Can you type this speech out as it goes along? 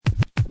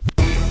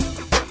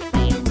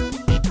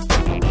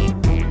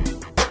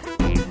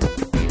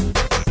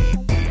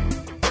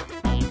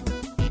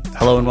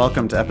Hello and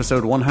welcome to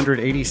episode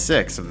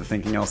 186 of the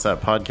Thinking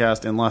LSAT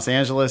podcast in Los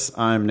Angeles.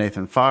 I'm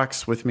Nathan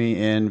Fox. With me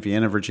in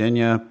Vienna,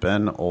 Virginia,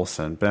 Ben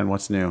Olson. Ben,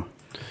 what's new?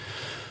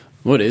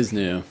 What is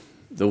new?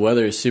 The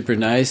weather is super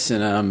nice,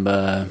 and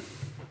I'm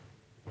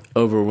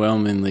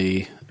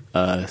overwhelmingly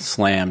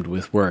slammed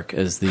with work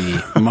as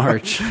the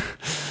March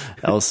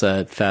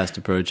LSAT fast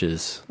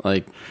approaches.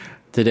 Like,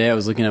 today I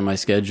was looking at my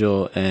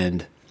schedule,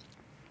 and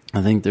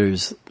I think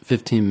there's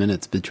 15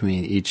 minutes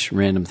between each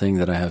random thing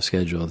that I have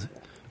scheduled,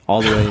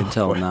 all the way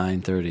until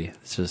 9:30.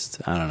 It's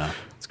just, I don't know.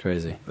 It's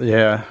crazy.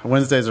 Yeah,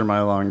 Wednesdays are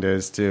my long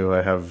days too.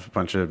 I have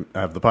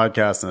the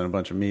podcast and then a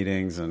bunch of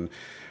meetings and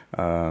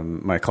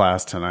my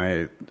class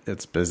tonight.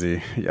 It's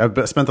busy.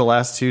 I've spent the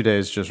last 2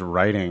 days just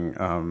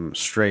writing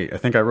straight. I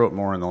think I wrote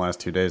more in the last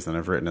 2 days than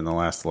I've written in the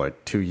last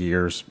 2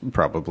 years,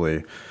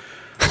 probably.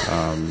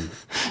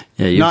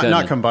 Yeah,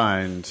 not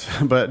combined,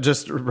 but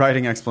just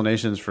writing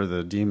explanations for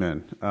the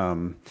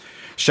daemon.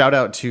 Shout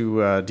out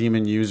to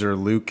daemon user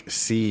Luke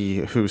C,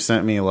 who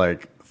sent me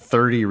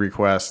 30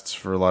 requests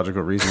for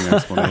logical reasoning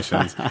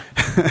explanations.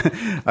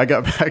 I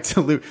got back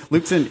to Luke.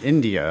 Luke's in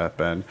India,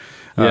 Ben,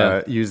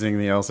 using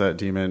the LSAT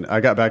daemon. I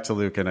got back to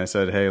Luke and I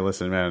said, hey,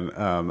 listen, man,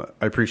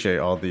 I appreciate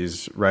all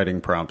these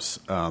writing prompts.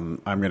 I'm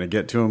going to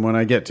get to them when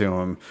I get to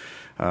them.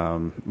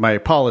 My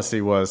policy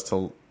was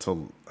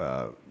to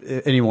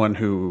anyone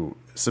who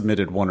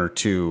submitted one or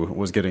two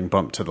was getting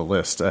bumped to the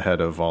list ahead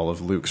of all of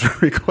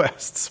Luke's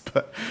requests.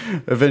 But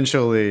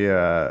eventually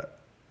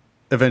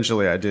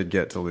I did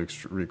get to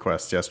Luke's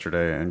request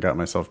yesterday and got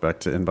myself back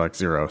to inbox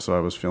 0. So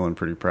I was feeling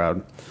pretty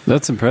proud.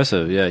 That's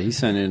impressive. Yeah, he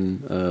sent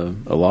in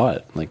a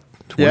lot, 20,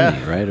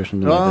 right? Or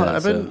something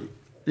like that.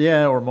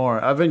 Yeah, or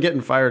more. I've been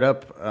getting fired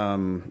up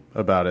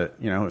about it.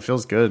 It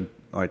feels good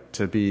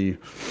to be...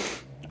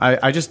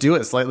 I just do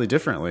it slightly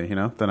differently,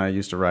 than I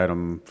used to write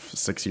them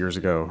 6 years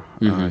ago.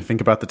 I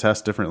think about the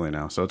test differently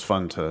now, so it's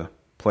fun to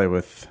play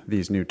with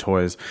these new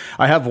toys.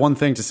 I have one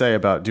thing to say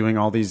about doing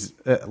all these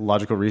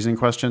logical reasoning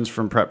questions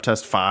from Prep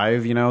Test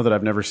 5, that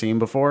I've never seen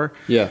before.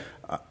 Yeah.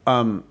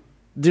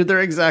 Dude,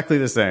 they're exactly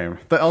the same.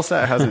 The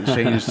LSAT hasn't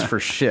changed for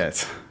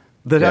shit.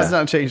 That has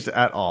not changed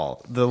at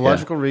all. The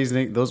logical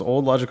reasoning, those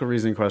old logical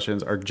reasoning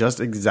questions are just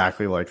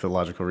exactly like the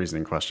logical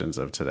reasoning questions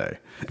of today.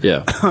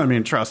 Yeah. I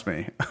mean, trust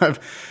me.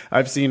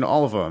 I've seen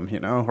all of them,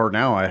 or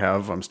now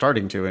I'm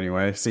starting to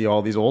anyway, see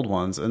all these old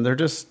ones, and they're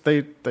just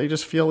they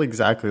just feel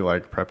exactly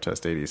like Prep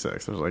Test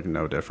 86. There's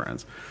no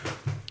difference.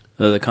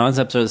 The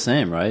concepts are the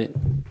same, right?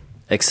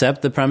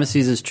 Accept the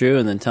premises as true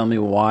and then tell me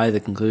why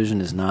the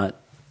conclusion is not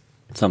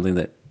something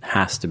that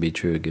has to be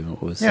true given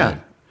what was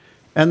said.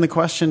 And the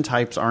question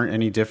types aren't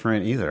any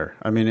different either.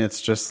 I mean,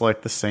 it's just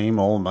the same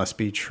old must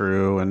be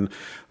true and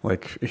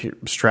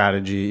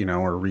strategy,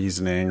 or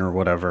reasoning or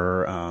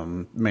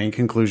whatever. Main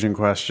conclusion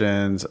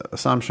questions,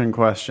 assumption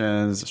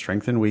questions,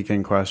 strength and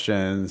weaken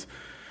questions,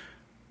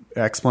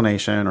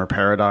 explanation or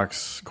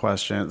paradox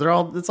questions.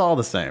 It's all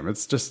the same.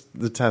 It's just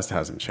the test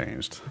hasn't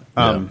changed.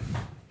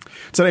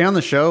 Today on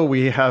the show,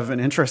 we have an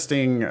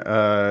interesting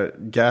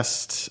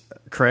guest,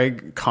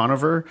 Craig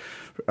Conover.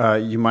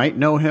 You might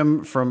know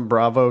him from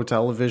Bravo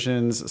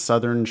Television's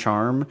Southern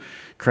Charm.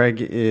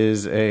 Craig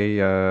is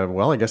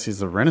I guess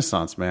he's a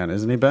Renaissance man,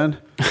 isn't he, Ben?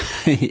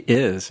 He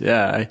is,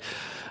 yeah.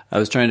 I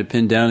was trying to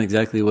pin down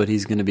exactly what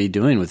he's going to be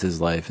doing with his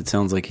life. It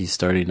sounds like he's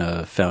starting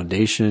a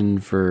foundation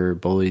for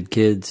bullied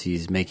kids.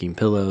 He's making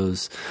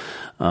pillows.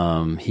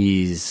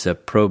 He's a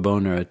pro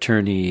bono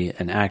attorney,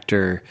 an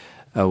actor.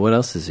 What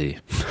else is he?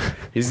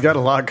 He's got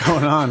a lot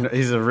going on.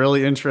 He's a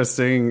really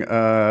interesting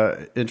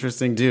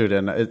dude.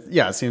 And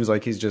it seems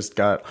like he's just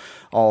got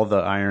all the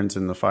irons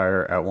in the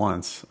fire at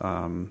once.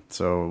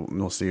 So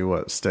we'll see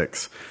what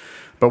sticks.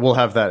 But we'll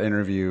have that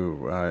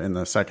interview in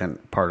the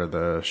second part of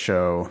the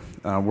show.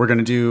 We're going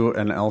to do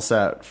an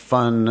LSAT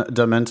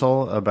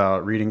fundamental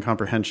about reading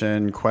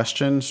comprehension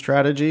question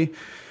strategy.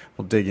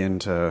 We'll dig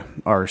into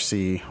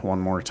RC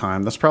one more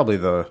time. That's probably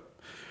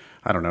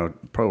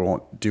probably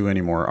won't do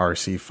any more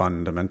RC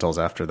fundamentals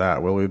after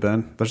that, will we,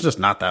 Ben? There's just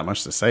not that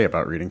much to say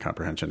about reading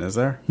comprehension, is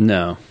there?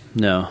 No.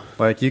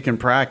 You can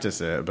practice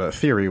it, but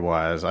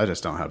theory-wise, I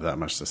just don't have that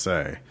much to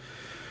say.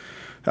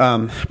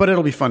 But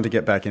it'll be fun to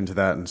get back into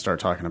that and start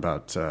talking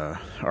about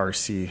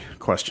RC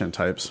question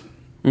types.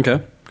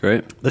 Okay,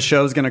 great. The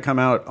show's going to come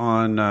out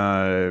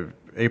on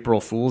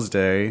April Fool's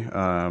Day,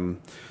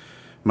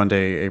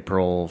 Monday,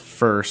 April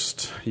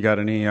 1st. You got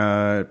any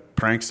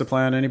pranks to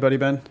plan, anybody,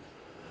 Ben?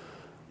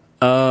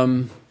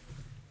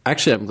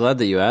 Actually, I'm glad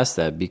that you asked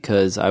that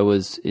because I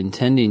was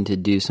intending to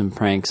do some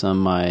pranks on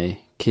my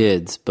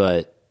kids,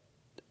 but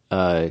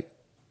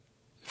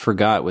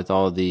forgot with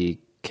all the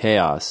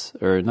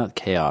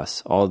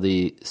all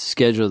the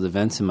scheduled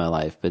events in my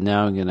life. But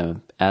now I'm going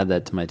to add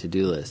that to my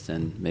to-do list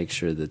and make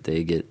sure that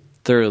they get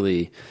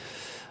thoroughly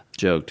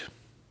joked.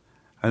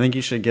 I think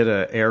you should get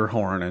an air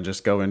horn and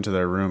just go into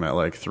their room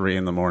at 3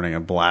 a.m.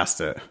 and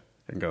blast it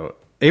and go,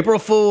 April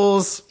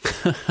Fools!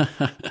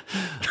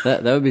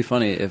 That would be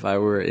funny if I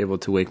were able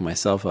to wake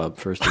myself up,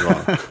 first of all.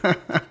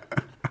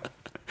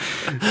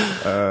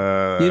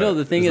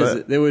 The thing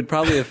is, it would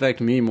probably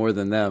affect me more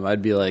than them.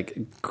 I'd be like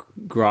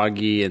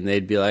groggy, and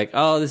they'd be like,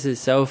 "Oh, this is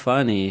so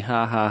funny,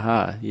 ha ha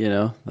ha!"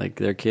 Like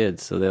they're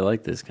kids, so they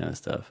like this kind of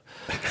stuff.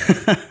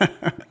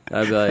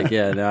 I'd be like,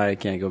 "Yeah, now I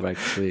can't go back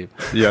to sleep."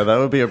 Yeah, that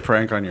would be a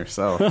prank on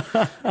yourself.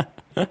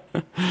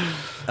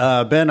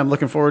 Ben, I'm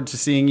looking forward to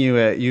seeing you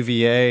at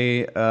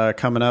UVA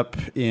coming up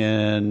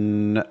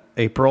in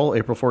April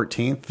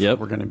 14th. Yep.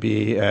 We're going to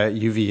be at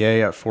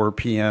UVA at 4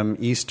 p.m.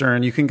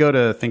 Eastern. You can go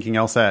to Thinking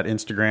LSAT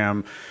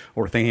Instagram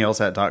or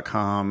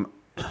thinkinglsat.com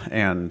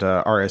and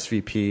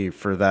RSVP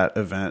for that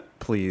event,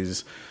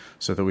 please,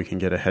 so that we can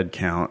get a head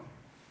count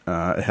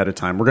ahead of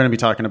time. We're going to be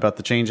talking about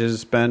the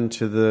changes, Ben,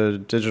 to the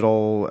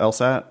digital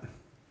LSAT.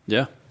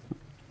 Yeah.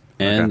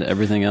 And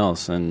everything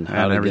else, and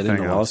how to get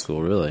into law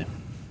school, really.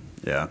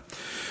 Yeah,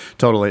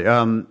 totally.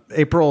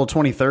 April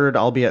 23rd,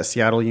 I'll be at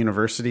Seattle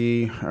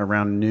University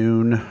around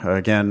noon.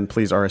 Again,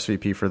 please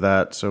RSVP for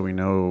that so we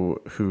know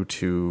who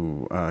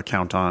to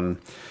count on.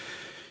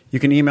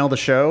 You can email the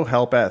show,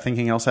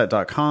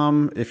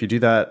 help@thinkinglsat.com. If you do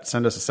that,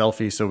 send us a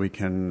selfie so we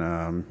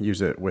can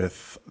use it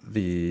with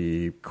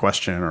the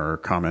question or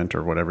comment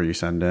or whatever you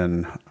send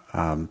in.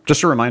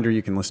 Just a reminder,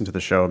 you can listen to the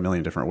show a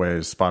million different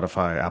ways: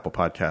 Spotify, Apple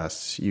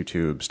Podcasts,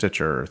 YouTube,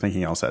 Stitcher,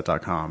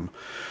 thinkinglsat.com.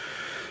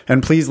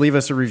 And please leave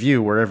us a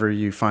review wherever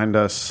you find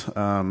us.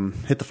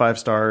 Hit the 5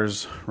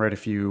 stars, write a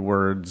few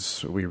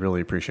words. We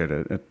really appreciate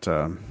it. It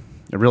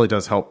really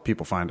does help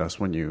people find us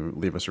when you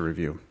leave us a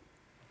review.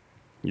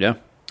 Yeah.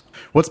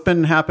 What's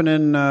been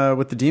happening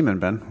with the Demon,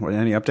 Ben?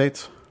 Any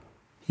updates?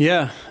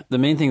 Yeah. The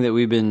main thing that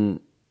we've been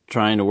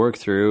trying to work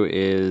through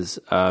is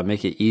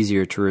make it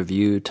easier to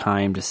review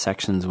timed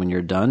sections when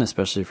you're done,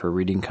 especially for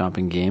reading, comp,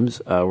 and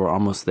games. We're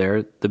almost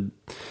there. The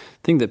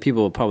thing that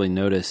people will probably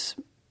notice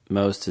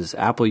most is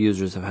Apple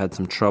users have had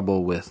some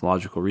trouble with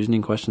logical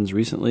reasoning questions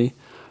recently.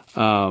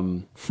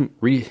 The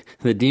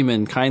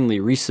Demon kindly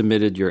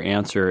resubmitted your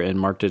answer and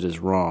marked it as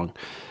wrong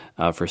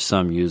for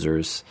some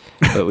users,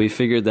 but we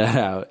figured that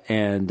out,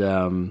 and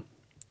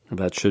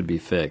that should be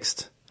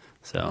fixed.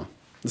 So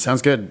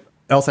sounds good.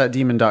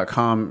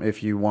 LSATdemon.com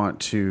if you want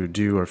to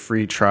do a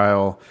free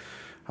trial.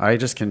 I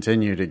just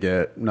continue to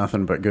get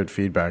nothing but good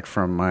feedback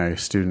from my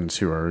students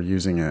who are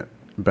using it,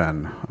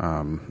 Ben.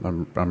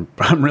 I'm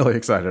really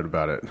excited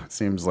about it. It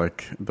seems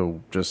like the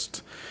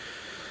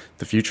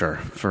future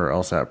for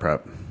LSAT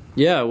prep.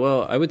 Yeah,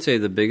 well, I would say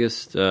the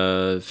biggest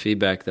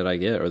feedback that I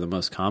get, or the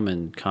most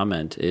common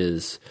comment,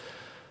 is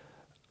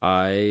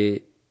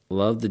I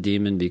love the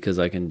Demon because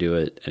I can do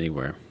it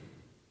anywhere.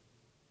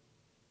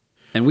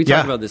 And we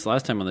talked about this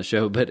last time on the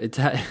show, but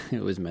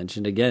it was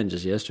mentioned again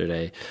just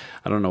yesterday.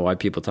 I don't know why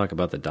people talk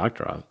about the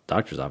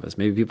doctor's office.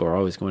 Maybe people are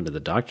always going to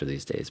the doctor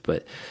these days,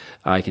 but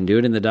I can do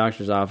it in the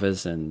doctor's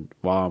office and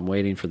while I'm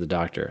waiting for the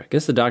doctor. I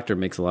guess the doctor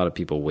makes a lot of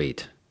people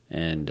wait.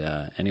 And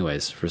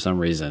anyways, for some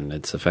reason,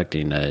 it's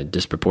affecting a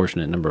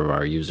disproportionate number of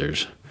our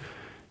users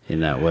in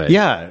that way.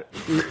 Yeah.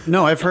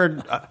 No, I've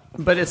heard,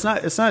 but it's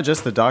not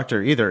just the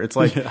doctor either. It's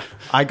like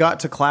I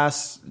got to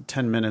class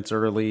 10 minutes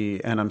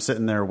early and I'm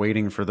sitting there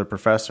waiting for the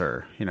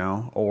professor,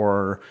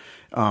 or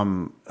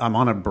I'm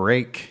on a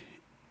break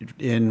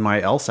in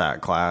my LSAT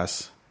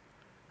class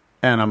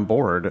and I'm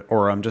bored,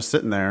 or I'm just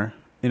sitting there,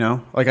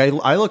 like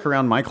I look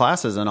around my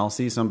classes and I'll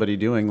see somebody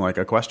doing like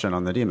a question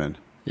on the Demon.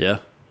 Yeah.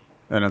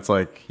 And it's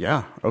like,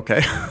 yeah,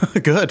 okay,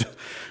 good.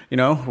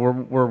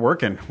 We're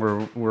working,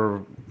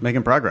 we're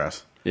making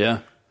progress. Yeah.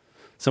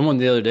 Someone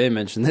the other day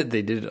mentioned that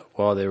they did it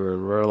while they were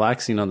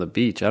relaxing on the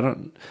beach. I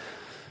don't,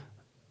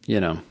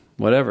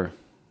 whatever.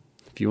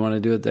 If you want to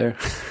do it there.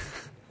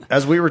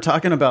 As we were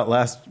talking about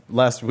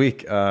last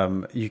week,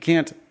 you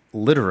can't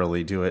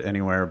literally do it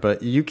anywhere,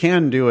 but you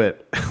can do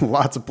it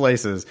lots of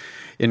places,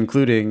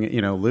 including,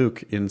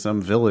 Luke in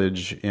some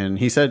village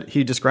he said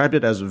he described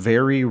it as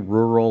very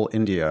rural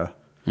India.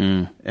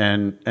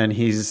 And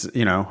he's,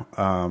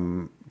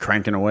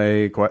 cranking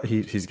away.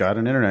 He's got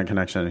an internet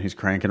connection. And he's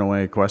cranking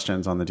away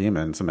questions on the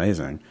Demon. It's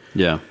amazing.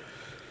 Yeah.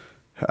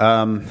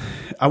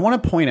 I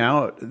want to point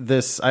out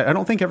this. I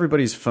don't think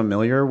everybody's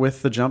familiar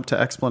with the jump to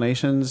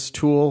explanations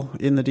tool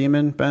in the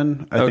Demon,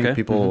 Ben. I think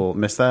people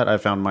miss that. I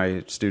found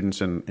my students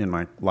in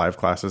my live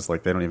classes,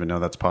 like they don't even know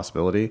that's a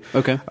possibility.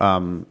 Okay.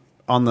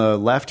 On the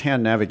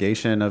left-hand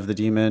navigation of the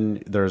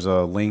Demon, there's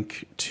a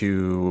link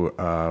to,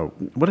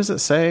 what does it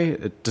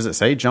say? Does it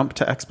say jump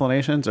to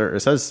explanations? Or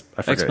it says,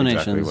 I forget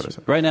exactly what it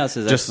says. Right now it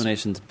says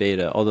explanations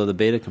beta, although the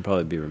beta can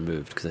probably be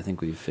removed because I think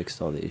we've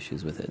fixed all the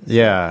issues with it. So.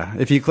 Yeah.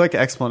 If you click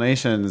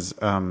explanations,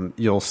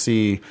 you'll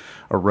see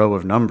a row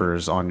of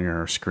numbers on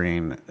your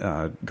screen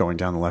going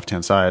down the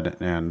left-hand side,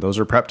 and those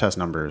are prep test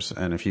numbers.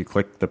 And if you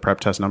click the prep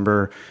test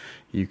number,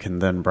 you can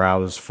then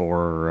browse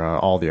for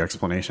all the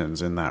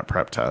explanations in that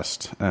prep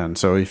test. And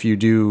so if you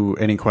do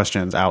any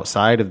questions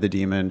outside of the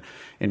Demon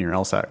in your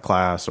LSAT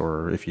class,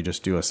 or if you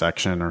just do a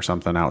section or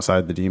something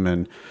outside the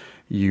Demon,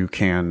 you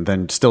can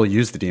then still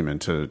use the daemon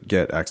to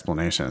get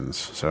explanations.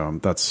 So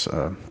that's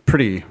a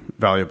pretty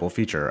valuable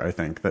feature, I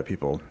think, that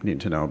people need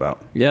to know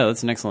about. Yeah,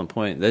 that's an excellent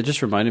point. That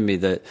just reminded me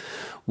that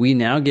we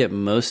now get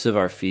most of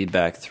our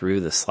feedback through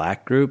the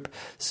Slack group.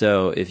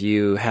 So if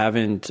you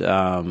haven't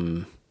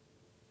been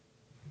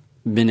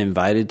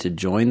invited to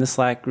join the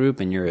Slack group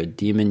and you're a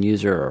daemon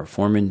user or a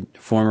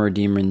former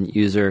daemon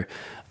user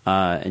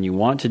and you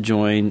want to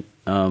join,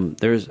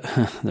 there's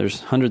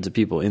hundreds of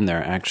people in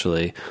there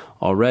actually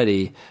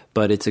already,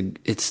 but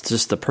it's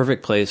just the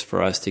perfect place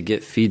for us to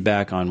get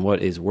feedback on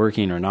what is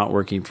working or not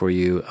working for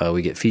you.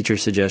 We get feature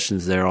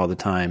suggestions there all the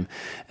time,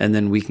 and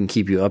then we can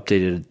keep you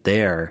updated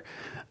there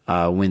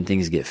when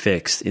things get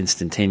fixed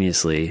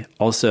instantaneously.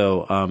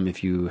 Also,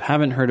 if you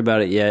haven't heard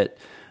about it yet,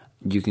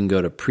 you can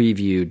go to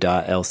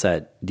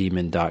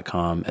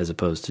preview.lsatdaemon.com as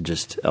opposed to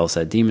just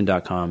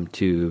lsatdaemon.com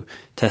to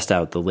test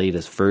out the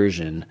latest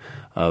version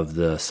of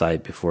the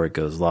site before it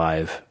goes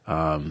live.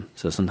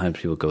 So sometimes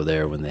people go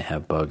there when they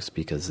have bugs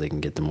because they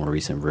can get the more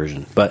recent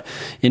version. But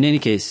in any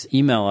case,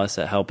 email us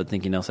at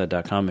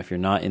help@thinkinglsat.com if you're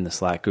not in the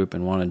Slack group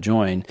and want to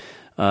join.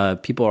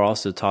 People are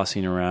also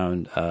tossing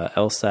around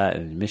LSAT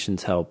and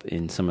admissions help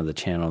in some of the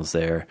channels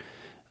there,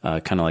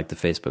 kind of like the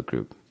Facebook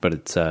group, but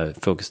it's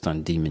focused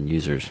on daemon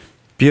users.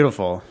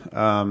 Beautiful.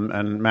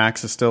 And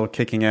Max is still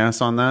kicking ass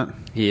on that?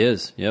 He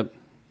is, yep.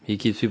 He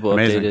keeps people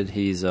Amazing. updated.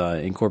 He's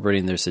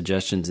incorporating their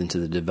suggestions into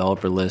the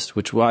developer list,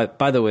 which,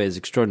 by the way, is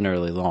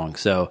extraordinarily long.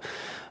 So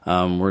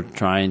we're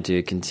trying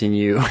to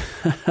continue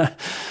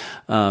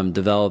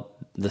develop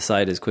the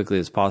site as quickly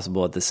as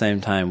possible. At the same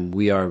time,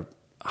 we are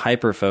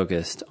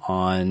hyper-focused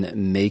on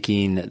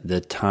making the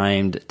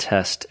timed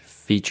test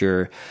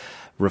feature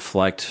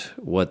reflect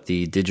what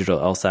the digital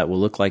LSAT will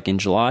look like in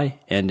July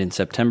and in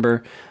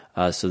September,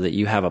 so that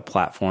you have a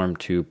platform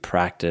to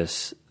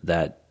practice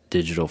that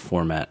digital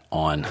format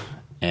on.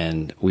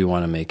 And we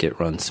want to make it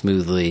run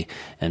smoothly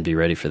and be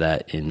ready for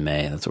that in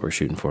May. That's what we're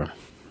shooting for.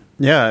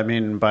 Yeah, I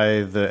mean,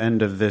 by the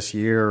end of this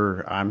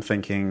year, I'm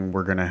thinking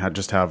we're going to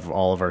just have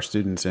all of our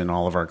students in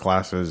all of our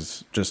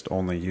classes just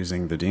only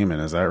using the daemon.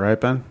 Is that right,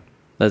 Ben?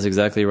 That's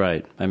exactly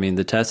right. I mean,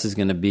 the test is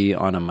going to be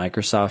on a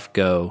Microsoft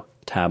Go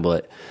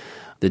tablet.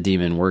 The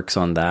daemon works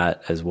on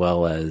that as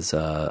well as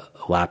a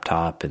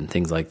laptop and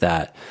things like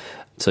that.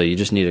 So you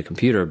just need a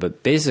computer.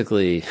 But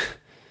basically,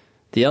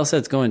 the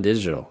LSAT's going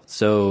digital.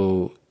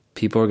 So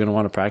people are going to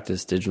want to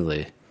practice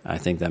digitally. I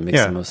think that makes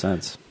the most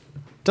sense.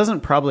 Doesn't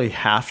probably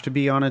have to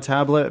be on a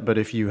tablet, but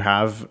if you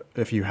have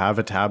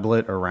a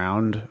tablet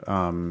around,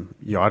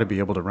 you ought to be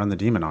able to run the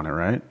daemon on it,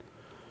 right?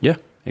 Yeah,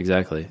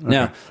 exactly. Okay.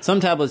 Now, some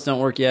tablets don't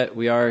work yet.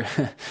 We are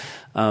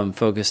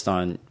focused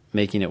on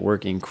making it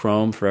work in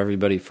Chrome for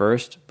everybody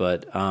first,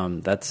 but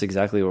that's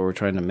exactly what we're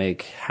trying to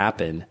make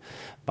happen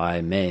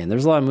by May. And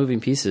there's a lot of moving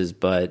pieces,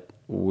 but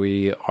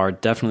we are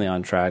definitely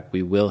on track.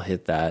 We will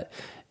hit that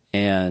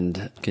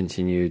and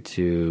continue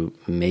to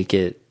make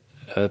it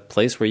a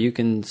place where you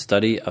can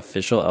study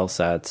official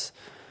LSATs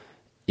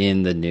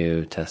in the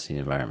new testing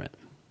environment.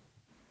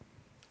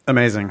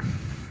 Amazing.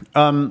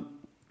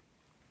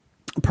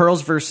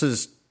 Pearls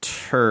versus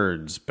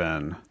turds,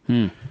 Ben.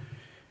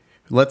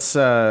 Let's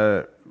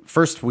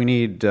first we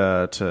need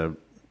to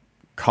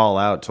call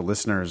out to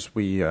listeners.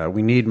 We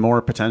need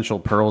more potential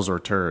pearls or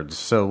turds.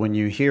 So when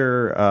you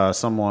hear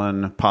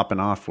someone popping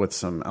off with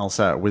some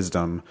LSAT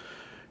wisdom,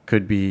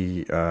 could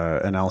be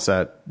an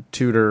LSAT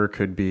tutor,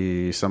 could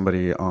be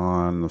somebody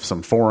on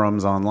some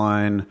forums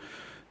online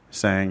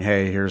saying,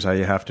 hey, here's how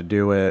you have to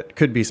do it.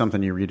 Could be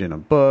something you read in a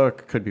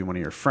book, could be one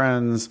of your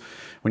friends.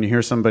 When you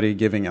hear somebody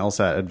giving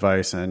LSAT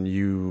advice and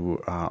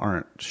you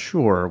aren't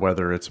sure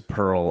whether it's a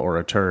pearl or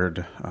a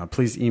turd,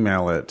 please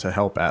email it to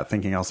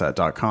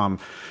help@thinkinglsat.com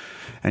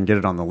and get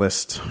it on the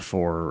list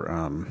for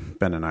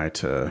Ben and I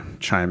to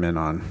chime in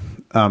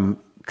on.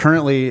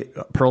 Currently,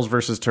 pearls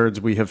versus turds,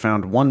 we have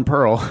found one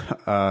pearl,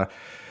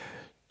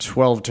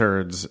 12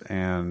 turds,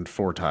 and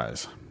 4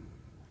 ties.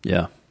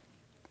 Yeah.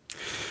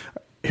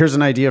 Here's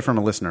an idea from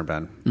a listener,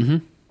 Ben. Mm-hmm.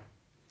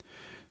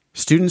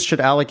 Students should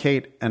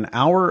allocate an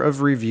hour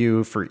of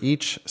review for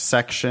each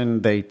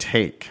section they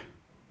take.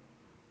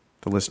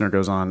 The listener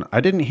goes on,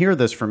 I didn't hear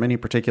this from any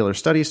particular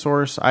study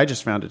source. I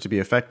just found it to be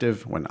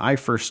effective when I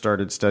first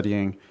started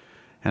studying,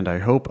 and I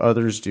hope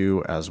others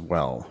do as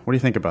well. What do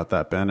you think about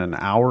that, Ben? An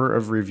hour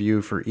of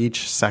review for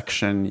each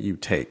section you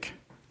take.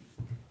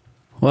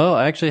 Well,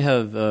 I actually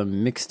have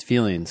mixed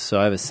feelings, so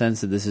I have a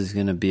sense that this is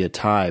going to be a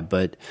tie,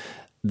 but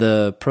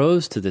the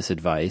pros to this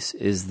advice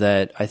is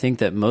that I think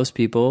that most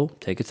people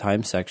take a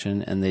time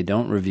section and they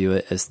don't review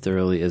it as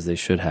thoroughly as they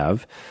should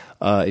have.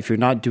 If you're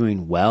not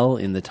doing well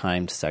in the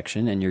timed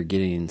section and you're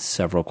getting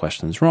several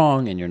questions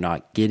wrong and you're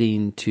not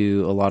getting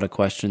to a lot of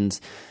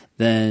questions,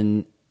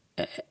 then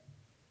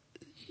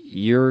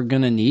you're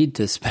going to need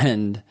to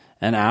spend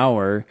an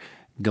hour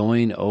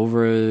going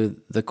over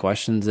the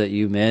questions that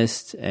you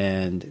missed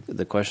and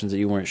the questions that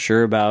you weren't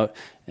sure about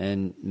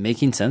and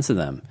making sense of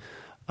them.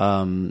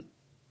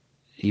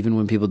 Even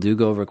when people do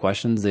go over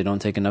questions, they don't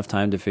take enough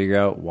time to figure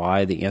out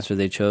why the answer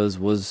they chose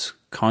was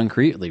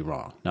concretely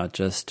wrong, not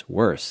just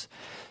worse.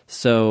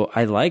 So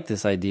I like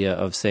this idea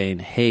of saying,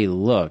 hey,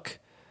 look,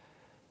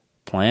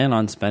 plan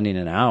on spending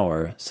an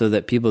hour so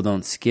that people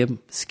don't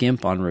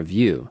skimp on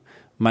review.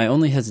 My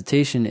only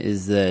hesitation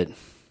is that,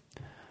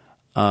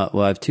 I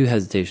have two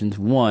hesitations.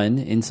 One,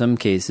 in some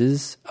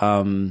cases,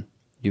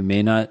 you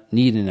may not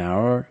need an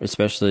hour,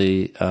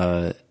 especially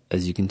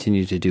as you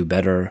continue to do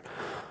better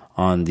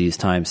on these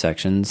time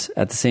sections.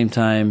 At the same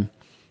time,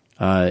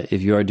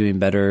 if you are doing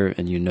better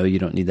and you know you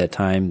don't need that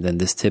time, then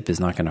this tip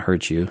is not going to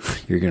hurt you.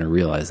 You're going to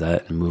realize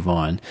that and move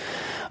on.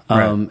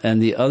 Right.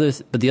 And the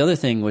other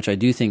thing, which I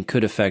do think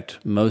could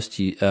affect most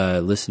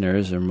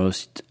listeners or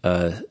most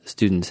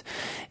students,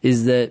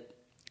 is that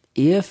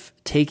if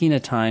taking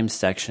a time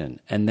section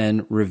and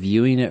then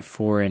reviewing it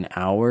for an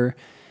hour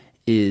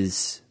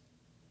is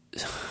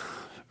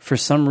for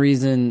some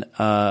reason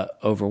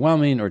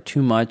overwhelming or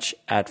too much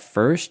at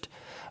first,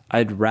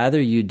 I'd rather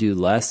you do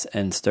less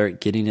and start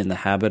getting in the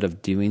habit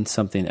of doing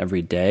something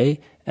every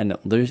day and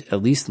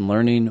at least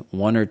learning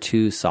one or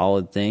two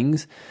solid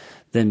things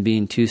than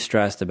being too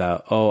stressed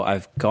about, oh,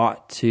 I've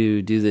got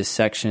to do this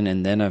section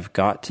and then I've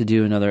got to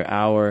do another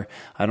hour.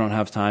 I don't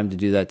have time to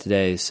do that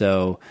today,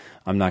 so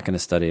I'm not going to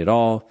study at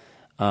all.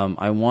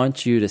 I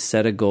want you to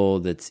set a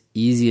goal that's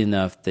easy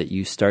enough that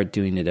you start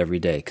doing it every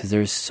day, because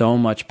there's so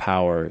much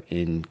power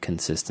in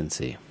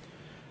consistency.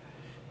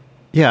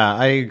 Yeah,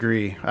 I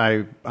agree.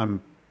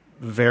 I'm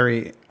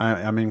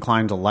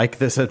inclined to like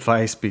this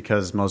advice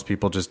because most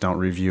people just don't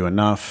review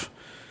enough.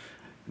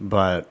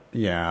 But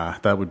yeah,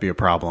 that would be a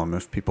problem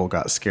if people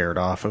got scared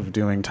off of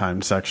doing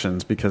timed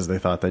sections because they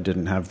thought they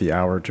didn't have the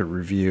hour to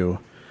review.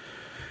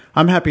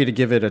 I'm happy to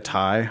give it a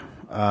tie.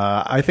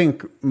 I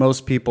think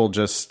most people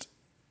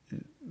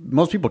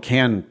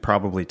can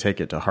probably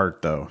take it to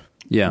heart, though.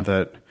 Yeah.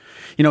 That,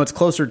 it's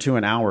closer to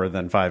an hour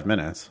than 5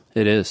 minutes.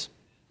 It is.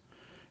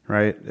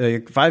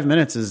 Right? 5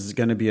 minutes is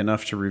going to be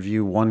enough to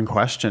review one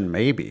question,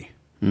 maybe.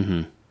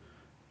 Mm-hmm.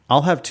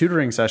 I'll have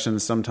tutoring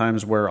sessions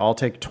sometimes where I'll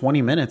take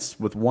 20 minutes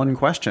with one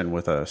question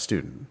with a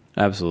student.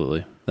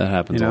 Absolutely. That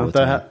happens all the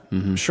time.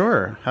 Mm-hmm.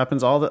 Sure.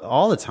 Happens all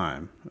the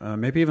time.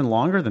 Maybe even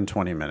longer than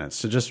 20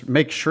 minutes to just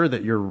make sure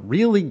that you're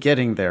really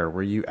getting there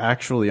where you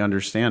actually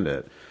understand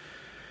it.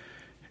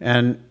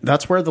 And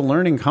that's where the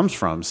learning comes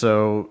from.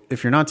 So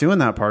if you're not doing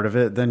that part of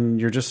it, then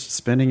you're just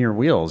spinning your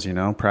wheels,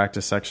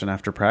 practice section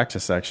after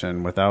practice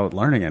section without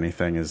learning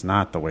anything is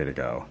not the way to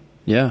go.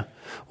 Yeah.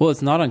 Well,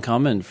 it's not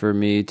uncommon for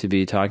me to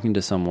be talking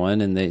to someone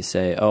and they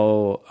say,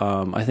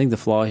 I think the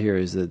flaw here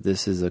is that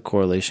this is a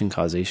correlation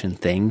causation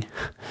thing.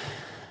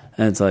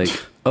 And it's like,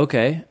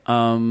 okay,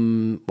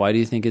 why do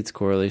you think it's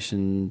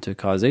correlation to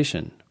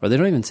causation? Or they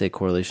don't even say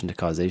correlation to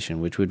causation,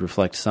 which would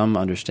reflect some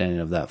understanding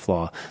of that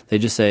flaw. They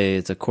just say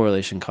it's a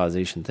correlation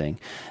causation thing.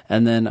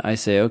 And then I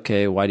say,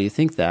 okay, why do you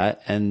think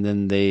that? And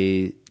then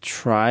they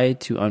try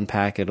to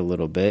unpack it a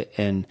little bit.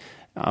 And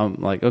I'm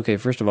like, okay,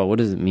 first of all, what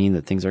does it mean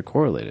that things are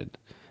correlated?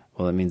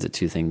 Well, it means that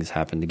two things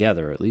happen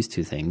together, or at least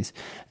two things.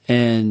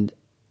 And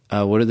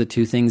what are the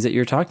two things that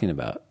you're talking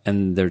about?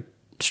 And they're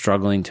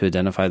struggling to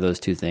identify those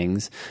two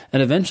things.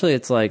 And eventually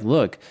it's like,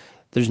 look,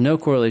 there's no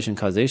correlation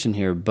causation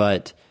here,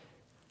 but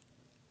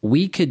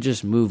we could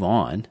just move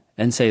on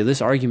and say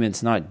this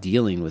argument's not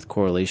dealing with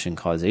correlation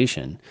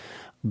causation.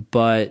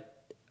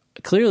 But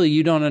clearly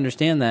you don't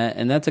understand that,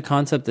 and that's a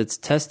concept that's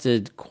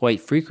tested quite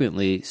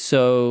frequently.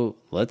 So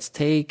let's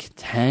take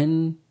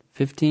 10,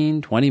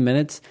 15, 20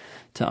 minutes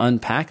to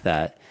unpack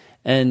that.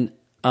 And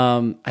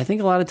I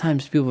think a lot of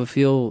times people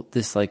feel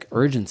this like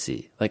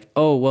urgency, like,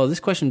 oh, well, this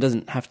question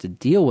doesn't have to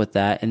deal with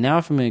that. And now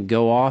if I'm going to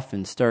go off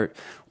and start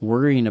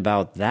worrying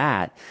about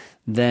that,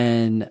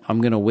 then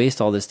I'm going to waste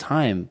all this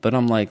time. But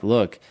I'm like,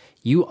 look,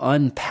 you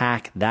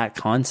unpack that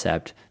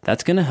concept,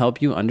 that's going to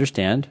help you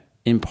understand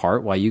in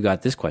part why you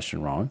got this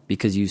question wrong,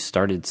 because you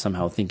started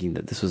somehow thinking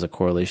that this was a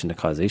correlation to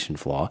causation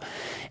flaw.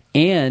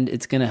 And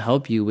it's going to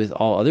help you with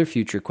all other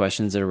future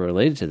questions that are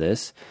related to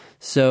this.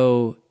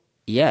 So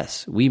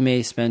yes, we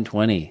may spend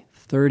 20,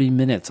 30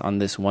 minutes on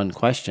this one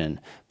question,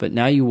 but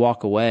now you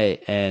walk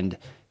away and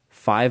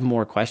 5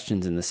 more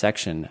questions in the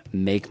section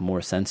make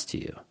more sense to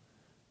you.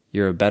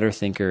 You're a better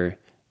thinker.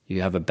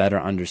 You have a better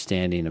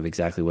understanding of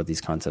exactly what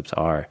these concepts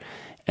are.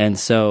 And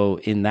so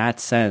in that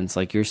sense,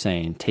 like you're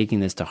saying, taking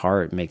this to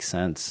heart makes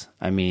sense.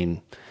 I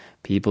mean,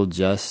 people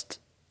just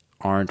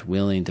aren't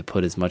willing to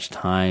put as much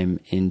time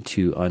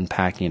into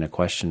unpacking a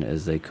question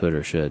as they could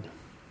or should.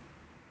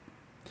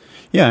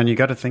 Yeah, and you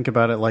got to think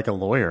about it like a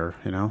lawyer.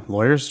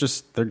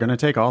 Lawyers they're going to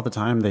take all the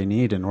time they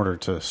need in order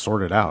to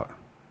sort it out.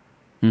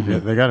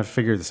 Mm-hmm. They got to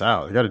figure this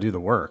out. They got to do the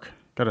work.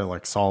 Got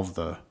to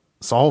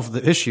solve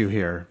the issue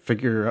here.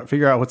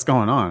 Figure out what's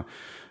going on.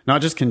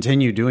 Not just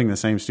continue doing the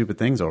same stupid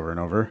things over and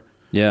over.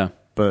 Yeah,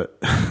 but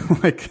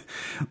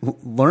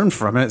learn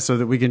from it so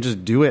that we can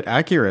just do it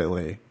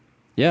accurately.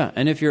 Yeah,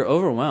 and if you're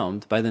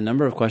overwhelmed by the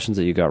number of questions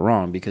that you got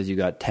wrong because you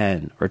got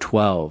 10 or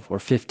 12 or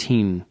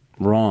 15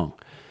 wrong,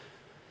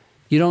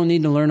 you don't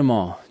need to learn them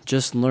all.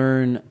 Just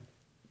learn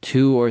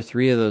 2 or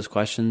 3 of those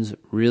questions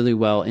really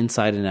well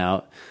inside and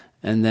out,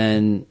 and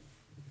then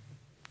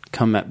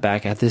come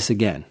back at this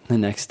again the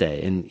next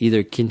day and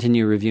either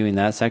continue reviewing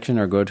that section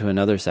or go to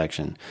another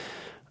section.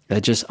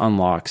 That just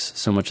unlocks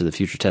so much of the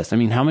future test. I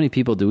mean, how many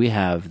people do we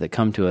have that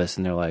come to us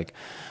and they're like,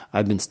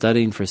 I've been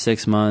studying for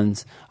 6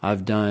 months,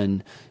 I've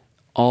done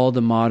all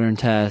the modern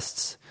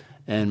tests,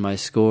 and my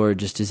score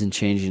just isn't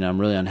changing. I'm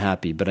really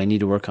unhappy, but I need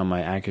to work on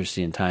my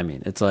accuracy and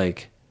timing. It's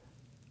like,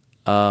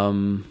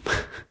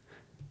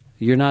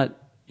 you're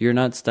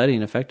not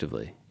studying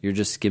effectively. You're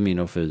just skimming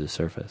over the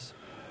surface.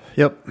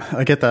 Yep,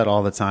 I get that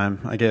all the time.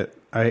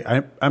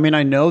 I mean,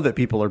 I know that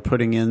people are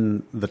putting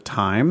in the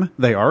time.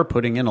 They are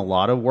putting in a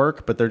lot of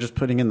work, but they're just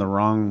putting in the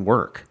wrong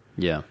work.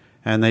 Yeah.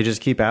 And they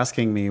just keep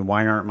asking me,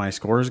 why aren't my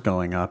scores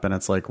going up? And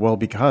it's like, well,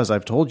 because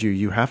I've told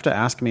you have to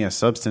ask me a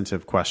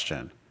substantive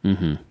question.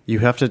 Mm-hmm. You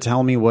have to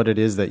tell me what it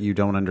is that you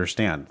don't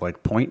understand.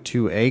 Like, point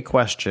to a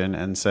question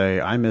and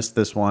say, I missed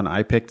this one.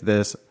 I picked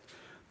this.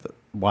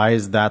 Why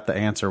is that the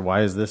answer?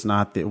 Why is this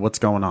not what's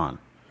going on?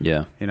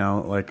 Yeah. You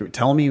know, like,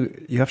 tell me,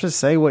 you have to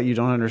say what you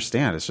don't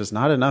understand. It's just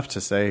not enough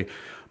to say,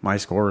 my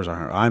scores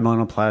are, I'm on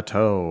a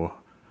plateau.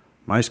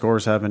 My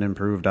scores haven't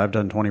improved. I've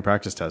done 20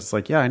 practice tests. It's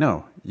like, yeah, I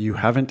know. You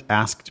haven't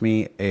asked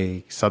me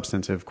a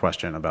substantive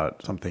question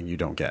about something you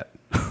don't get.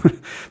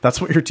 That's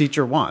what your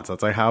teacher wants.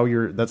 That's how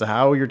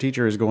your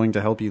teacher is going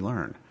to help you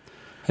learn.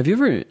 Have you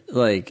ever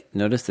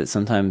noticed that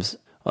sometimes,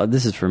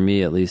 this is for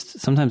me at least,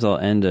 sometimes I'll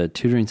end a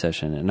tutoring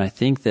session and I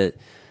think that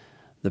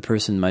the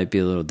person might be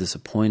a little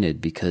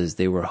disappointed because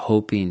they were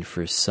hoping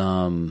for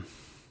some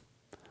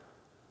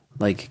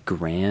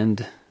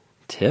grand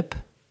tip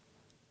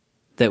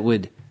that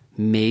would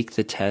make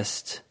the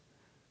test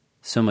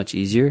so much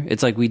easier.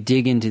 It's like we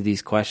dig into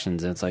these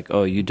questions and it's like,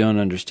 oh, you don't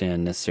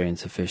understand necessary and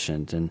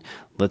sufficient, and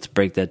let's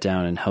break that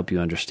down and help you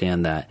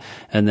understand that.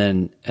 And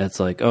then it's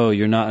like, oh,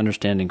 you're not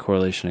understanding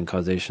correlation and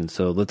causation,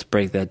 so let's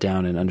break that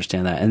down and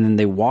understand that. And then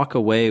they walk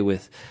away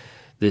with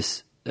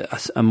this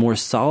a more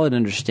solid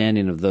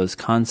understanding of those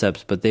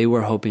concepts, but they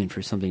were hoping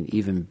for something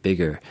even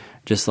bigger.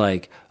 Just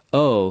like,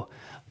 oh,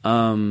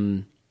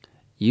 you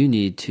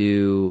need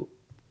to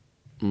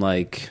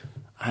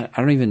I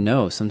don't even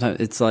know. Sometimes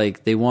it's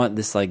like they want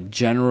this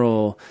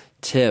general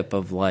tip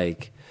of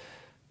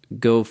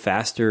go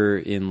faster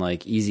in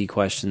easy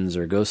questions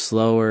or go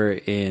slower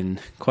in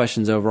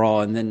questions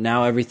overall. And then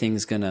now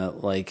everything's going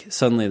to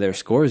suddenly their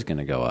score is going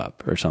to go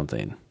up or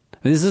something.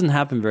 I mean, this doesn't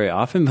happen very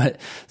often, but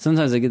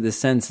sometimes I get this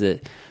sense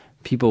that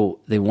people,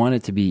 they want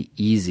it to be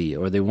easy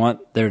or they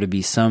want there to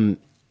be some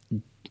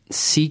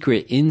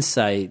secret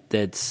insight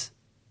that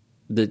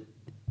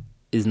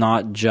is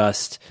not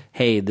just,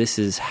 hey, this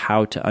is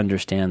how to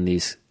understand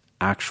these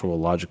actual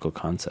logical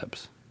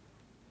concepts.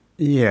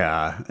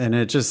 Yeah. And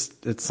I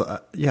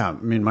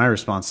mean, my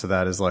response to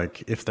that is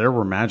if there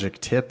were magic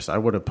tips, I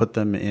would have put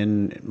them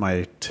in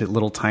my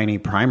little tiny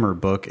primer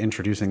book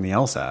introducing the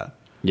LSAT.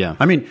 Yeah.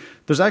 I mean,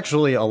 there's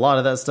actually a lot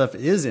of that stuff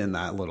is in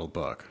that little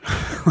book.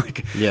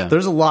 Yeah.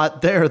 There's a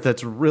lot there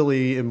that's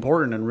really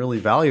important and really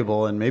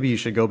valuable. And maybe you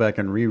should go back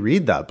and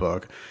reread that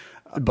book.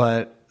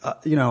 But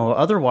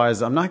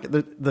otherwise, I'm not.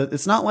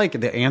 It's not like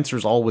the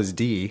answer's always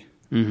D,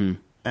 mm-hmm.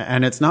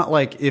 And it's not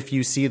like if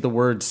you see the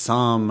word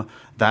 "some,"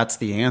 that's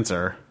the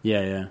answer.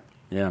 Yeah.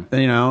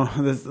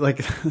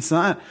 It's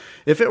not.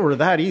 If it were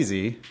that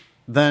easy,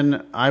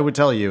 then I would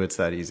tell you it's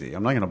that easy.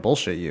 I'm not going to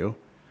bullshit you.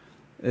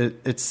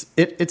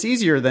 It's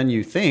easier than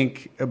you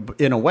think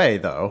in a way,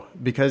 though,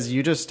 because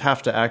you just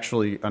have to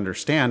actually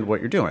understand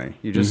what you're doing.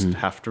 You just mm-hmm.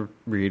 have to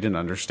read and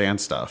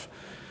understand stuff.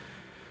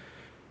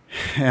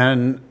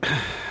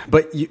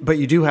 But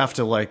you do have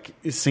to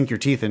sink your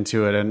teeth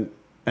into it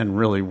and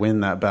really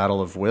win that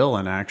battle of will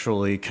and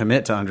actually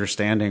commit to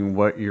understanding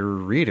what you're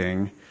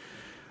reading.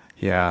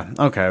 Yeah.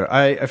 Okay.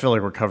 I feel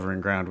like we're covering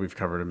ground we've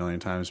covered a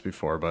million times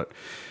before, but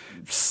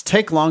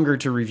take longer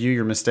to review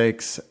your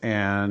mistakes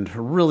and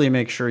really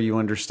make sure you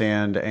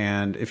understand.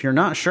 And if you're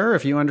not sure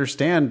if you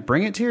understand,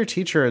 bring it to your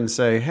teacher and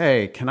say,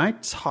 hey, can I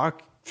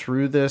talk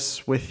through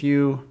this with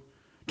you?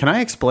 Can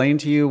I explain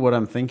to you what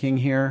I'm thinking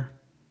here?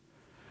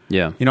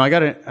 Yeah. I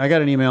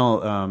got an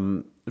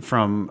email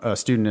from a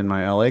student in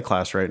my LA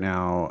class right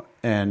now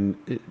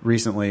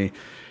recently,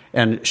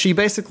 and she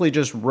basically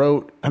just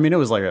wrote, I mean, it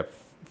was like a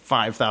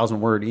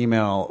 5,000 word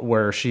email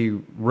where she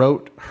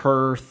wrote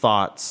her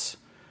thoughts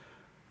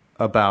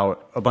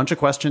about a bunch of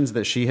questions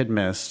that she had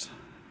missed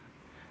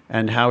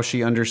and how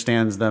she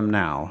understands them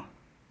now.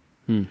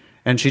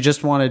 And she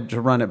just wanted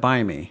to run it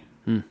by me.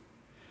 And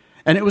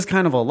it was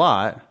kind of a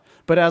lot.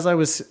 But as I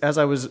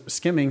was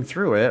skimming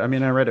through it, I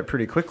mean, I read it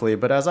pretty quickly,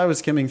 but as I was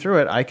skimming through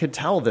it, I could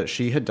tell that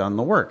she had done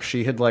the work.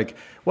 She had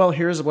well,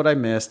 here's what I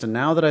missed. And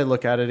now that I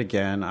look at it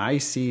again, I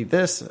see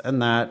this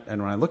and that.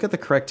 And when I look at the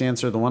correct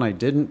answer, the one I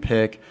didn't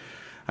pick,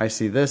 I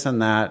see this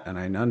and that. And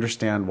I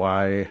understand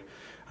why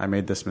I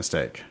made this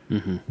mistake.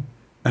 Mm-hmm.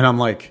 And I'm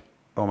like,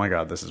 oh my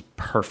God, this is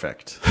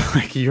perfect.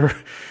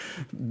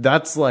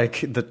 That's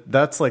like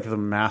the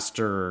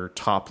master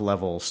top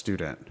level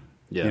student.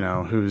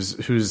 Yeah.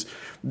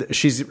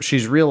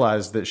 She's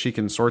realized that she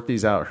can sort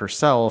these out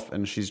herself,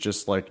 and she's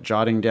just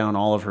jotting down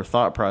all of her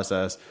thought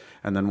process,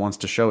 and then wants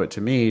to show it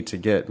to me to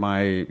get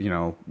my,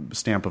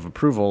 stamp of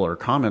approval or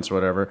comments or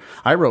whatever,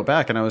 I wrote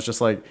back and I was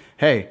just like,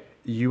 hey,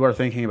 you are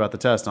thinking about the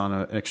test on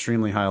an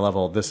extremely high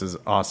level. This is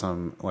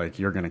awesome. Like,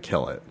 you're going to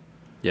kill it.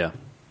 Yeah.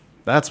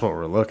 That's what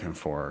we're looking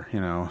for.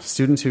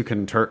 Students who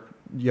can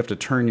you have to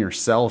turn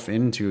yourself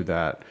into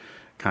that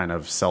kind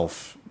of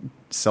self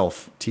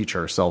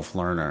teacher, self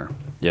learner.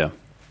 Yeah.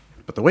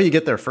 But the way you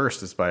get there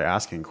first is by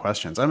asking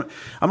questions. I'm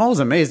always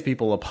amazed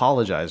people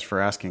apologize for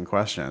asking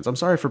questions. I'm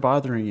sorry for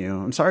bothering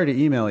you. I'm sorry to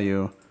email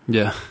you.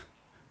 Yeah.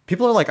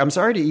 People are like, I'm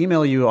sorry to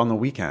email you on the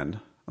weekend.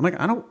 I'm like,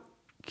 I don't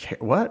care.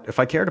 What? If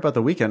I cared about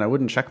the weekend, I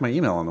wouldn't check my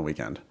email on the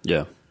weekend.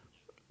 Yeah.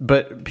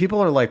 But people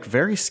are like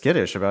very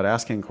skittish about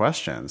asking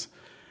questions.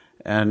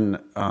 And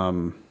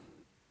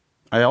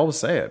I always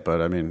say it,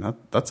 but I mean,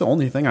 that's the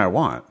only thing I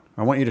want.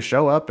 I want you to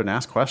show up and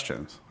ask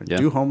questions.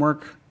 Do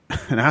homework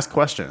and ask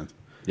questions.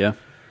 Yeah.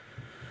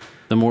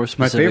 The more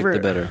specific, the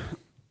better.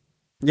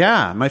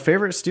 Yeah. My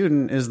favorite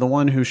student is the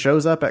one who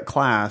shows up at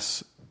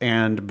class,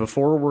 and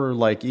before we're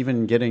like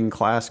even getting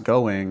class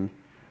going,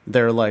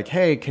 they're like,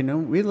 hey,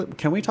 can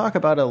we talk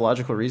about a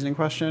logical reasoning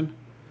question?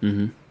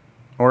 Mm-hmm.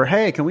 Or,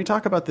 hey, can we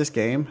talk about this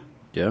game?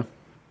 Yeah.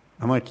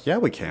 I'm like, yeah,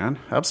 we can.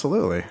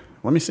 Absolutely.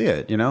 Let me see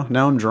it. Now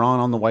I'm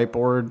drawing on the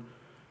whiteboard,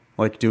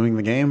 like doing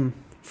the game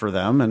for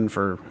them and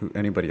for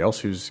anybody else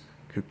who's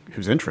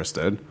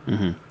interested.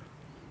 Mm-hmm.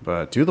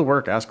 But do the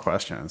work, ask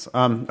questions.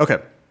 Okay.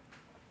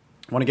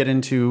 Want to get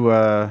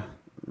into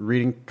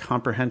reading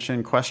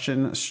comprehension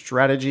question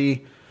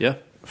strategy? Yeah.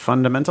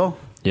 Fundamental?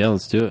 Yeah,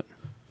 let's do it.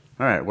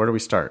 All right. Where do we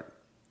start?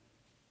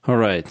 All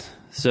right.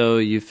 So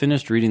you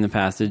finished reading the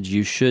passage.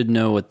 You should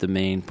know what the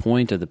main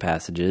point of the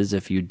passage is.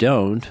 If you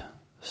don't,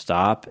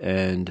 stop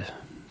and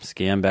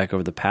scan back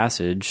over the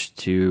passage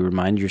to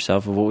remind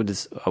yourself of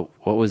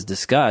what was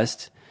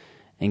discussed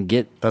and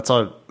get... That's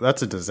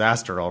a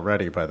disaster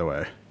already, by the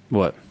way.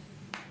 What?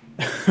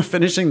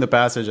 Finishing the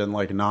passage and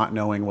like not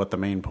knowing what the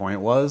main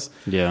point was.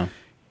 Yeah.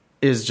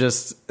 Is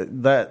just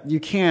that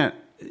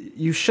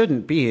you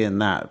shouldn't be in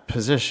that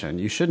position.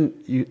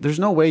 There's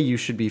no way you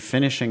should be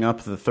finishing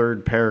up the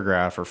third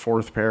paragraph or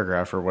fourth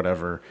paragraph or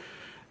whatever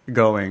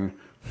going,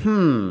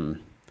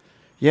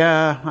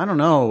 yeah, I don't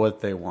know what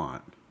they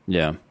want.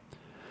 Yeah.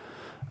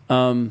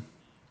 I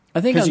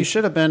think because you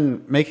should have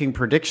been making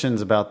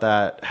predictions about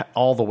that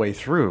all the way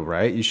through,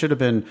 right? You should have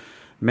been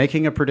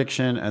making a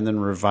prediction and then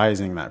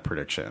revising that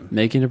prediction.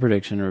 Making a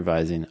prediction,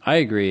 revising. I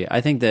agree.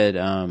 I think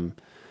that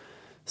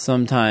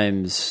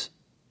sometimes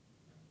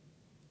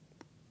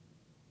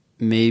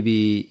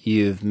maybe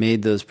you've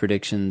made those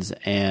predictions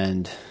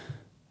and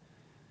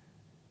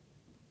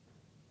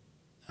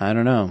I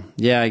don't know.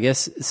 Yeah, I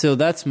guess so.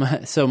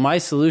 My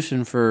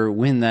solution for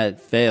when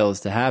that fails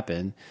to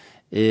happen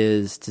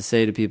is to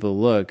say to people,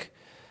 look,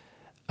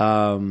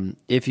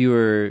 if you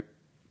were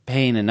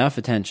paying enough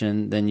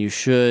attention, then you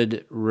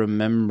should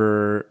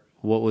remember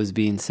what was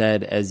being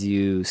said as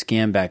you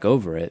scan back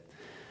over it.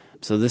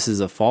 So this is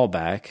a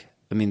fallback.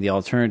 I mean, the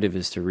alternative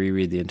is to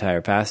reread the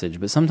entire passage,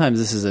 but sometimes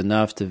this is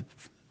enough to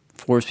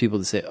force people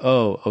to say,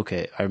 oh,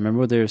 okay, I remember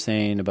what they were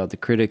saying about the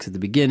critics at the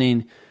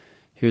beginning.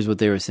 Here's what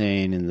they were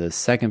saying in the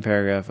second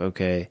paragraph.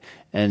 Okay.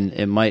 And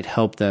it might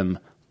help them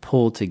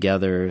pull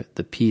together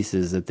the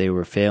pieces that they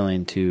were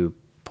failing to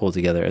pull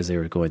together as they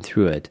were going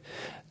through it.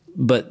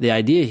 But the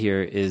idea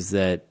here is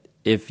that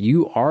if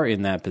you are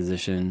in that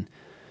position,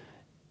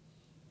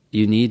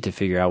 you need to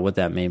figure out what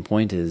that main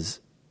point is.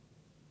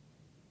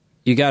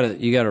 You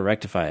gotta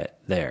rectify it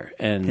there.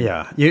 And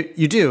yeah,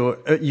 you do.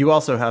 You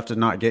also have to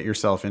not get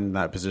yourself in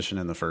that position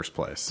in the first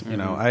place.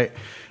 Mm-hmm.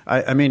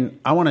 I mean,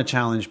 I want to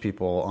challenge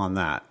people on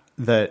that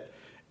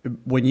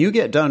when you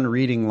get done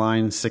reading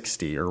line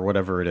 60 or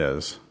whatever it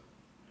is,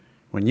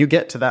 when you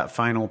get to that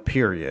final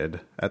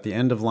period at the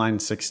end of line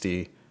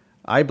 60,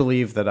 I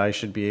believe that I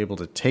should be able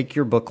to take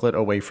your booklet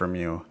away from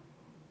you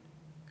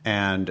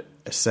and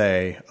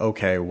say,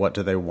 okay, what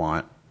do they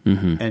want?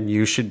 Mm-hmm. And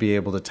you should be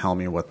able to tell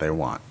me what they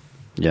want.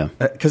 Yeah.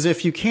 Because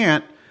if you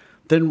can't,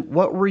 then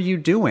what were you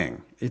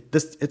doing?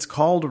 It's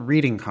called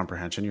reading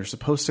comprehension. You're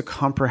supposed to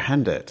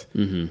comprehend it.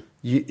 Mm-hmm.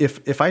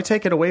 If I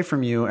take it away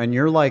from you and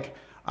you're like,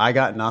 I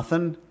got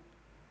nothing,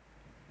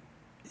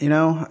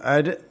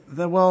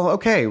 well,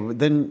 okay,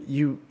 then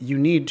you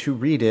need to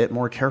read it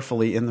more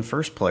carefully in the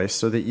first place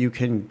so that you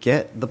can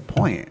get the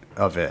point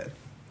of it.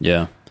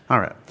 Yeah. All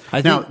right.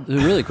 I think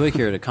really quick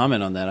here to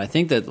comment on that. I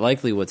think that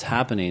likely what's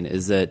happening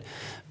is that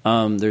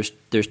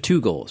there's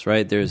two goals,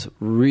 right? There's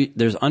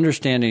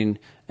understanding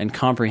and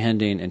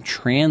comprehending and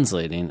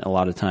translating a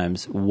lot of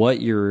times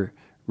what you're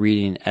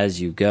reading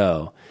as you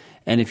go.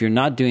 And if you're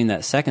not doing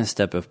that second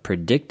step of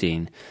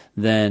predicting,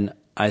 then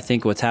I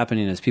think what's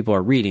happening is people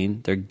are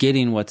reading, they're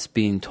getting what's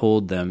being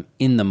told them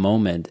in the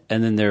moment,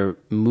 and then they're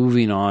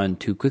moving on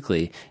too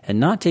quickly and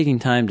not taking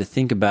time to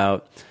think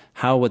about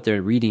how what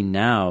they're reading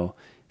now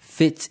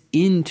fits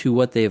into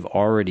what they've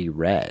already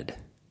read,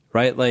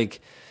 right? Like,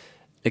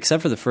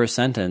 except for the first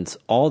sentence,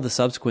 all the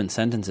subsequent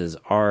sentences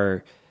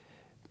are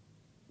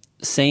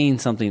saying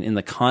something in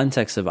the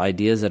context of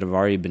ideas that have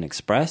already been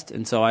expressed.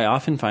 And so I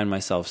often find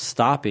myself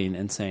stopping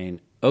and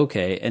saying,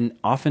 okay, and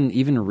often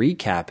even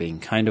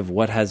recapping kind of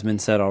what has been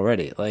said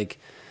already. Like,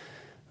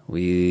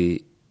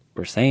 we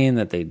were saying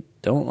that they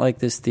don't like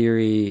this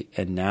theory,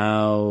 and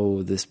now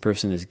this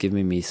person is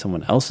giving me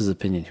someone else's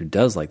opinion who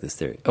does like this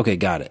theory. Okay,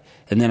 got it.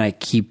 And then I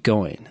keep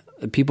going.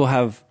 People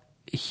have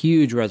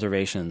huge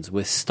reservations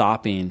with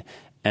stopping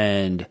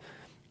and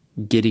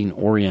getting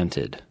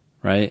oriented,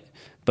 right?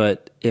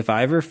 But if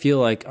I ever feel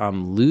like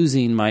I'm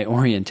losing my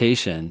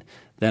orientation,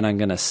 then I'm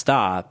going to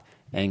stop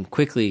and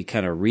quickly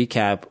kind of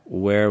recap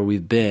where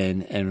we've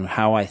been and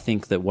how I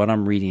think that what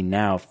I'm reading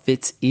now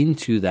fits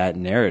into that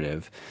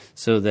narrative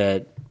so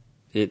that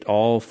it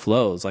all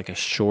flows like a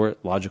short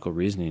logical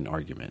reasoning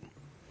argument.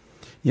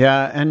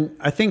 Yeah, and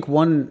I think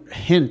one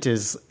hint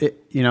is,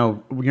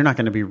 you're not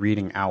going to be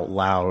reading out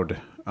loud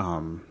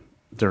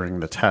during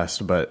the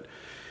test, but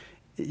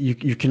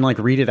you can like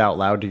read it out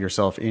loud to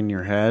yourself in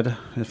your head,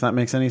 if that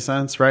makes any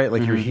sense, right?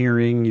 Like you're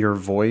hearing your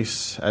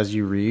voice as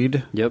you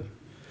read. Yep.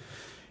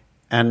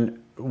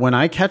 And when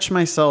I catch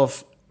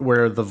myself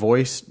where the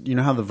voice, you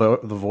know how the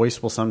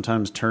voice will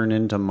sometimes turn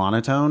into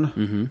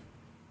monotone,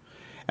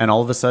 and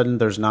all of a sudden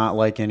there's not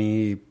like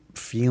any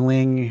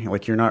feeling,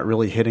 like you're not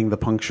really hitting the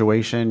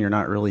punctuation, you're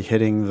not really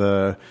hitting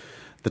the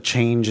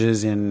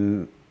changes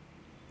in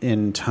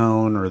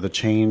tone or the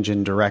change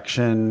in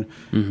direction.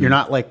 You're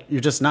not like,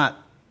 you're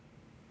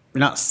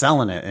not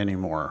selling it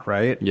anymore,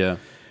 right? Yeah.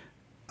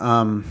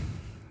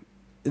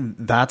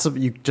 That's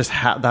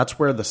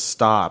where the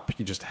stop,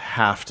 you just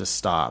have to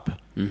stop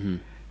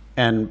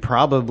and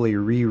probably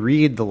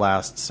reread the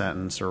last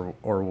sentence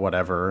or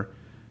whatever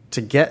to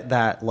get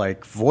that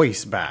like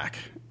voice back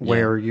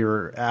where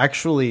you're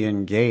actually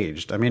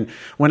engaged. I mean,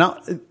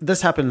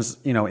 this happens,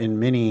 in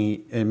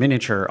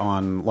miniature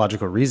on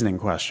logical reasoning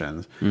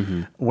questions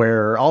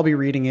where I'll be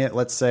reading it,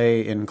 let's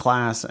say in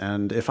class.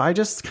 And if I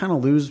just kind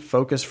of lose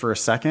focus for a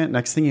second,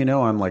 next thing you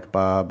know, I'm like,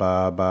 ba,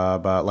 ba, ba,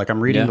 ba, like I'm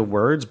reading the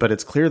words, but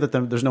it's clear that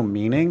there's no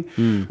meaning.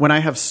 When I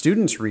have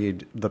students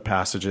read the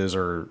passages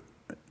or,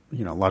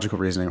 logical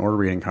reasoning or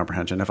reading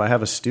comprehension, if I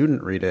have a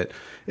student read it,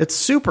 it's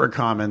super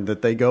common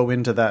that they go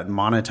into that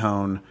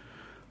monotone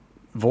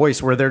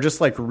voice where they're just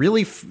like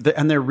really,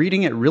 and they're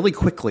reading it really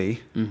quickly,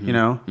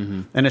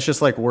 and it's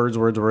just like words,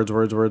 period.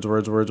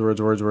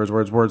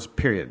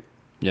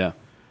 Yeah.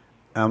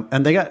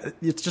 And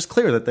it's just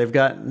clear that they've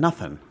got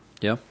nothing.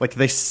 Yeah. Like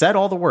they said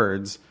all the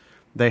words,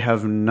 they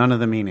have none of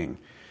the meaning.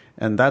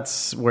 And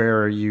that's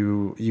where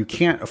you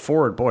can't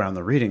afford, on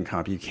the reading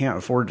comp, you can't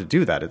afford to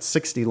do that. It's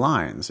 60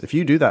 lines. If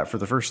you do that for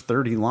the first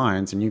 30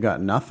 lines and you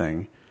got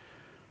nothing,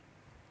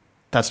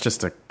 that's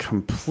just a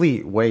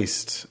complete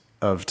waste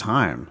of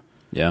time.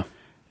 Yeah.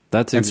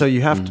 So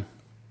you have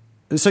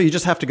so you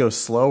just have to go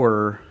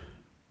slower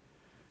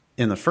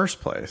in the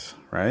first place,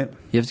 right?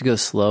 You have to go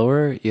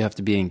slower, you have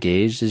to be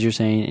engaged, as you're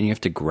saying, and you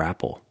have to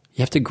grapple.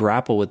 You have to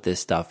grapple with this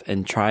stuff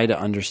and try to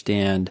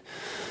understand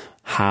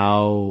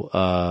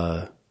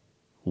how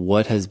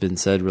what has been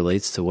said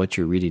relates to what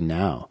you're reading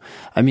now.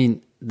 I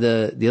mean,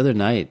 the other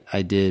night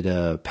I did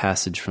a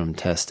passage from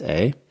Test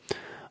A.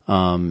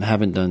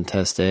 Haven't done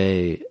Test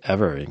A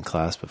ever in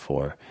class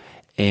before.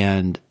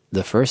 And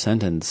the first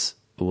sentence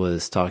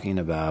was talking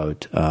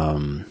about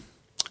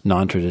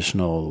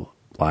non-traditional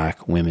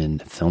black women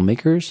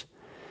filmmakers.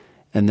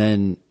 And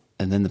then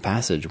the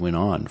passage went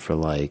on for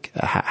like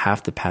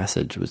half the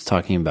passage was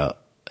talking about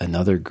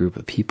another group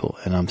of people.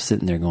 And I'm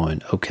sitting there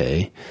going,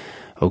 okay.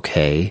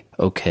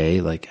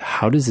 Like,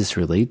 how does this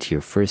relate to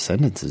your first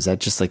sentence? Is that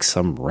just like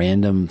some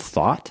random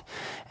thought?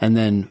 And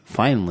then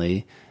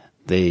finally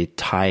they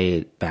tie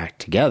it back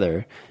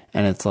together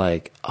and it's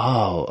like,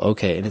 oh,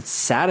 okay. And it's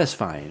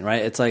satisfying,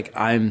 right? It's like,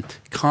 I'm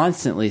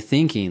constantly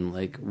thinking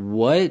like,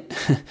 what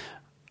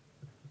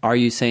are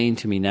you saying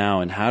to me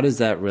now? And how does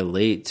that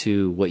relate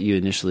to what you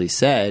initially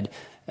said?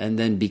 And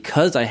then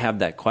because I have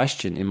that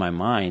question in my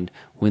mind,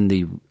 when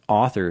the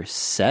author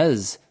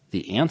says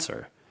the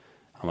answer,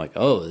 I'm like,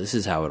 oh, this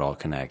is how it all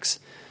connects.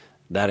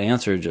 That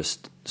answer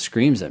just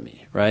screams at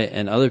me, right?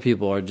 And other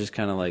people are just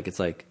kind of like, it's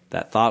like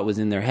that thought was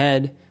in their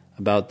head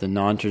about the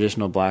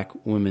non-traditional black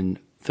women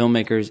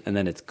filmmakers, and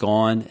then it's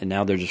gone, and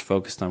now they're just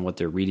focused on what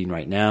they're reading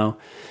right now.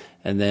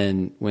 And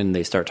then when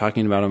they start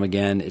talking about them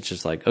again, it's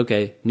just like,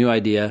 okay, new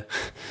idea.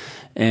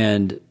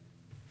 And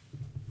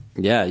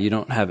yeah, you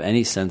don't have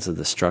any sense of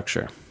the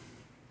structure.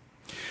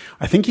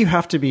 I think you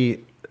have to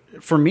be,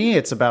 for me,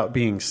 it's about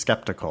being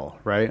skeptical,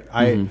 right?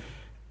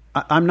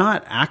 I'm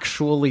not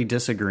actually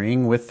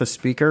disagreeing with the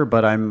speaker,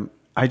 but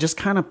I just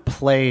kind of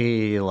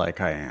play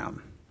like I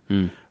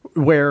am.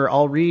 Where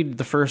I'll read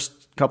the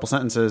first couple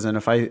sentences, and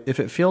if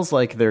it feels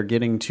like they're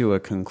getting to a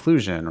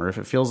conclusion, or if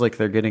it feels like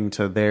they're getting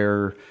to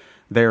their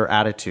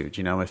attitude,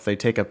 if they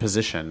take a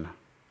position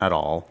at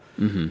all,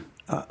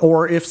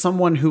 or if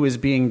someone who is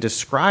being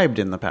described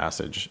in the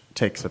passage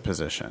takes a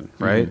position,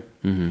 right?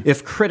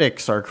 If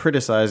critics are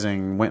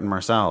criticizing Wynton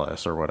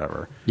Marsalis or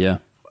whatever,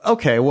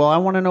 okay, well, I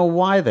want to know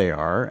why they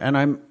are, and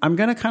I'm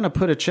going to kind of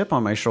put a chip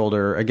on my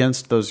shoulder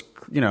against those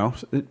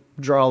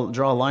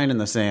draw a line in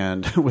the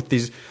sand with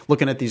these,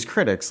 looking at these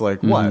critics.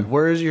 Like, what?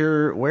 Where's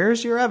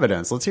your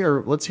evidence? Let's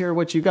hear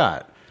what you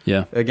got.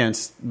 Yeah.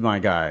 Against my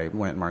guy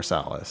Wynton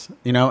Marsalis,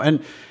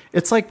 and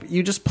it's like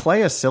you just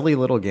play a silly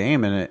little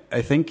game, and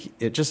I think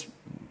it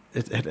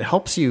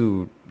helps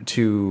you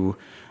to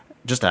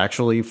just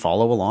actually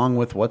follow along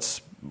with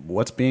what's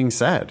being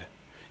said.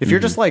 If you're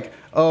just like,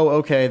 oh,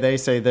 okay, they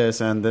say this,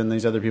 and then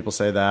these other people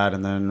say that,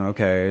 and then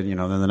okay, then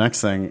the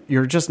next thing,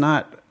 you're just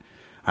not.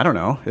 I don't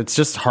know. It's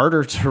just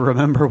harder to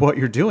remember what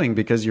you're doing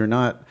because you're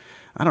not.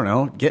 I don't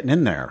know, getting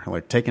in there,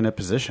 like taking a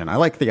position. I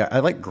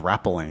like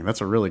grappling.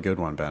 That's a really good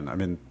one, Ben. I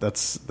mean,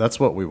 that's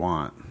what we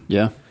want.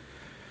 Yeah.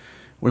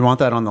 We want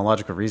that on the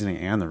logical reasoning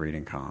and the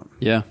reading comp.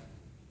 Yeah.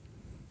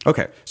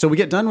 Okay, so we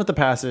get done with the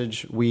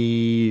passage.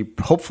 We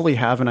hopefully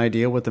have an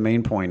idea what the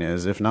main point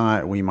is. If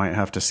not, we might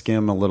have to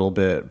skim a little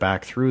bit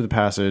back through the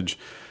passage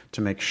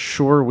to make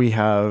sure we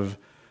have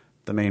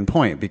the main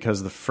point,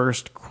 because the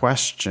first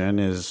question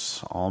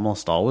is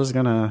almost always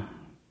going to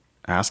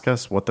ask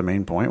us what the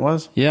main point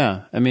was.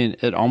 Yeah. I mean,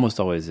 it almost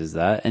always is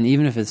that. And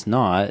even if it's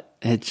not,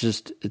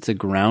 it's a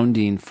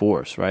grounding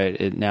force, right?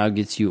 It now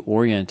gets you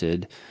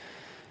oriented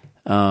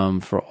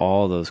for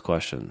all those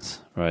questions,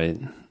 right?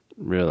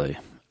 Really.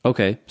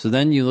 Okay. So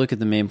then you look at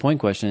the main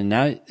point question, and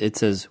now it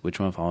says which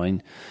one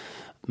following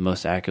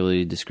most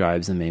accurately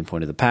describes the main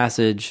point of the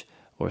passage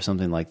or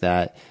something like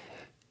that.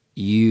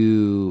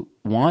 You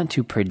want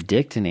to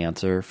predict an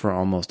answer for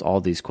almost all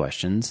these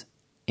questions,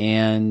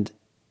 and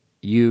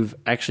you've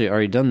actually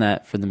already done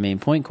that for the main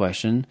point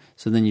question.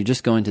 So then you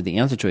just go into the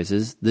answer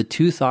choices. The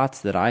two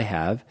thoughts that I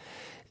have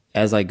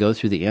as I go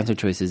through the answer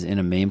choices in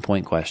a main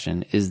point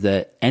question is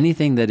that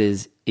anything that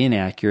is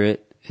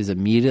inaccurate is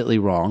immediately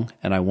wrong,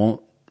 and I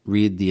won't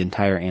read the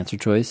entire answer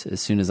choice as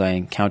soon as I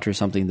encounter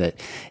something that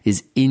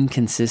is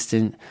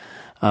inconsistent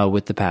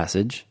with the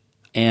passage.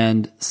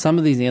 And some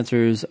of these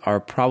answers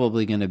are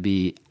probably going to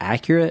be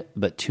accurate,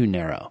 but too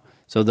narrow.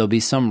 So there'll be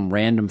some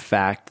random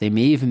fact. They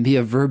may even be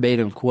a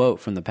verbatim quote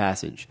from the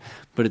passage.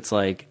 But it's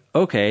like,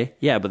 okay,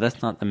 yeah, but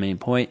that's not the main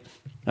point.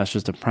 That's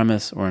just a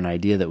premise or an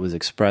idea that was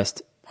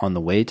expressed on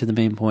the way to the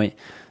main point.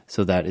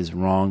 So that is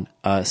wrong.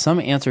 Some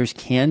answers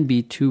can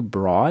be too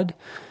broad,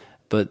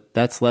 but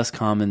that's less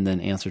common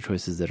than answer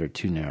choices that are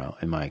too narrow,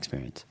 in my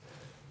experience.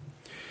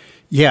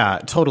 Yeah,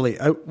 totally.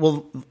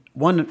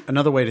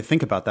 Another way to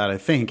think about that, I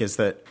think, is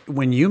that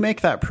when you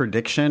make that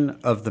prediction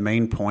of the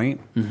main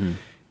point,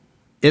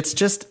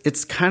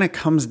 it's kind of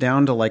comes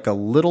down to like a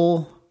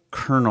little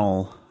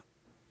kernel,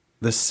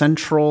 the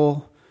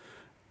central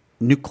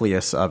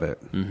nucleus of it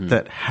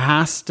that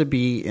has to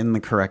be in the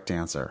correct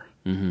answer.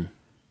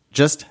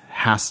 Just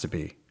has to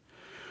be.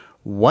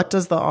 What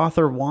does the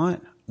author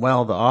want?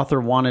 Well, the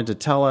author wanted to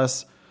tell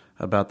us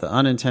about the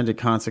unintended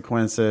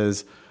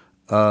consequences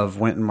of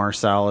Wynton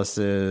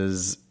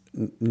Marsalis's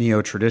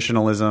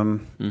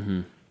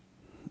neo-traditionalism.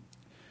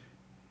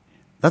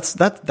 That's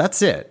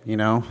it,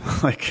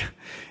 like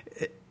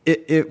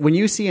it when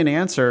you see an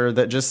answer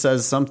that just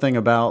says something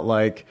about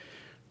like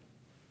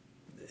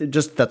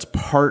that's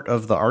part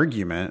of the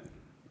argument.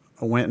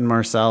 Wynton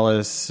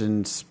Marsalis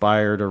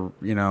inspired a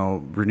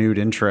renewed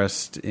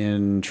interest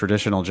in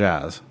traditional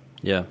jazz.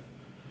 Yeah.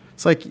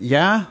 It's like,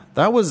 yeah,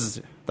 that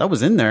was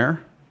in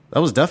there. That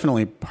was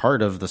definitely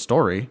part of the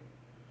story.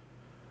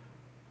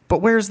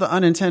 But where's the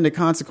unintended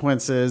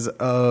consequences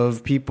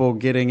of people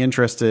getting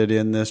interested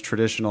in this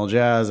traditional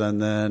jazz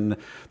and then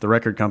the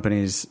record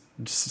companies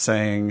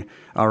saying,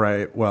 all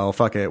right, well,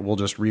 fuck it, we'll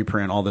just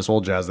reprint all this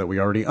old jazz that we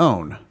already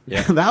own.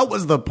 Yeah. That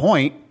was the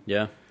point.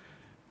 Yeah.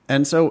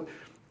 And so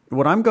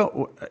what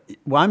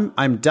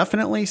I'm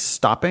definitely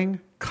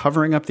stopping,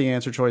 covering up the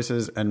answer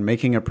choices and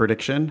making a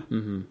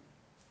prediction.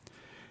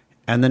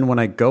 And then when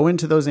I go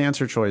into those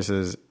answer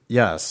choices,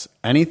 yes,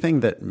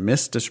 anything that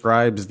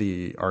misdescribes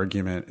the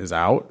argument is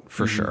out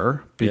for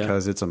sure,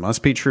 because it's a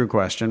must be true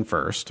question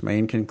first.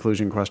 Main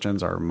conclusion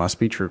questions are must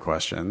be true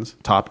questions,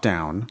 top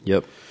down.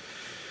 Yep.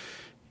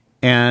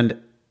 And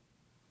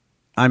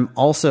I'm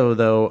also,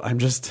 though, I'm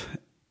just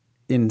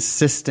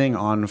insisting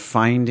on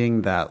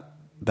finding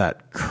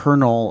that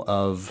kernel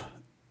of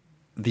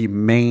the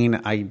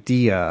main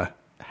idea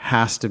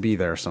has to be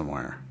there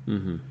somewhere.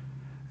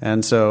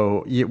 And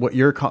so what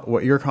you're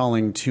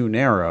calling too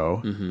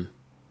narrow,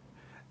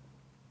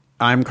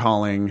 I'm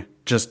calling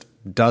just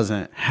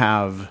doesn't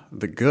have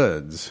the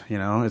goods.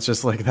 It's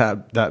just like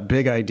that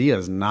big idea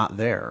is not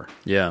there.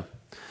 Yeah.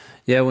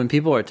 Yeah. When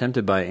people are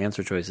tempted by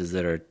answer choices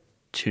that are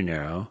too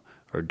narrow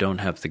or don't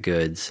have the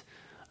goods,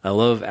 I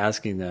love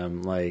asking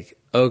them like,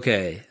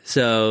 okay,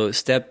 so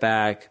step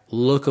back,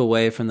 look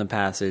away from the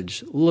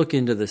passage, look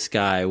into the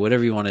sky,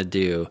 whatever you want to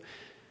do.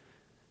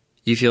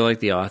 You feel like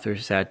the author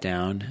sat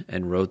down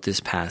and wrote this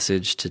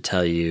passage to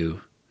tell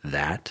you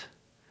that?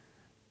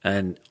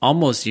 And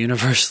almost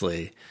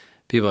universally,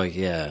 people are like,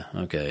 yeah,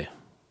 okay,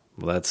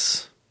 well,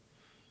 that's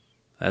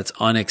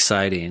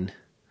unexciting.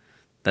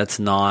 That's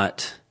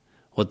not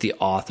what the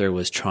author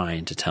was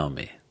trying to tell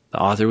me.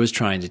 The author was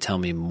trying to tell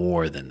me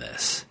more than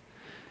this.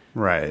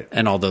 Right.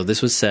 And although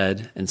this was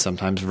said, and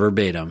sometimes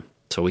verbatim,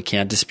 So we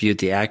can't dispute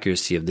the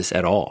accuracy of this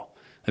at all.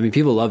 I mean,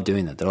 people love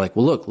doing that. They're like,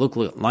 well, look,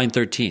 line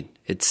 13.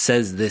 It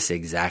says this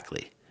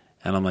exactly.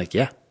 And I'm like,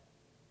 yeah,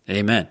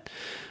 amen.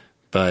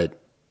 But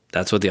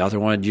that's what the author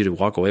wanted you to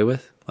walk away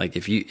with? Like,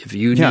 if you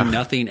knew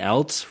nothing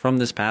else from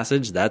this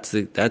passage, that's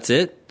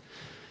it?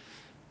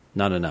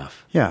 Not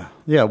enough. Yeah.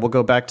 We'll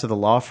go back to the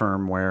law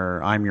firm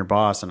where I'm your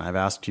boss and I've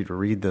asked you to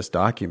read this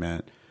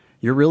document.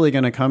 You're really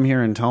going to come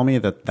here and tell me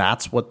that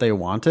that's what they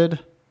wanted?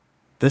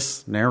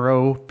 This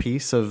narrow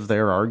piece of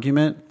their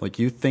argument? Like,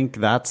 you think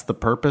that's the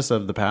purpose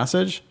of the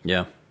passage?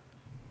 Yeah.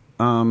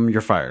 You're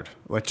fired.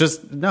 Like,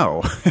 just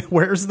no.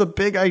 Where's the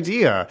big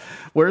idea?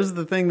 Where's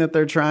the thing that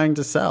they're trying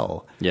to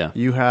sell? Yeah.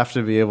 You have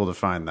to be able to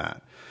find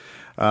that.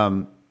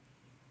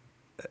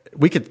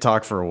 We could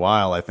talk for a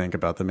while, I think,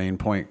 about the main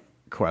point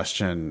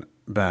question,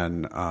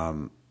 Ben.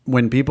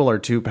 When people are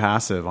too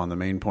passive on the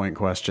main point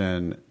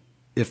question,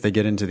 if they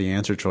get into the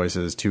answer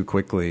choices too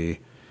quickly,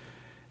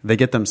 they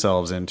get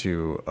themselves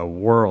into a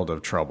world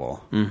of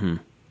trouble.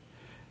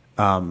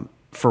 Mm-hmm.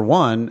 For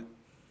one,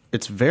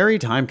 it's very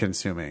time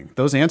consuming.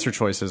 Those answer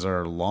choices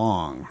are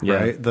long,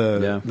 right?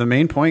 The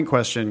main point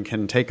question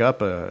can take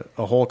up a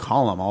whole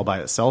column all by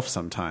itself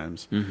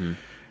sometimes,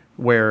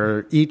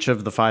 where each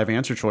of the 5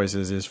 answer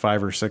choices is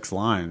 5 or 6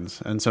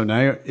 lines. And so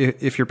now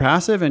if you're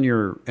passive and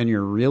you're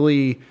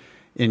really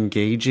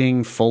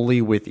engaging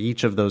fully with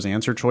each of those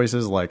answer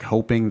choices, like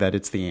hoping that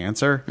it's the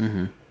answer,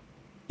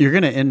 you're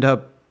going to end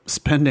up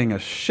spending a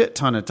shit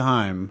ton of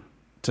time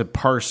to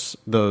parse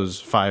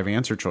those 5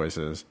 answer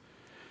choices.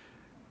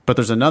 But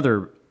there's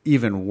another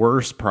even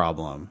worse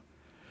problem,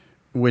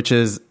 which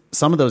is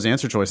some of those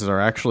answer choices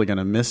are actually going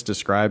to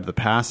misdescribe the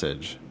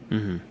passage.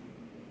 Mm-hmm.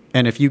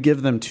 And if you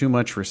give them too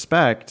much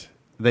respect,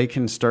 they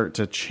can start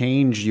to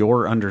change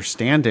your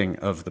understanding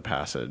of the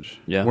passage.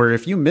 Yeah. Where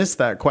if you miss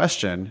that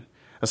question,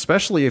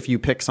 especially if you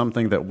pick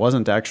something that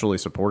wasn't actually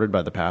supported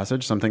by the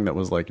passage, something that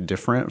was like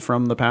different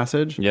from the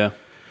passage. Yeah.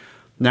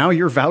 Now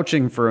you're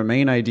vouching for a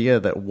main idea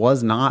that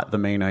was not the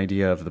main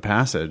idea of the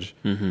passage.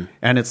 Mm-hmm.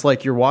 And it's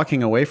like you're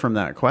walking away from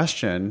that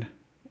question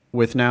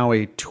with now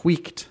a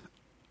tweaked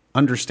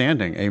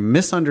understanding, a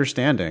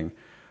misunderstanding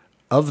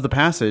of the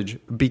passage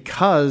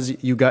because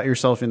you got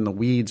yourself in the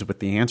weeds with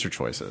the answer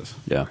choices.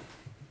 Yeah.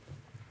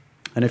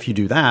 And if you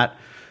do that,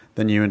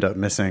 then you end up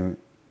missing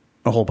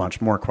a whole bunch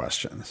more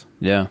questions.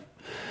 Yeah.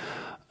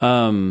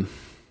 I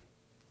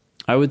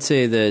would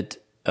say that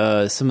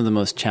some of the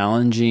most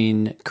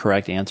challenging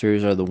correct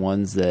answers are the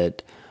ones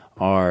that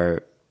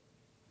are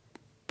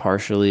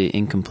partially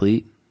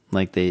incomplete.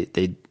 Like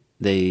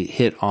they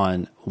hit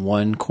on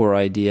one core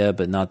idea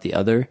but not the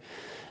other.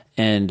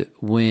 And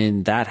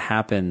when that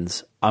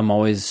happens, I'm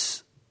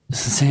always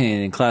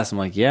saying in class, I'm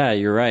like, yeah,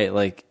 you're right.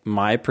 Like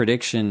my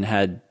prediction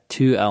had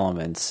 2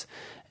 elements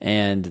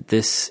and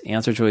this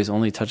answer choice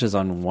only touches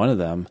on one of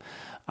them.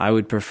 I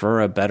would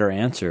prefer a better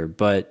answer,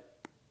 but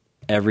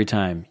every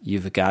time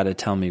you've got to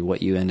tell me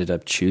what you ended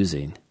up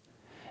choosing.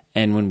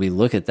 And when we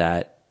look at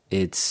that,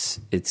 it's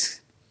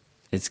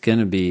going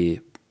to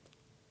be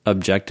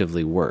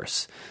objectively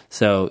worse.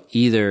 So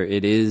either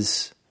it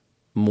is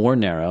more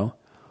narrow,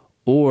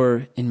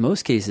 or in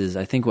most cases,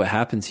 I think what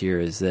happens here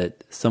is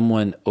that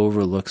someone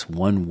overlooks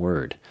one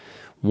word.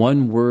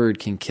 One word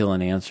can kill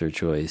an answer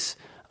choice.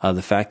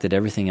 The fact that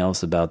everything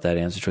else about that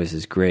answer choice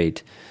is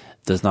great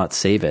does not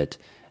save it.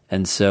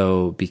 And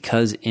so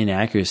because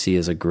inaccuracy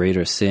is a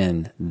greater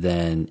sin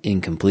than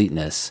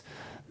incompleteness,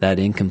 that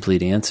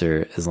incomplete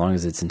answer, as long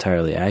as it's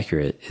entirely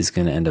accurate, is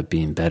going to end up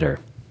being better.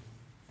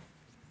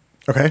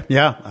 Okay,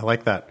 yeah, I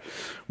like that.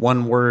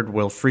 One word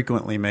will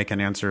frequently make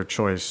an answer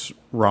choice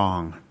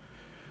wrong.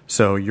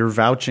 So you're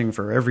vouching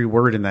for every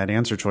word in that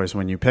answer choice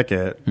when you pick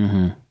it.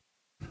 Mm-hmm.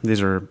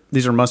 These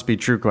are must be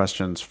true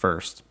questions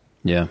first.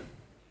 Yeah.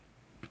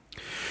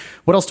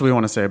 What else do we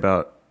want to say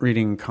about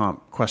reading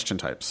comp question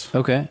types?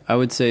 Okay. I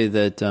would say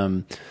that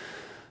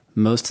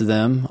most of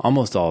them,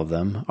 almost all of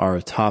them, are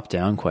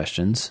top-down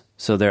questions.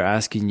 So they're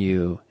asking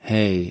you,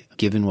 hey,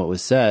 given what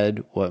was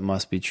said, what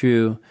must be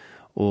true?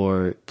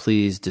 Or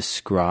please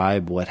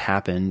describe what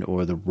happened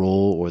or the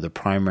role or the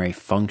primary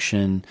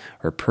function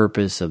or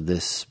purpose of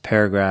this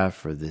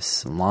paragraph or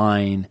this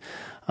line.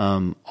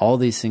 All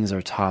these things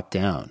are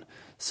top-down.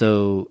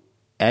 So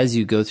as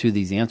you go through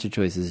these answer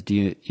choices,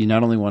 you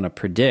not only want to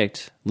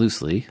predict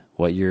loosely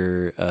what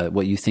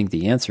you think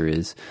the answer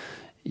is,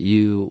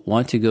 you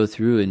want to go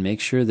through and make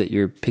sure that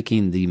you're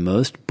picking the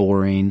most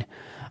boring,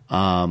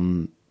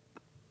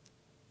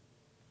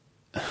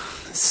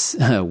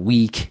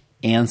 weak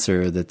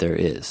answer that there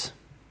is.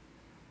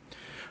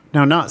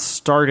 Now, not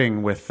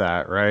starting with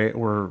that, right?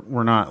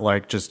 We're not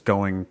like just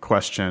going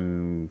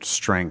question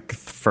strength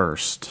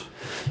first.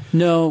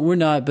 No, we're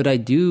not, but I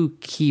do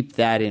keep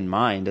that in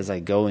mind as I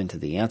go into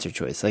the answer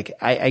choice. Like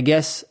I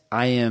guess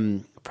I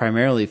am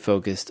primarily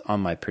focused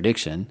on my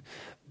prediction,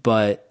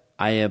 but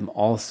I am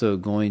also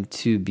going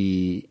to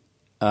be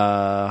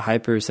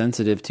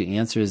hypersensitive to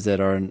answers that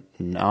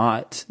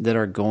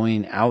are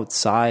going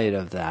outside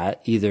of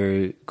that,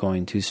 either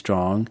going too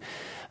strong.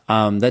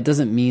 That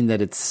doesn't mean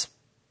that it's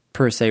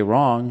per se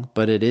wrong,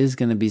 but it is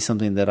going to be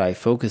something that I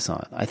focus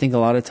on. I think a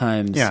lot of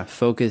times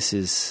focus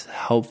is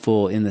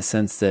helpful in the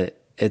sense that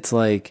it's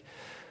like,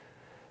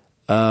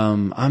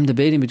 I'm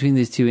debating between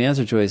these two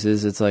answer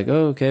choices. It's like,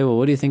 oh, okay, well,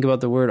 what do you think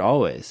about the word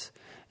always?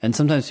 And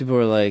sometimes people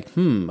are like,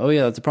 oh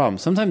yeah, that's a problem.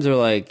 Sometimes they're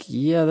like,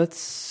 yeah,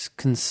 that's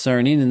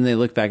concerning. And they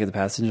look back at the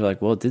passage and they're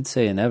like, well, it did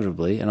say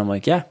inevitably. And I'm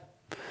like, yeah,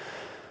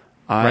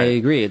 I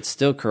agree. It's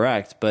still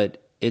correct, but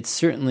it's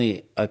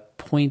certainly a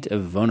point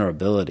of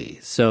vulnerability.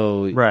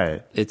 So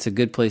it's a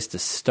good place to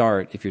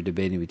start if you're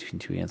debating between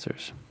two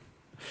answers.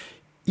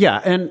 Yeah,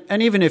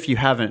 and even if you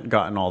haven't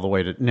gotten all the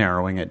way to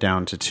narrowing it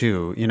down to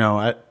two,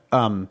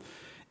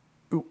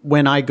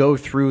 when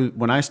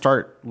I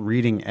start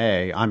reading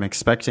A, I'm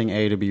expecting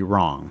A to be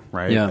wrong,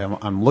 right? Yeah.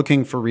 I'm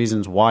looking for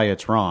reasons why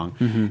it's wrong.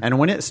 And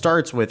when it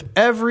starts with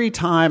every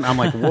time, I'm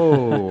like,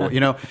 whoa,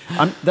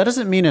 that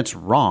doesn't mean it's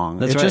wrong.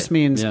 That's just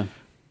means yeah.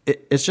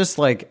 It's just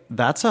like,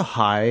 that's a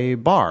high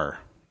bar.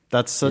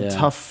 That's a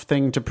tough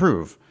thing to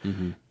prove.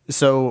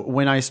 So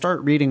when I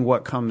start reading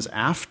what comes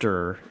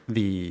after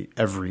the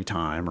every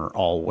time or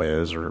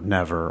always or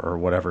never or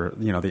whatever,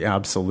 the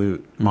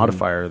absolute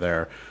modifier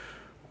there,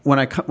 when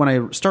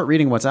I start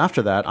reading what's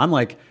after that, I'm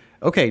like,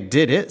 okay,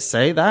 did it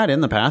say that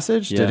in the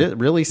passage? Yeah. Did it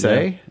really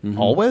say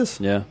always?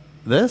 Yeah.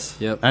 This?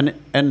 Yep.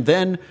 And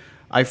then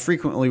I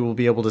frequently will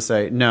be able to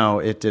say, no,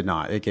 it did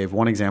not. It gave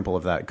one example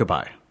of that.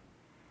 Goodbye.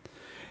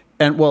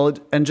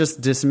 And just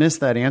dismiss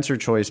that answer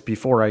choice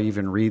before I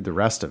even read the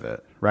rest of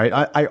it, right?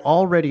 I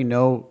already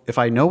know, if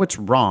I know it's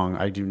wrong,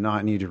 I do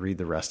not need to read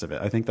the rest of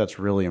it. I think that's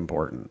really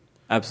important.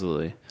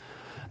 Absolutely.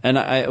 And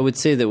I would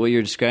say that what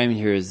you're describing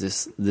here is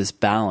this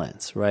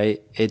balance,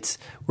 right?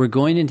 We're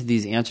going into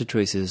these answer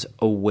choices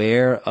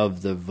aware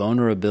of the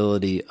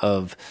vulnerability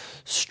of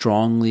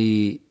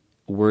strongly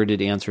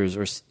worded answers,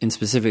 or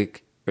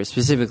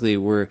specifically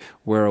we're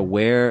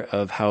aware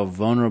of how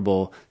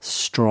vulnerable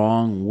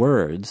strong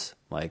words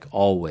like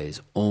always,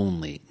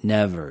 only,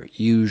 never,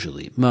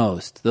 usually,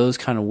 most, those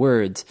kind of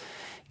words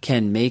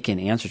can make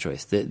an answer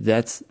choice.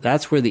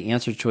 That's where the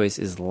answer choice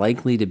is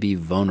likely to be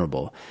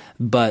vulnerable.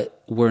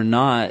 But we're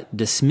not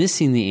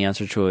dismissing the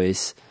answer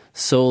choice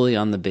solely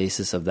on the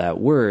basis of that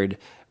word,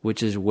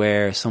 which is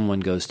where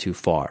someone goes too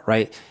far,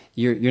 right?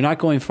 You're not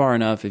going far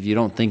enough if you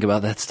don't think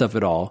about that stuff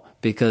at all,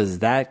 because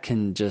that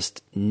can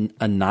just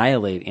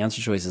annihilate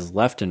answer choices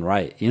left and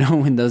right.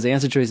 When those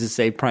answer choices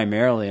say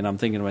primarily, and I'm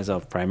thinking to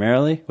myself,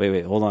 primarily?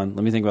 Wait, hold on.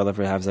 Let me think about that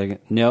for a half a second.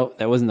 No,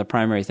 that wasn't the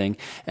primary thing.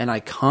 And I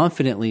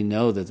confidently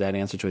know that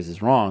answer choice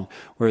is wrong,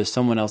 whereas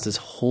someone else is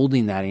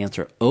holding that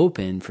answer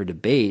open for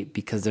debate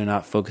because they're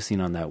not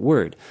focusing on that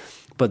word.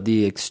 But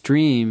the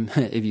extreme,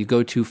 if you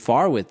go too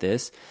far with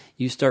this,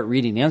 you start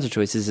reading answer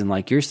choices, and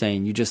like you're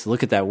saying, you just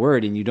look at that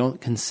word and you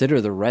don't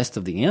consider the rest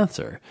of the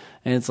answer.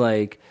 And it's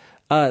like,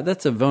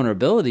 that's a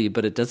vulnerability,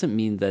 but it doesn't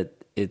mean that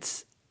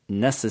it's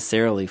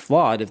necessarily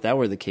flawed. If that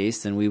were the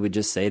case, then we would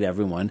just say to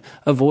everyone,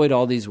 avoid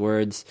all these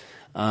words,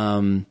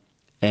 and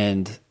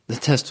the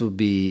test will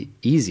be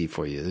easy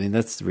for you. I mean,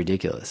 that's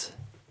ridiculous.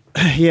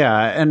 Yeah,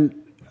 and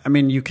I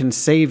mean, you can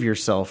save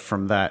yourself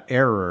from that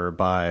error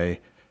by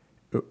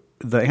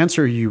the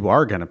answer you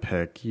are going to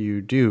pick.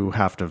 You do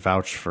have to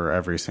vouch for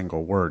every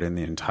single word in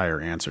the entire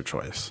answer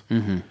choice.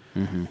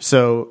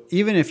 So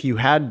even if you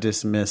had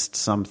dismissed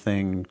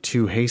something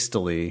too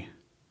hastily,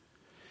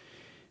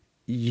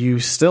 you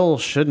still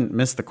shouldn't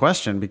miss the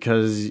question,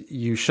 because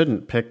you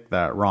shouldn't pick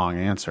that wrong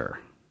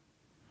answer.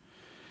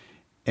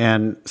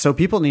 And so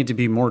people need to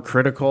be more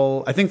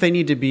critical. I think they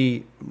need to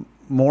be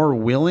more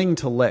willing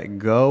to let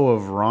go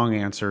of wrong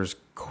answers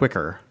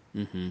quicker.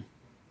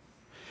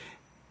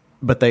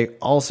 But they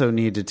also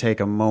need to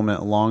take a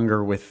moment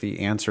longer with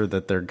the answer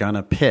that they're going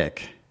to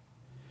pick,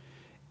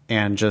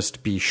 and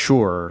just be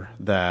sure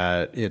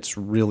that it's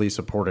really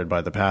supported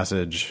by the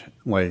passage,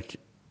 like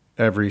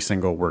every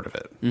single word of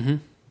it.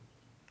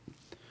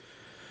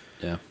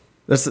 Yeah.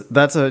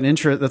 That's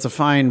a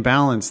fine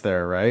balance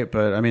there, right?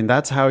 But I mean,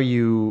 that's how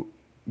you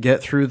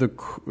get through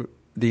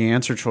the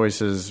answer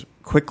choices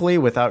quickly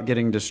without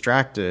getting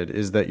distracted,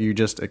 is that you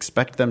just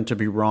expect them to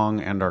be wrong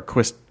and are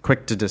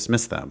quick to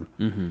dismiss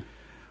them.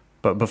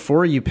 But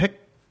before you pick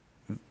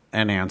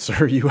an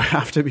answer, you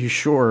have to be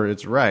sure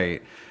it's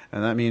right.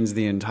 And that means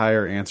the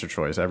entire answer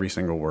choice, every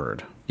single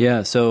word.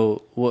 Yeah,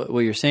 so what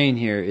you're saying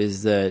here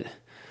is that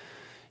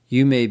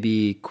you may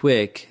be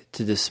quick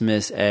to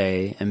dismiss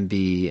A and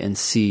B and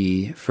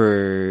C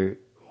for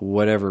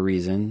whatever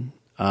reason.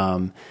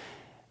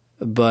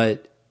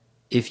 But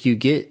if you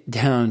get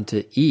down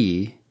to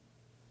E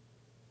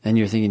and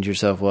you're thinking to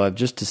yourself, well, I've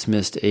just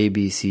dismissed A,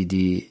 B, C,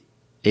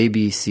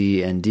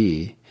 and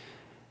D,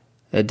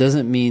 that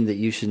doesn't mean that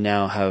you should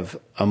now have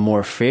a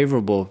more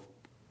favorable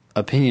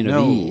opinion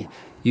of E.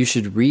 You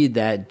should read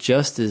that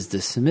just as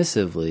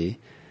dismissively.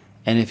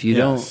 And if you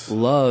don't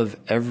love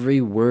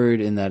every word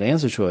in that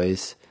answer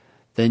choice,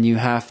 then you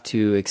have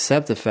to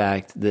accept the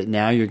fact that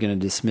now you're going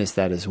to dismiss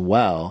that as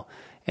well,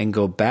 and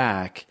go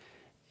back,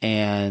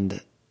 and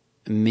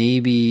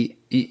maybe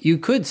you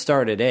could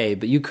start at A,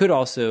 but you could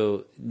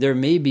also, there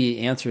may be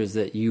answers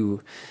that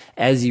you,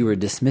 as you were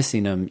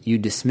dismissing them, you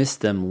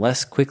dismissed them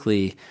less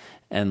quickly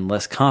and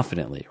less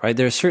confidently, right?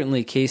 There are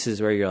certainly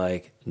cases where you're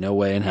like, no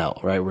way in hell,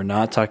 right? We're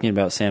not talking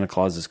about Santa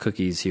Claus's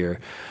cookies here.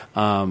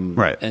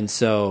 Right. And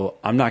so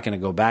I'm not going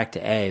to go back to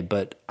A,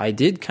 but I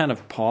did kind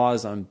of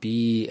pause on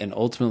B and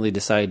ultimately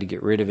decided to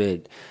get rid of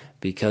it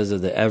because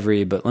of the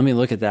every, but let me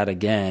look at that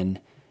again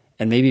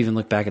and maybe even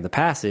look back at the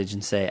passage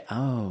and say,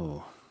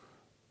 oh,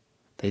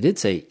 they did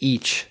say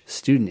each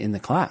student in the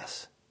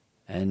class,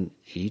 and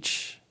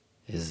each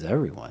is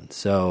everyone.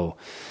 So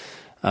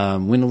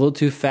went a little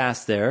too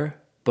fast there,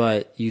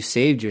 but you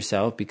saved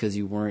yourself because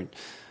you weren't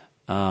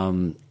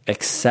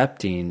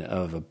accepting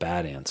of a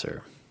bad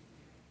answer.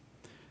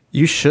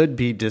 You should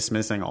be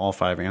dismissing all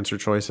 5 answer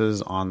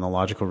choices on the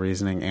logical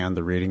reasoning and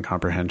the reading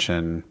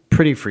comprehension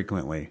pretty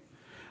frequently.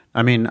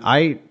 I mean,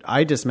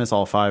 I dismiss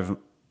all 5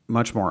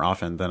 much more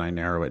often than I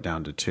narrow it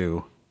down to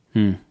 2.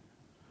 When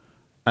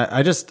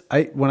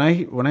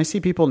I see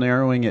people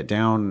narrowing it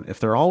down, if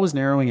they're always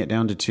narrowing it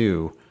down to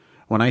 2,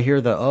 when I hear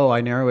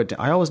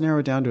I always narrow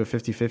it down to a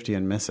 50-50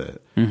 and miss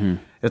it. Mm-hmm.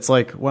 It's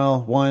like,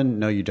 well, 1,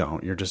 no, you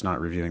don't. You're just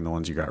not reviewing the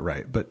ones you got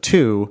right. But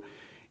 2,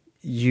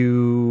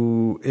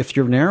 if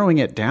you're narrowing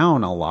it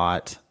down a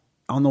lot,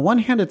 on the one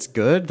hand, it's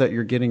good that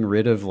you're getting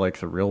rid of like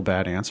the real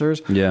bad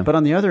answers. Yeah. But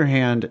on the other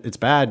hand, it's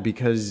bad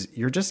because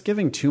you're just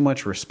giving too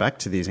much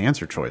respect to these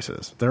answer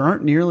choices. There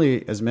aren't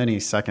nearly as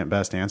many second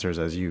best answers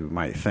as you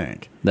might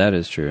think. That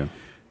is true.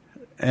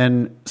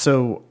 And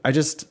so I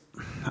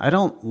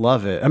don't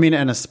love it. I mean,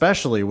 and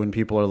especially when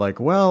people are like,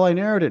 well, I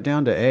narrowed it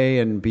down to A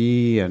and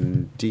B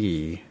and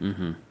D.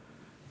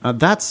 Mm-hmm.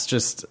 That's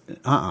just,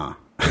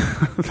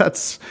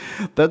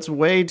 that's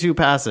way too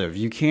passive.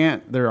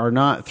 There are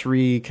not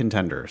 3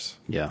 contenders.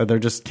 Yeah. There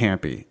just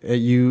can't be.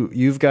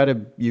 You've got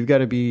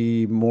to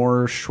be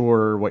more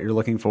sure what you're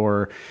looking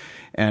for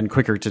and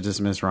quicker to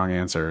dismiss wrong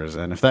answers.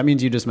 And if that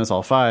means you dismiss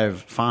all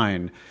 5,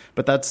 fine.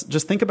 But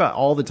just think about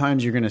all the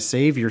times you're going to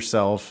save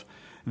yourself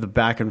the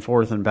back and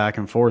forth and back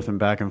and forth and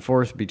back and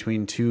forth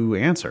between 2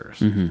 answers.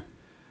 Mm-hmm.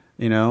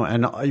 You know,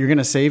 and you're going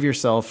to save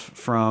yourself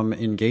from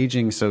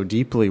engaging so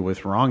deeply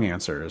with wrong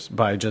answers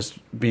by just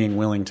being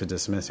willing to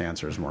dismiss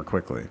answers more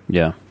quickly.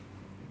 Yeah.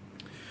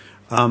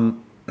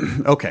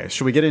 Okay,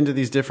 should we get into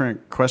these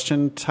different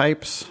question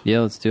types?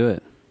 Yeah, let's do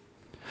it.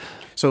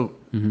 So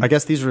I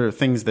guess these are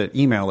things that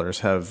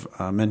emailers have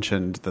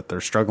mentioned that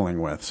they're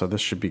struggling with, so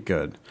this should be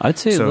good. I'd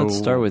say let's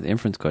start with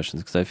inference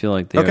questions because I feel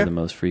like they are the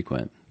most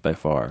frequent by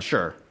far.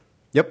 Sure.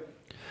 Yep.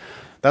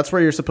 That's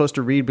where you're supposed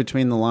to read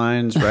between the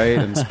lines, right?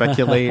 And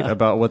speculate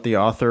about what the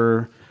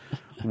author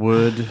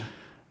would.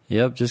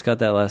 Yep, just got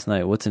that last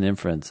night. What's an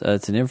inference?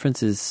 An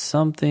inference is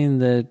something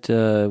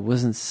that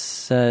wasn't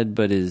said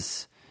but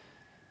is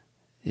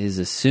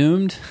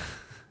assumed.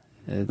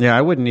 Yeah,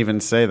 I wouldn't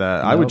even say that.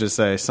 Nope. I would just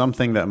say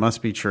something that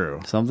must be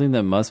true. Something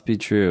that must be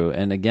true.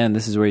 And again,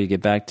 this is where you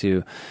get back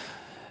to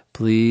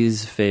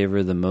please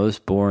favor the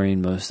most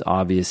boring, most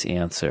obvious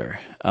answer.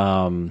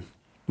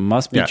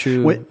 Must be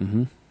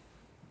true.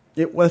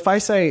 If I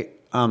say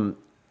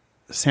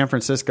San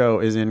Francisco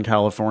is in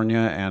California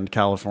and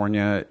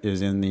California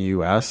is in the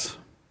U.S.,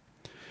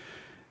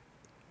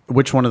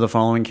 which one of the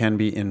following can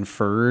be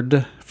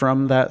inferred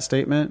from that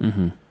statement?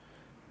 Mm-hmm.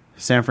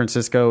 San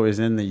Francisco is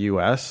in the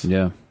U.S.?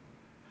 Yeah.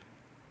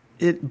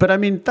 But I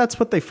mean, that's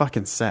what they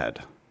fucking said.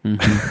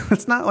 Mm-hmm.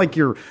 It's not like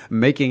you're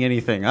making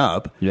anything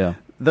up. Yeah.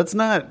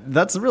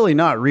 That's really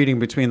not reading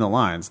between the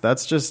lines.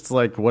 That's just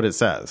like what it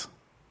says.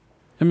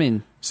 I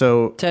mean,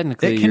 so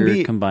technically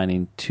you're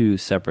combining 2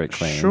 separate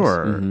claims.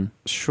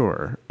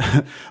 Sure.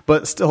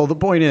 But still, the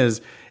point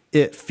is,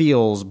 it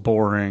feels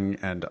boring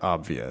and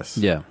obvious.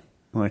 Yeah.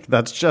 Like,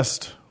 that's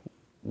just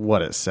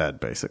what it said,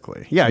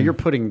 basically. Yeah, you're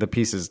putting the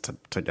pieces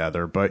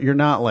together, but you're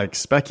not, like,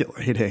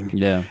 speculating.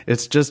 Yeah.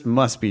 It's just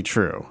must be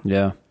true.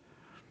 Yeah.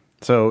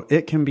 So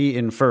it can be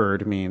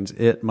inferred means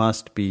it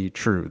must be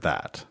true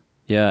that.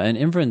 Yeah, an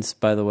inference,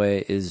 by the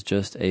way, is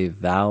just a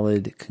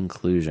valid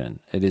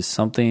conclusion. It is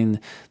something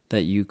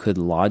that you could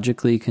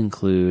logically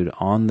conclude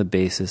on the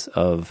basis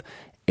of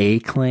a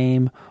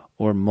claim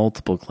or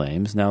multiple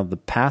claims. Now, the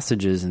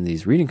passages in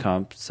these reading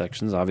comp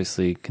sections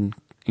obviously can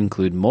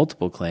include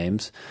multiple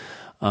claims,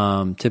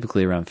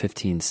 typically around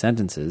 15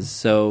 sentences.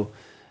 So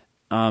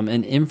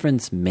an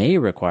inference may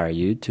require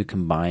you to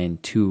combine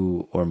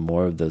 2 or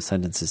more of those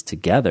sentences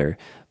together,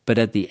 but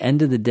at the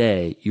end of the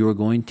day, you are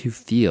going to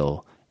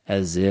feel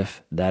as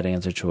if that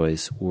answer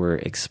choice were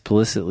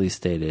explicitly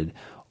stated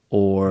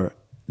or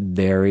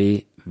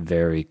very,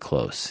 very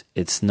close.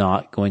 It's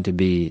not going to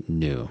be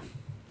new.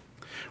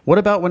 What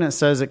about when it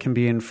says it can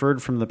be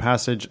inferred from the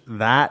passage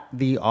that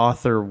the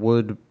author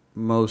would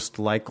most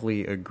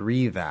likely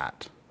agree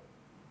that?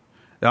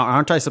 Now,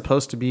 aren't I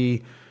supposed to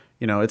be,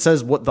 it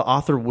says what the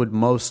author would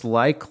most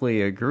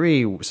likely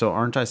agree. So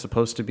aren't I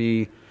supposed to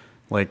be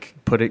like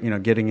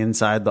getting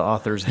inside the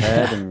author's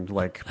head and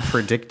like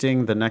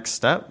predicting the next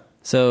step?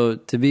 So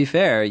to be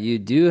fair, you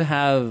do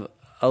have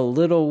a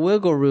little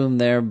wiggle room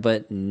there,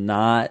 but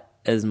not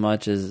as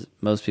much as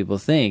most people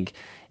think.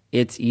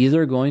 It's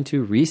either going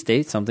to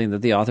restate something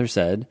that the author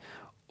said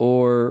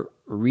or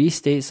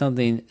restate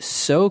something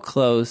so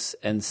close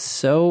and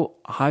so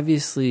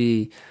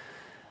obviously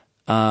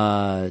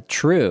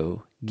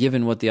true,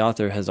 given what the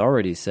author has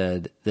already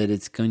said, that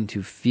it's going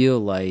to feel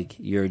like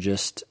you're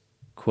just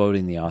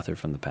quoting the author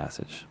from the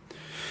passage.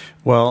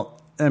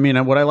 Well, I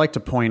mean, what I like to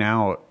point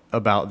out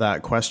about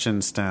that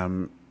question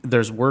stem,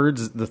 there's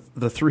words,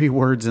 the three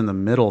words in the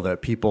middle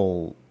that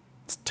people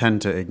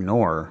tend to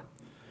ignore,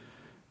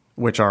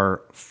 which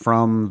are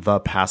from the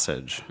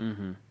passage.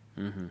 Mm-hmm.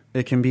 Mm-hmm.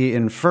 It can be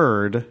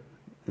inferred,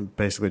 it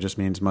basically just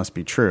means must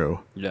be true.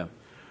 Yeah.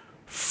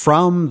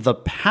 From the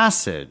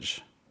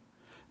passage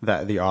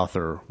that the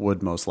author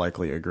would most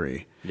likely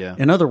agree. Yeah.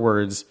 In other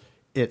words,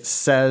 it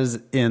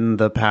says in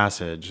the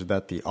passage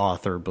that the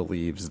author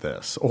believes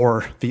this,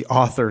 or the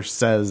author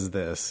says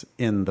this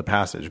in the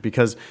passage,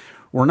 because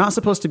we're not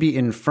supposed to be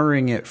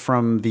inferring it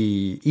from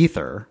the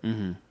ether.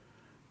 Mm-hmm.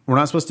 We're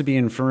not supposed to be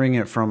inferring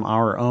it from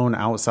our own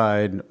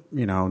outside,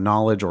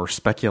 knowledge or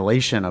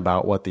speculation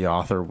about what the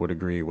author would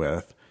agree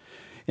with.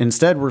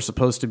 Instead, we're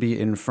supposed to be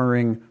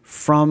inferring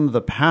from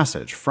the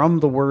passage, from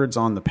the words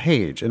on the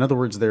page. In other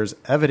words, there's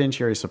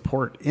evidentiary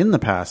support in the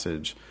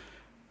passage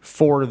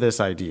for this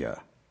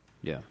idea.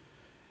 Yeah.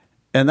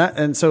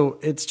 And so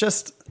it's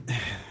just,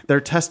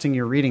 they're testing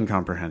your reading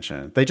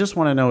comprehension. They just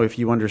want to know if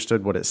you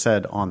understood what it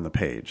said on the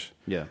page.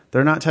 Yeah.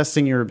 They're not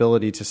testing your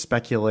ability to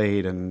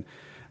speculate and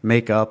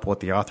make up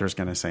what the author's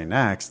going to say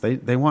next.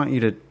 They want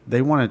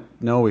to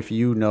know if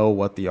you know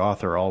what the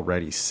author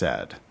already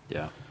said.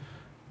 Yeah.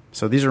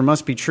 So these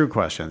must be true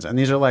questions. And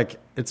these are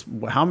it's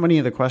how many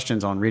of the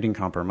questions on reading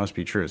comp must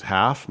be true? Is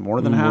half?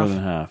 More than half? More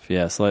than half.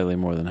 Yeah, slightly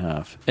more than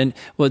half. And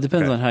well, it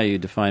depends on how you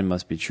define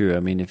must be true. I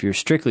mean, if you're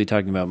strictly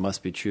talking about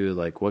must be true,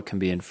 like what can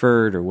be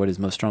inferred or what is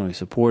most strongly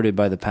supported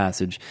by the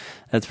passage,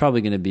 that's probably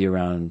going to be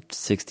around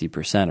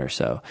 60% or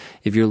so.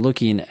 If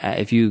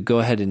you go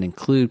ahead and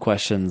include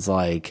questions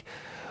like,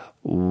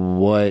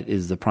 what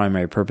is the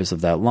primary purpose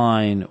of that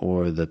line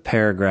or the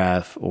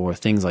paragraph or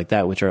things like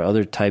that, which are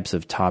other types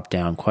of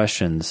top-down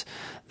questions,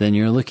 then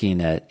you're looking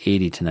at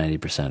 80 to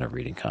 90% of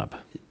reading comp.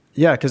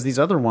 Yeah, because these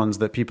other ones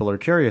that people are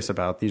curious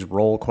about, these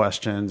role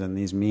questions and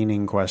these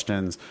meaning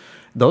questions,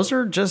 those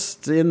are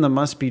just in the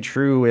must be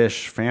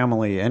true-ish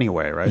family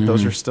anyway, right? Mm-hmm.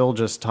 Those are still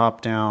just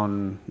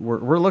top-down.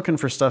 We're looking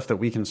for stuff that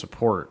we can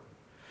support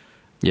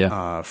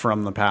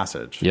from the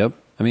passage. Yep.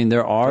 I mean,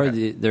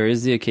 there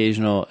is the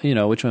occasional,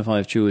 which one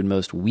if true would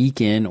most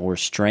weaken or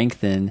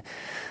strengthen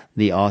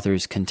the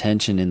author's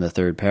contention in the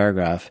third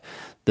paragraph.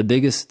 The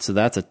biggest, so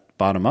that's a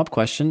bottom-up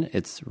question.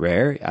 It's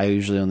rare. I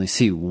usually only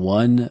see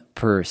one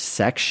per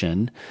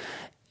section.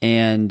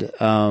 And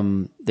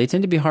they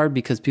tend to be hard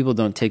because people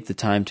don't take the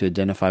time to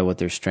identify what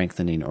they're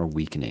strengthening or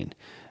weakening.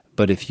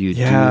 But if you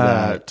do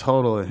that,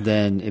 totally,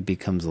 then it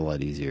becomes a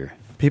lot easier.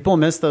 People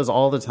miss those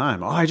all the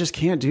time. Oh, I just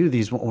can't do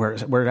these where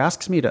it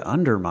asks me to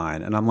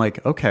undermine. And I'm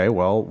like, okay,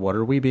 well, what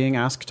are we being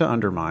asked to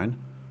undermine?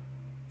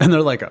 And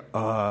they're like,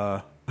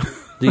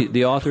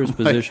 The author's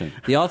position.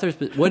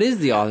 What is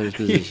the author's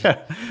position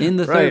in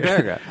the third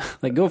paragraph?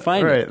 Go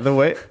find it.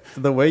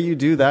 The way you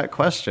do that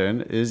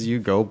question is you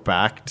go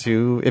back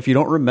to, if you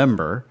don't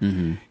remember,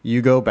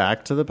 you go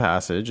back to the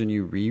passage and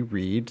you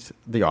reread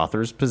the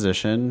author's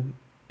position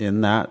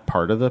in that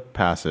part of the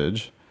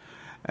passage.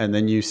 And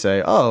then you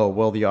say, oh,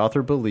 well, the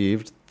author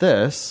believed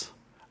this.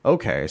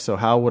 Okay, so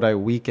how would I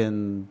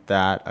weaken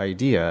that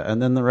idea?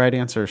 And then the right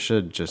answer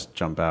should just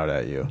jump out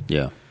at you.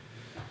 Yeah.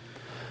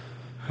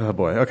 Oh,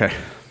 boy. Okay.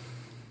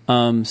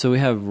 So we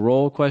have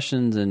role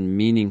questions and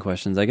meaning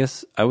questions. I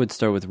guess I would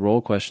start with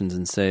role questions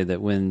and say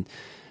that when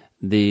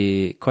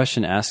the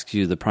question asks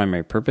you the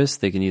primary purpose,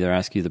 they can either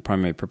ask you the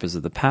primary purpose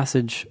of the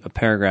passage, a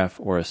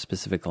paragraph, or a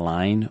specific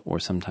line, or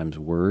sometimes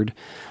word.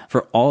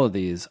 For all of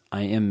these,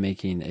 I am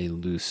making a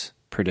loose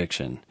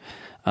prediction.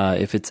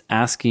 If it's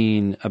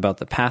asking about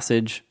the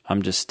passage,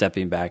 I'm just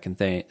stepping back and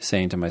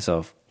saying to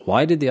myself,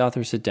 why did the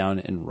author sit down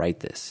and write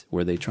this?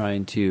 Were they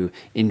trying to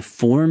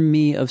inform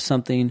me of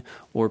something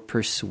or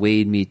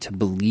persuade me to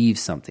believe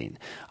something?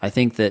 I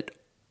think that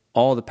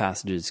all the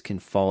passages can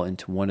fall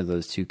into one of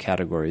those two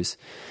categories.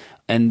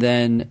 And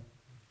then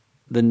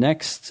the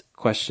next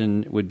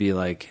question would be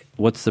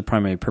what's the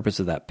primary purpose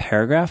of that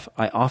paragraph?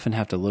 I often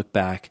have to look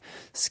back,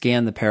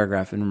 scan the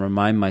paragraph, and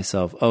remind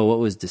myself, what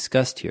was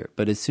discussed here?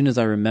 But as soon as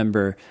I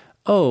remember,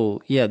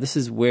 this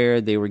is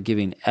where they were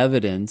giving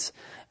evidence,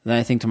 then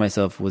I think to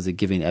myself, was it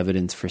giving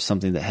evidence for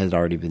something that had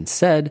already been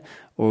said,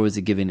 or was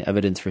it giving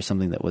evidence for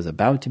something that was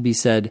about to be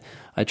said?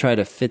 I try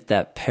to fit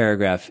that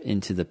paragraph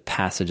into the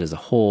passage as a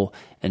whole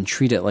and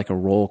treat it like a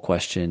role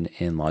question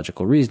in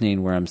logical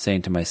reasoning, where I'm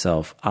saying to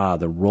myself,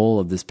 the role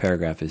of this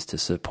paragraph is to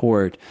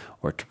support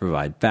or to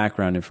provide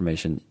background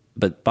information.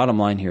 But bottom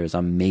line here is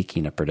I'm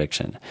making a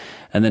prediction.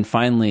 And then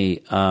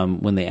finally,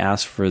 when they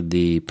ask for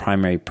the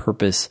primary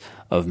purpose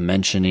of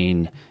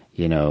mentioning,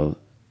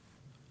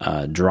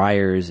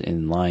 dryers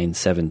in line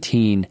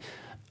 17,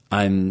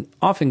 I'm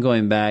often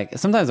going back.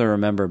 Sometimes I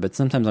remember, but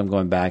sometimes I'm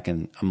going back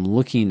and I'm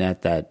looking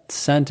at that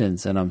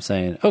sentence and I'm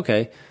saying,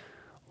 okay,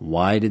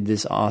 why did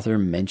this author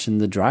mention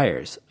the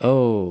dryers?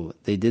 Oh,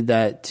 they did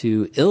that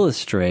to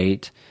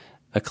illustrate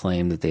a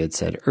claim that they had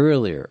said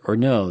earlier. Or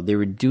no, they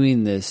were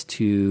doing this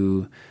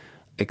to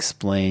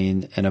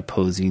explain an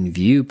opposing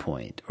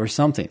viewpoint or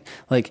something.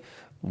 Like,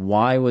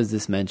 why was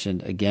this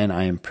mentioned? Again,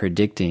 I am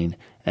predicting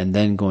and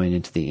then going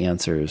into the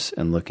answers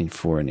and looking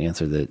for an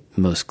answer that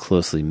most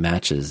closely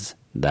matches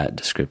that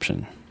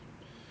description.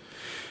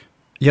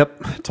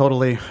 Yep,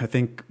 totally. I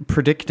think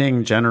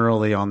predicting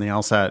generally on the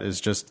LSAT is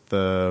just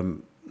the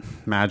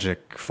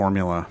magic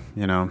formula,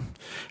 you know.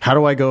 How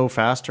do I go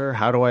faster?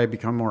 How do I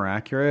become more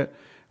accurate?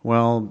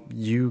 Well,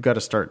 you got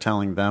to start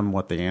telling them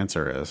what the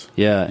answer is.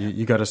 Yeah.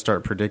 You got to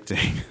start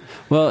predicting.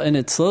 Well, and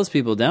it slows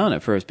people down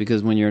at first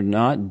because when you're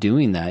not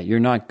doing that, you're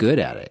not good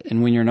at it.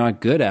 And when you're not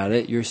good at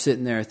it, you're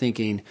sitting there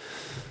thinking,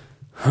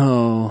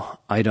 oh,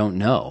 I don't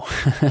know.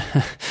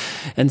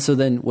 And so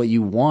then what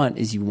you want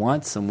is you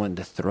want someone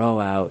to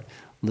throw out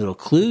little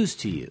clues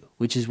to you,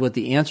 which is what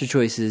the answer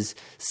choices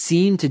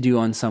seem to do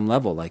on some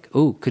level. Like,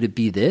 oh, could it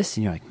be this?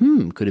 And you're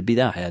like, could it be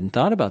that? I hadn't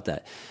thought about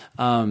that.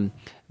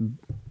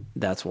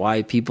 That's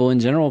why people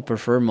in general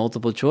prefer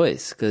multiple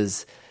choice,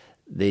 because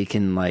they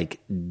can like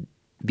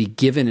be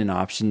given an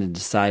option to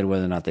decide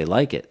whether or not they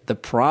like it. The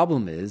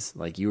problem is,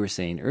 like you were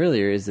saying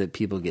earlier, is that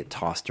people get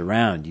tossed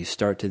around. You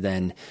start to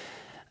then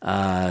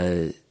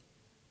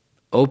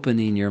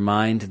opening your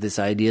mind to this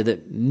idea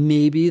that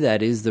maybe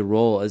that is the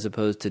role as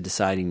opposed to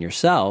deciding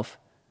yourself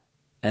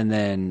and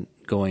then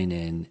going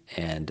in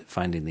and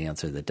finding the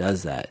answer that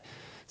does that.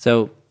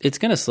 So it's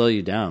going to slow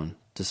you down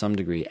to some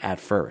degree at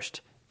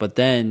first, but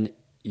then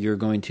you're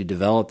going to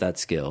develop that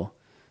skill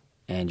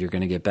and you're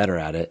going to get better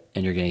at it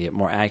and you're going to get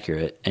more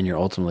accurate and you're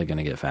ultimately going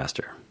to get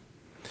faster.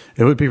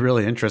 It would be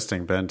really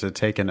interesting, Ben, to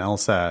take an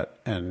LSAT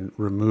and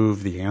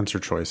remove the answer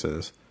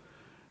choices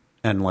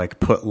and like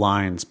put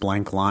lines,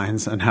 blank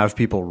lines, and have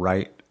people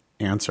write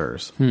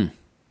answers.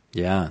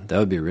 Yeah, that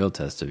would be a real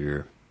test of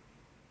your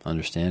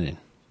understanding.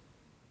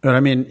 But I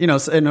mean, you know,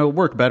 and it'll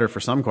work better for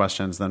some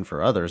questions than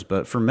for others.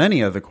 But for many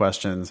of the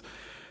questions,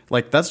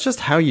 like that's just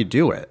how you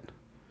do it.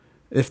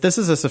 If this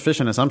is a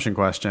sufficient assumption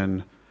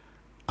question,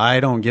 I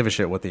don't give a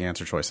shit what the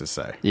answer choices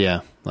say.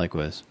 Yeah,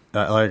 likewise.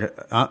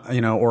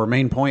 You know, or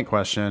main point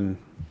question,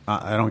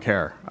 I don't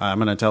care. I'm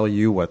going to tell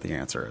you what the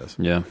answer is.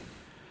 Yeah.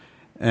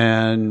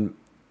 And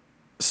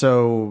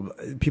so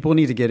people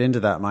need to get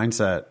into that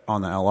mindset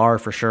on the LR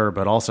for sure,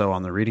 but also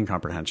on the reading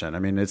comprehension. I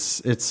mean,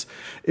 it's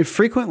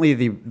frequently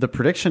the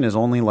prediction is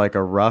only like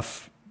a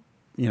rough,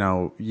 you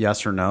know,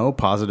 yes or no,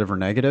 positive or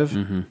negative.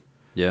 Mm-hmm.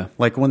 Yeah.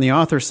 Like when the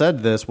author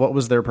said this, what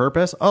was their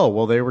purpose? Oh,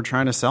 well, they were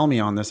trying to sell me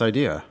on this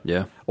idea.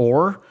 Yeah.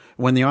 Or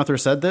when the author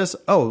said this,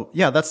 oh,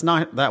 yeah,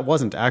 that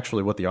wasn't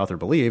actually what the author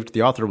believed.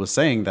 The author was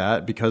saying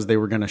that because they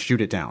were going to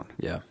shoot it down.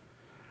 Yeah.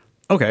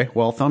 Okay,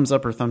 well, thumbs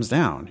up or thumbs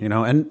down, you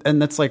know,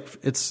 and that's like,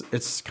 it's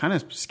kind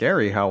of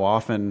scary how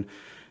often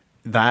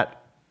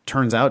that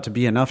turns out to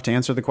be enough to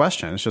answer the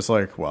question. It's just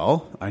like,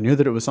 well, I knew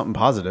that it was something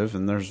positive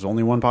and there's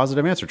only one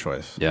positive answer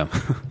choice. Yeah.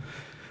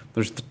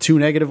 There's 2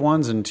 negative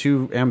ones and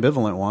 2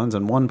 ambivalent ones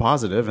and 1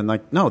 positive. And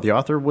like, no, the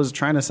author was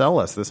trying to sell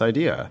us this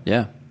idea.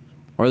 Yeah.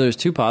 Or there's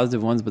 2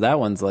 positive ones, but that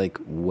one's like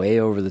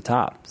way over the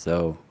top.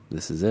 So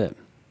this is it.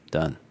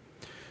 Done.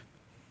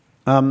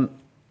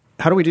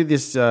 How do we do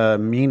these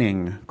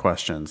meaning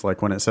questions?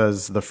 Like when it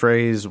says the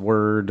phrase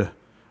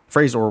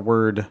or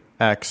word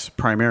X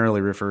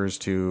primarily refers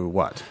to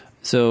what?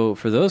 So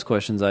for those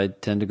questions, I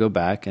tend to go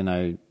back and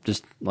I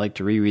just like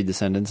to reread the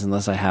sentence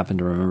unless I happen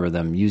to remember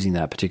them using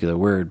that particular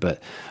word.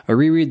 But I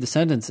reread the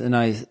sentence and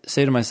I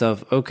say to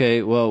myself,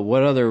 okay, well,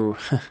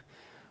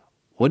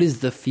 what is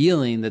the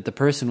feeling that the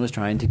person was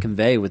trying to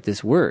convey with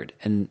this word?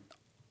 And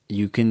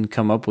you can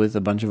come up with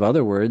a bunch of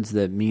other words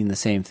that mean the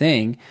same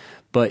thing,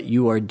 but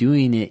you are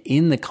doing it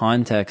in the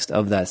context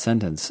of that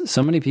sentence.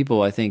 So many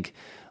people, I think,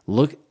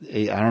 I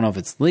don't know if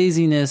it's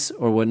laziness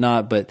or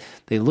whatnot, but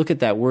they look at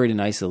that word in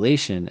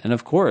isolation. And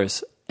of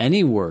course,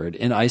 any word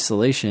in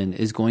isolation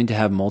is going to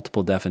have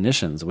multiple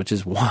definitions, which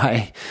is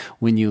why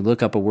when you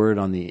look up a word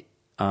on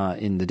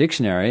in the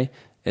dictionary,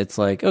 it's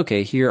like,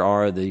 okay, here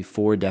are the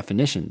 4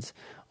 definitions.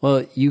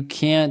 Well, you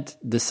can't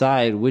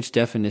decide which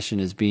definition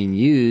is being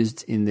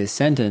used in this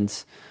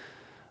sentence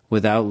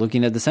without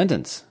looking at the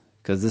sentence,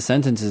 because the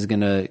sentence is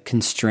going to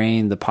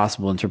constrain the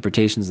possible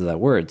interpretations of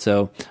that word.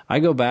 So I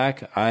go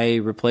back, I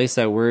replace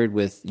that word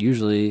with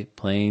usually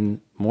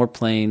more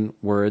plain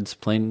words,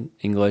 plain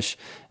English,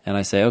 and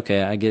I say,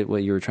 okay, I get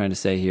what you were trying to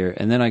say here.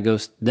 And then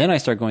I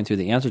start going through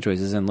the answer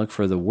choices and look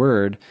for the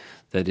word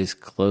that is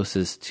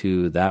closest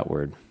to that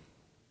word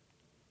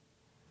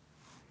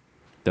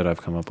that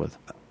I've come up with.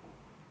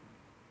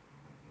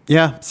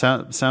 Yeah,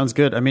 sounds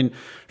good. I mean,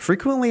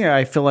 frequently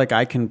I feel like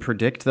I can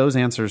predict those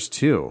answers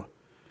too.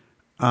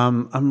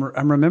 I'm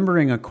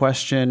remembering a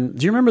question.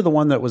 Do you remember the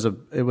one that was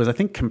I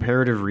think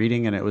comparative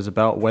reading, and it was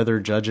about whether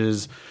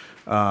judges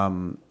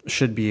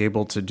should be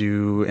able to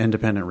do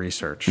independent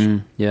research?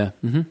 Yeah.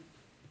 Mm-hmm.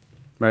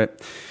 Right.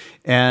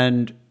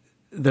 And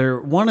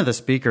one of the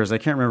speakers, I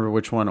can't remember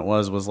which one it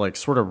was like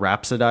sort of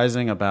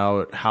rhapsodizing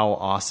about how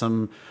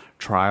awesome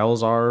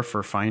trials are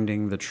for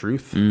finding the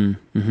truth.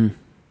 Mm-hmm.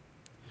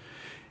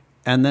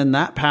 And then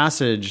that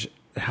passage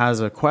has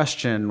a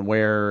question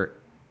where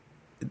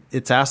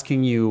it's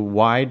asking you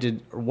what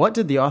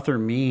did the author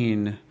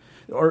mean,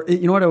 or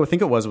you know what I would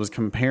think it was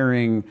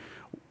comparing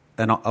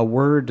a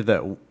word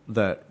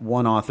that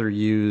one author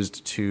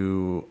used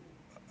to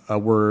a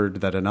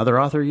word that another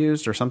author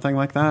used, or something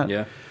like that.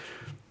 Yeah.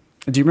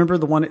 Do you remember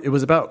the one? It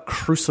was about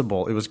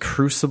crucible. It was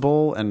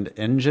crucible and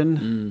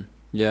engine.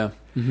 Yeah.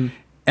 Mm-hmm.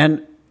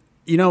 And,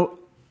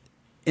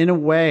 in a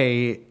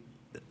way,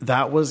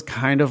 that was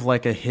kind of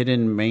like a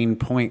hidden main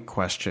point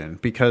question,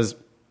 because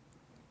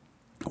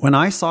when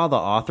I saw the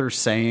author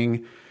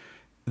saying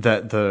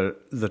that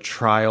the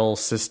trial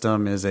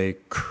system is a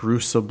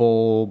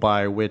crucible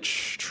by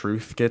which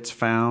truth gets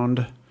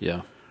found,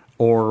 Yeah.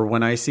 or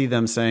when I see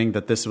them saying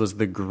that this was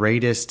the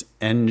greatest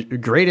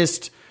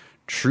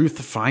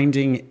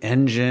truth-finding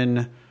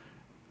engine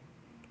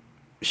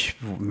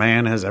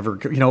man has ever,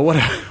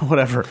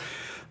 whatever.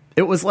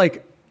 It was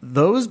like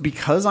those,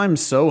 because I'm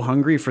so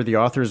hungry for the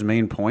author's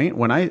main point,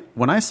 when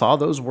I saw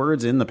those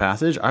words in the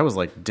passage, I was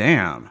like,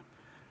 damn,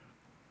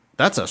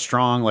 that's a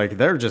strong, like,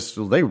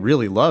 they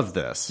really love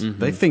this. Mm-hmm.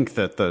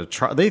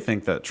 They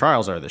think that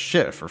trials are the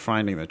shit for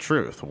finding the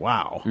truth.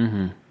 Wow.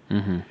 Mm-hmm.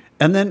 Mm-hmm.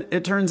 And then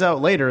it turns out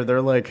later,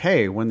 they're like,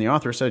 hey, when the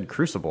author said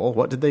crucible,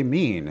 what did they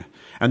mean?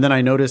 And then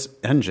I noticed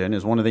engine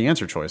is one of the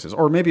answer choices.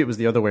 Or maybe it was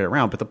the other way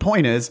around. But the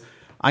point is,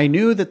 I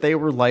knew that they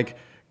were like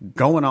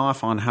going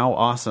off on how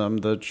awesome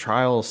the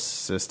trial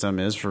system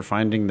is for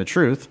finding the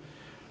truth.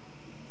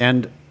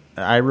 And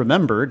I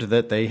remembered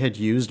that they had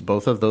used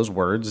both of those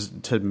words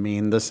to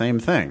mean the same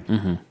thing.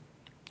 Mm-hmm.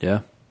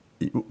 Yeah.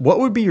 What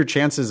would be your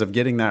chances of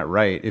getting that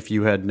right if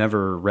you had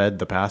never read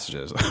the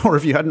passages, or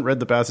if you hadn't read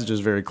the passages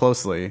very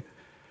closely?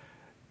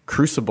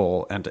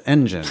 Crucible and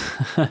engine.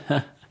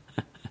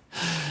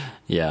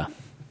 Yeah.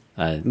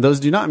 Those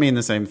do not mean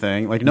the same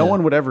thing. Like, no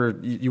one would ever,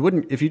 you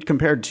wouldn't, if you'd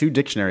compared two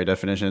dictionary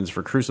definitions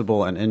for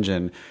crucible and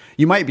engine,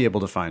 you might be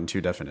able to find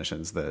two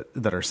definitions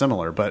that are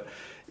similar, but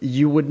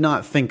you would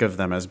not think of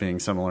them as being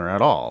similar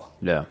at all.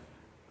 Yeah.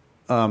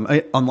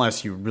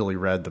 Unless you really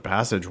read the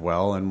passage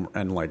well and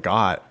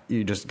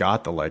you just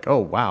got the like, oh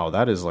wow,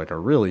 that is like a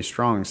really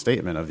strong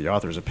statement of the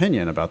author's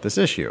opinion about this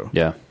issue.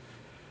 Yeah.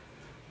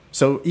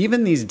 So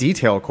even these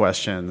detail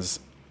questions,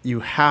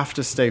 you have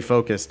to stay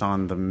focused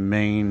on the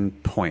main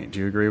point. Do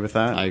you agree with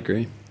that? I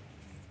agree.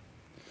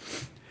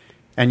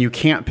 And you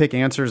can't pick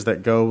answers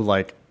that go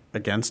like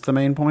against the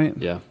main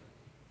point? Yeah.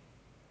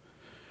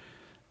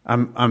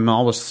 I'm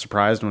always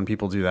surprised when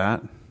people do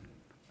that.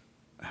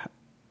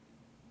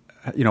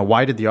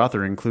 Why did the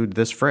author include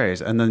this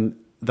phrase? And then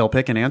they'll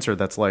pick an answer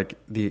that's like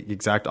the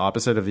exact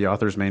opposite of the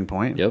author's main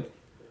point. Yep.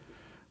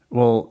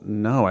 Well,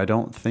 no, I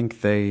don't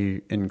think they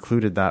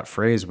included that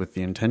phrase with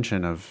the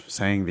intention of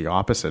saying the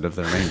opposite of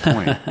their main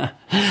point.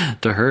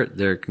 To hurt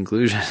their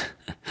conclusion.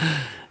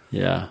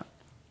 Yeah.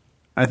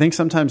 I think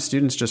sometimes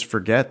students just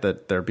forget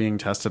that they're being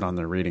tested on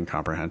their reading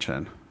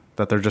comprehension,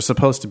 that they're just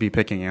supposed to be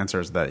picking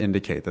answers that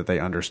indicate that they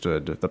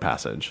understood the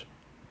passage.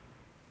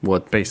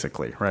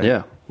 Basically, right?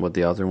 Yeah, what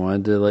the author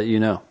wanted to let you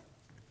know.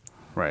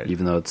 Right.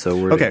 Even though it's so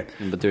worded.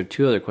 Okay. But there are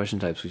two other question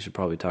types we should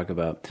probably talk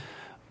about.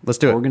 Let's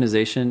do it.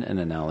 Organization and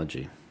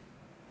analogy.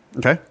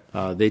 Okay.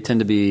 They tend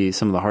to be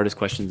some of the hardest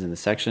questions in the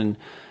section.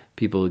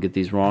 People get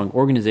these wrong.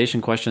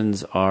 Organization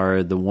questions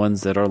are the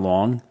ones that are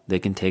long. They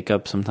can take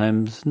up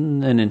sometimes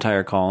an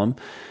entire column.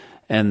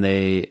 And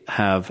they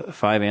have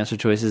 5 answer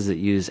choices that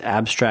use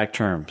abstract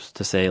terms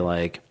to say,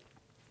 like,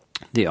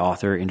 the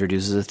author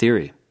introduces a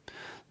theory.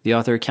 The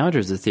author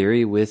counters the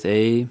theory with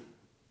a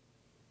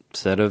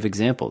set of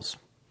examples.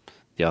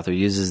 The author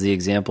uses the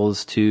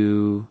examples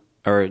the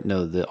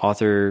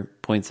author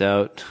points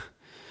out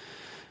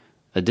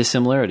a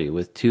dissimilarity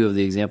with 2 of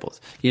the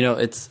examples.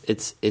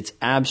 It's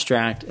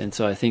abstract, and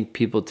so I think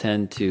people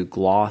tend to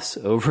gloss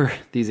over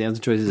these answer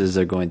choices as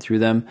they're going through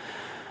them.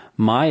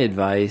 My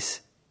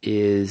advice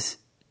is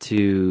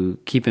to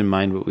keep in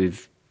mind what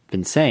we've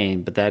been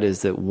saying, but that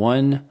is that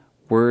one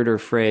word or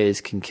phrase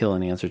can kill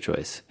an answer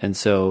choice. And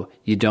so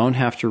you don't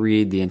have to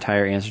read the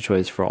entire answer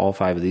choice for all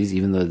 5 of these,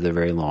 even though they're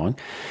very long.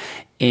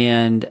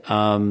 And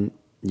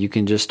you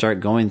can just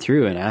start going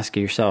through and ask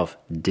yourself,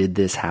 did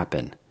this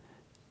happen?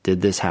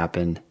 Did this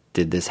happen?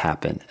 Did this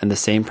happen? And the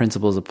same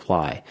principles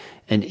apply.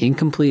 An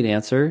incomplete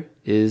answer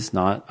is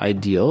not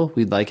ideal.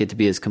 We'd like it to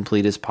be as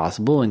complete as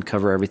possible and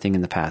cover everything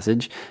in the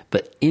passage,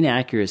 but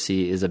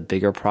inaccuracy is a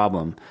bigger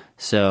problem.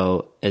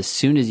 So as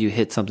soon as you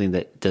hit something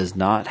that does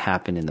not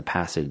happen in the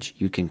passage,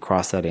 you can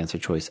cross that answer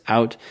choice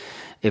out.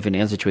 If an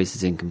answer choice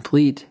is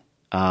incomplete,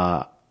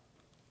 it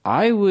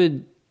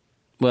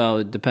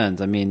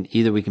depends. I mean,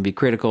 either we can be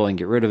critical and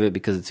get rid of it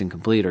because it's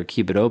incomplete, or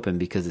keep it open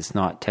because it's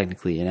not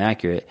technically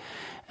inaccurate,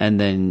 and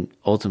then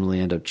ultimately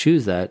end up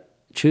choosing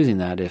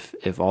that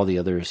if all the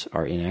others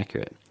are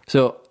inaccurate.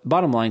 So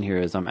bottom line here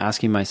is I'm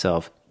asking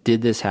myself,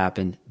 did this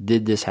happen?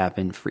 Did this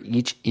happen for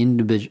each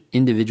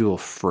individual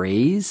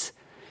phrase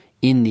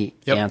in the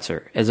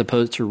answer, as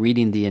opposed to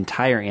reading the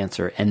entire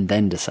answer and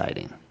then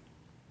deciding?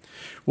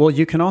 Well,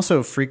 you can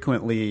also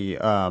frequently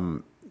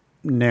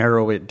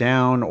narrow it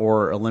down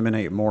or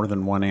eliminate more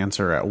than one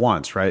answer at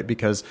once, right?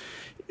 Because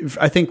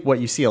I think what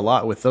you see a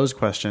lot with those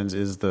questions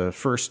is the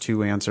first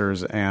two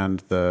answers and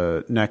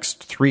the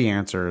next three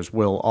answers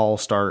will all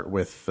start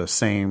with the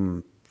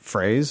same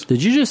phrase.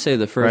 Did you just say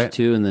the first Right.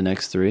 two and the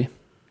next three?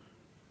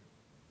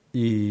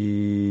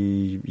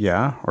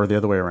 Yeah, or the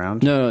other way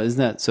around. No, isn't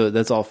that so?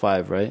 That's all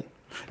five, right?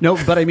 No,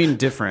 but I mean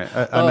different.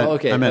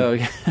 Okay. I meant,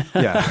 okay.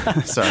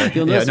 yeah, sorry.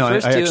 You'll notice yeah, the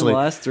first I two actually, and the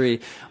last three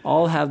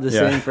all have the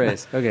Yeah. same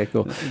phrase. Okay,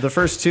 cool. the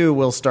first two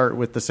will start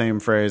with the same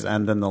phrase,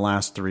 and then the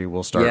last three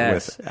will start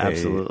Yes, with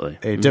absolutely.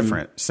 a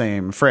different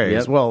same phrase.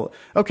 Yep. Well,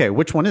 okay,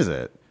 which one is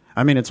it?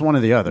 I mean, it's one or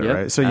the other, Yep,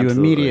 right? So you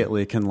absolutely.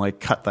 immediately can like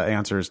cut the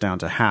answers down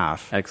to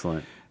half.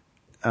 Excellent.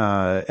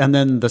 And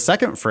then the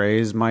second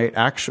phrase might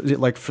actually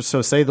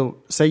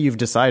say you've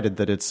decided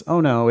that it's,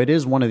 oh no, it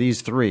is one of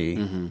these three.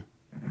 Mm-hmm.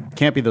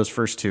 Can't be those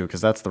first two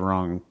because that's the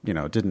wrong,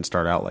 it didn't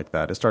start out like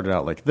that. It started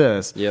out like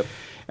this. Yep.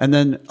 And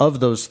then of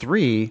those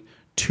three,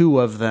 two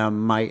of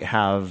them might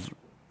have,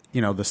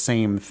 the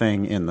same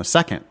thing in the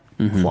second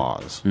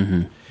clause.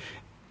 Mm-hmm.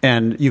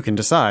 And you can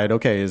decide,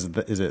 okay, is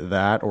it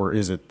that or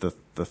is it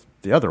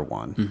the other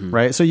one,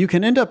 right? So you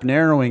can end up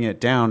narrowing it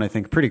down, I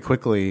think, pretty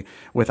quickly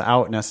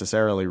without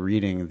necessarily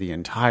reading the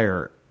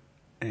entire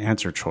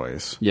answer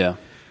choice Yeah.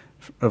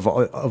 of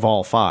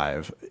all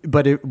five.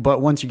 But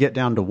once you get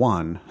down to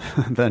one,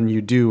 then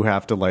you do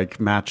have to like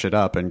match it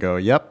up and go,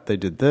 yep, they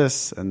did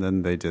this, and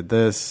then they did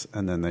this,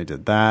 and then they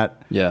did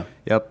that. Yeah.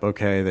 Yep,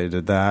 okay, they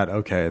did that.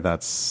 Okay,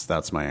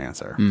 that's my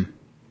answer.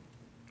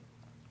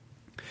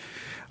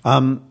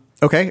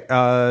 Okay,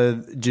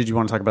 did you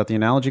want to talk about the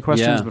analogy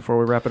questions Yeah. before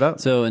we wrap it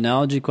up? So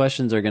analogy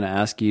questions are going to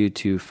ask you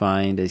to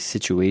find a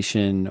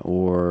situation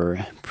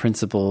or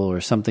principle or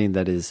something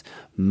that is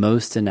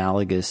most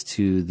analogous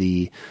to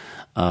the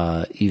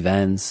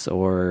events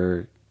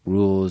or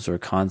rules or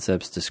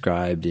concepts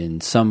described in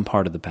some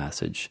part of the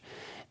passage.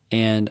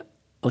 And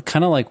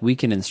kind of like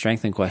weaken and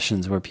strengthen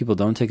questions where people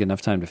don't take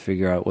enough time to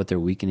figure out what they're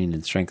weakening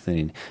and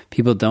strengthening.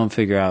 People don't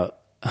figure out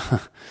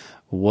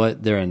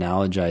what they're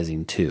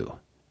analogizing to.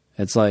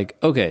 It's like,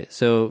 okay,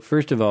 so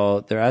first of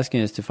all, they're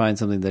asking us to find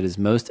something that is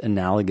most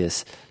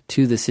analogous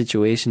to the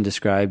situation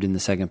described in the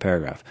second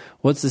paragraph.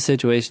 What's the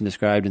situation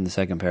described in the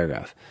second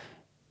paragraph?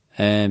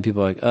 And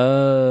people are like,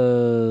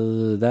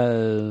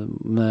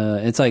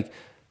 it's like,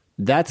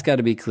 that's got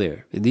to be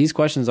clear. These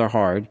questions are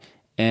hard,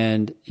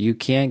 and you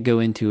can't go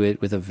into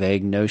it with a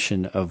vague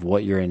notion of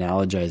what you're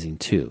analogizing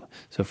to.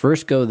 So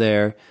first go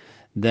there,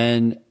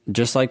 then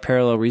just like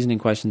parallel reasoning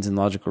questions in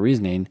logical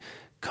reasoning,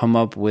 come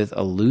up with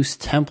a loose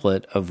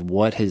template of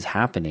what is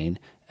happening,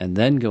 and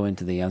then go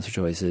into the answer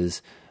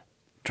choices,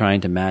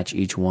 trying to match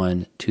each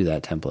one to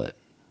that template.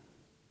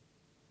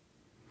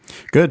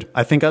 Good.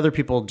 I think other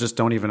people just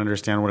don't even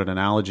understand what an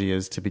analogy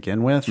is to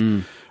begin with.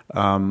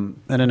 An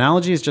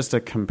analogy is just a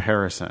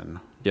comparison.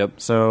 Yep.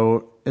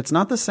 So it's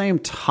not the same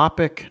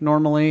topic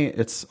normally.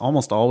 It's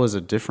almost always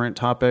a different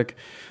topic.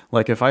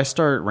 Like if I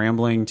start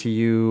rambling to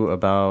you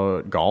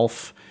about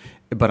golf,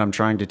 but I'm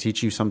trying to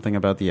teach you something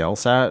about the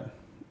LSAT,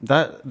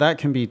 that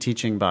can be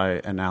teaching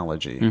by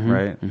analogy,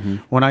 right?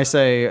 When I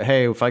say,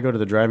 hey, if I go to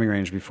the driving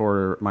range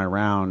before my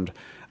round,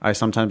 I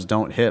sometimes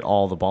don't hit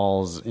all the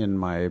balls in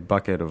my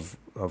bucket of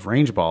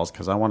range balls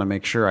because I want to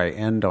make sure I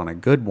end on a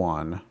good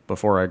one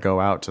before I go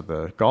out to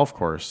the golf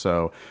course.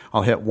 So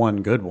I'll hit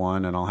one good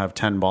one and I'll have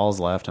 10 balls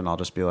left and I'll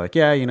just be like,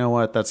 yeah, you know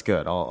what? That's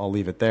good. I'll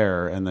leave it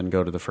there and then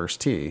go to the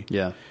first tee.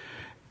 Yeah.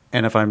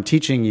 And if I'm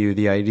teaching you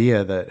the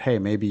idea that, hey,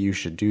 maybe you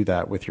should do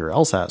that with your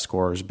LSAT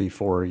scores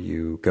before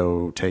you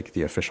go take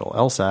the official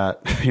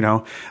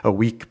LSAT, a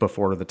week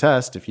before the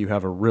test, if you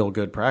have a real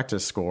good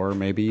practice score,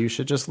 maybe you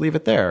should just leave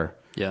it there.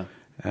 Yeah.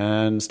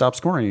 And stop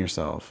scoring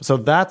yourself. So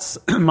that's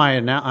I'm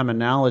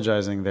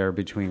analogizing there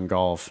between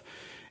golf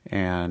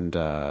and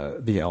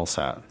the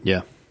LSAT.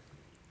 Yeah.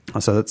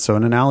 So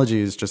an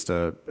analogy is just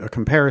a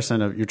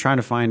comparison of you're trying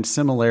to find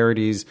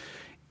similarities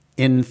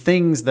in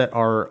things that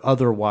are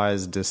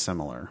otherwise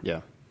dissimilar.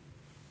 Yeah.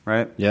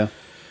 Right? Yeah.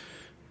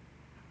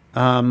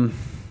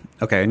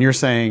 Okay, and you're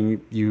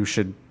saying you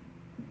should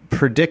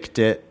predict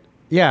it.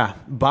 Yeah,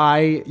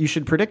 you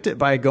should predict it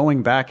by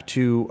going back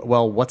to,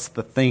 well, what's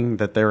the thing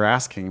that they're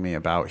asking me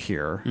about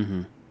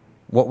here?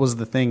 What was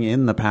the thing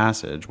in the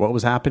passage? What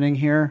was happening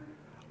here?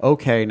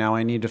 Okay, now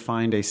I need to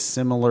find a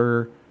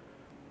similar,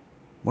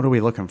 what are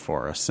we looking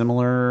for? A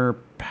similar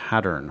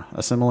pattern,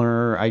 a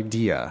similar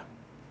idea.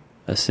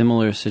 A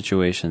similar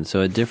situation.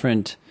 So a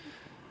different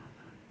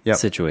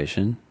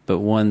situation, but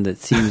one that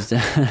seems to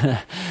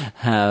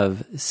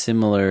have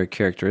similar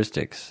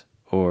characteristics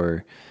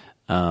or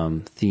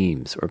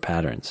themes or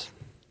patterns.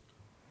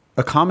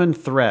 A common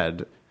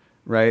thread,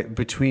 right,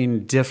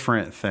 between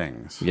different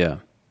things. Yeah.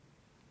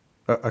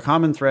 A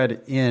common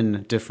thread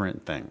in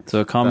different things. So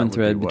a common That would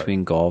thread be what?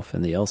 between golf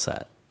and the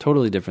LSAT.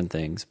 Totally different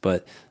things,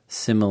 but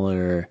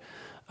similar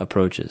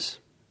approaches.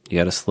 You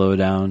got to slow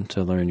down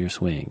to learn your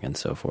swing and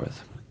so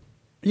forth.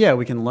 Yeah,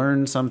 we can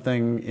learn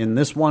something in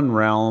this one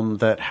realm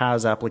that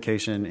has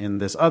application in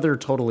this other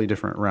totally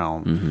different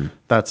realm.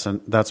 That's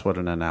what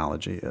an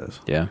analogy is.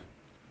 Yeah.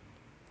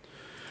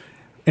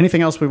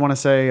 Anything else we want to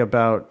say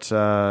about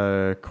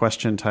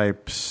question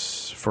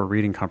types for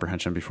reading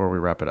comprehension before we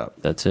wrap it up?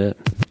 That's it.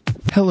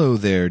 Hello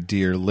there,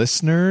 dear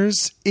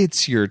listeners.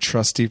 It's your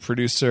trusty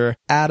producer,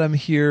 Adam,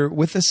 here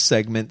with a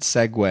segment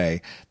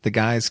segue. The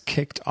guys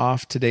kicked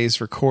off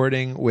today's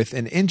recording with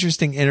an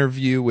interesting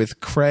interview with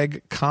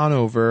Craig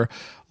Conover,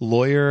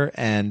 lawyer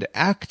and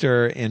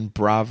actor in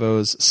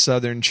Bravo's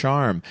Southern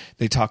Charm.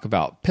 They talk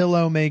about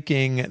pillow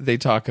making. They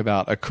talk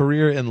about a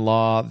career in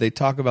law. They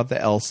talk about the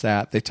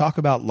LSAT. They talk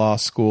about law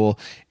school.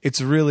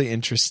 It's really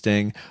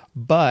interesting,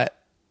 but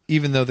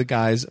even though the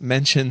guys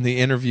mentioned the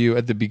interview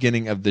at the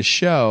beginning of the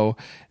show,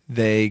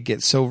 they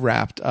get so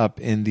wrapped up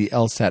in the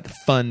LSAT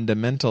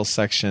fundamental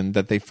section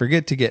that they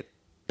forget to get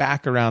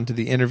back around to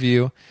the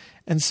interview.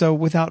 And so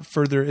without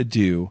further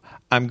ado,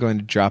 I'm going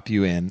to drop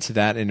you into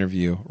that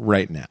interview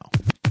right now.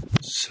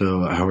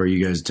 So how are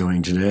you guys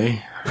doing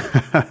today?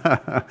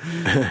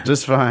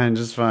 Just fine.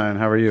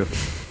 How are you?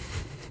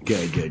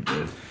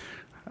 Good.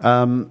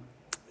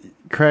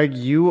 Craig,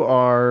 you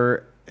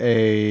are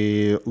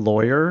a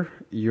lawyer.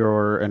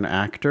 You're an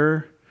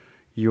actor.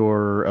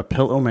 You're a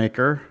pillow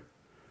maker.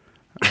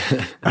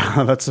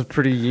 That's a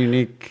pretty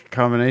unique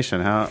combination.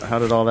 How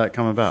did all that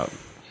come about?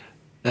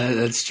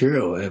 That's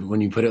true. When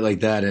you put it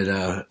like that,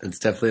 it's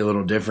definitely a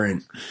little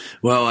different.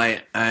 Well,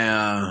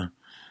 I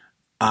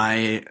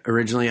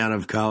originally out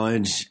of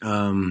college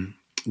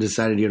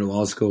decided to go to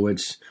law school,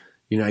 which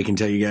I can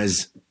tell you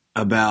guys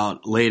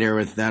about later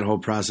with that whole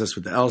process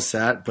with the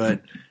LSAT,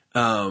 but.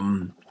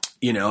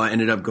 I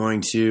ended up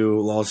going to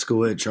law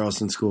school at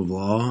Charleston School of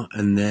Law.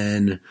 And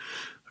then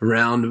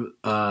around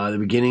the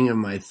beginning of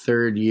my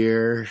third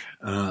year,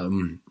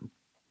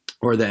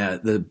 or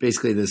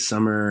basically the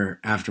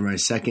summer after my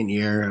second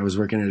year, I was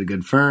working at a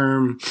good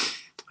firm.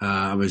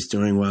 I was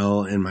doing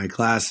well in my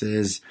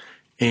classes.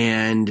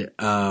 And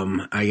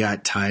I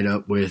got tied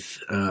up with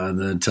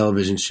the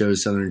television show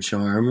Southern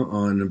Charm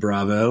on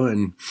Bravo.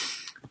 And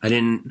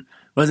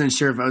wasn't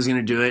sure if I was going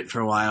to do it for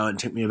a while. It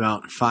took me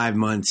about 5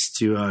 months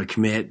to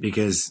commit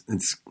because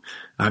it's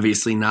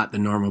obviously not the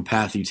normal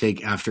path you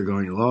take after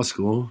going to law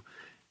school.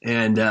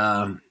 And,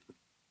 I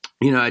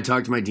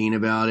talked to my dean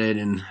about it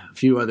and a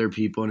few other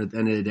people. And at the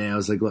end of the day, I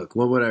was like, look,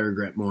 what would I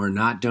regret more?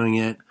 Not doing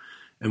it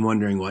and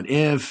wondering what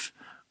if,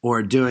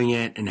 or doing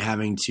it and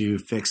having to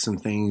fix some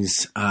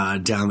things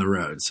down the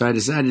road. So I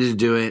decided to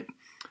do it.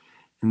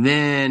 And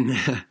then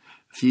a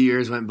few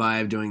years went by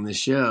of doing the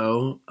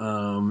show,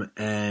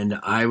 and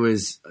I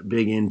was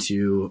big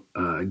into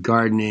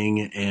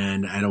gardening,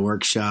 and I had a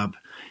workshop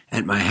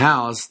at my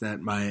house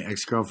that my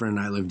ex-girlfriend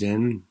and I lived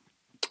in.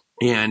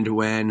 And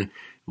when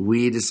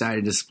we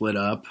decided to split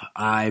up,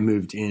 I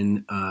moved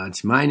in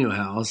to my new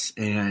house,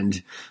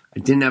 and I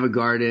didn't have a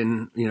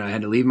garden. I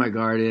had to leave my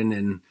garden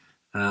and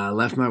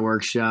left my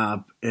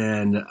workshop,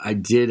 and I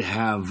did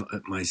have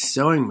my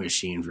sewing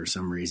machine for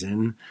some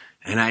reason,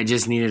 and I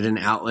just needed an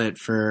outlet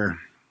for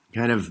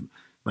kind of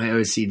my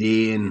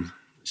OCD and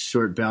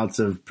short bouts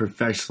of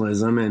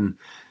perfectionism. And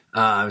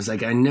I was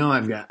like, I know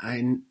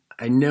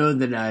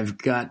that I've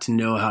got to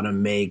know how to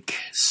make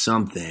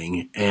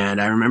something.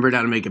 And I remembered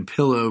how to make a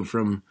pillow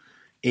from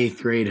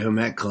 8th grade home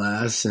ec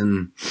class.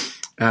 And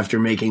after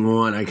making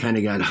one, I kind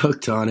of got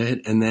hooked on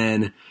it. And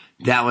then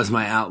that was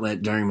my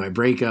outlet during my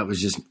breakup,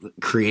 was just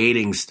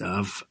creating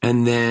stuff.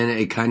 And then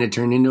it kind of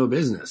turned into a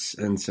business.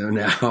 And so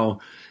now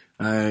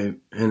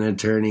I'm an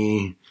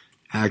attorney,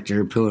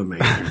 actor, pillow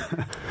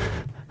maker.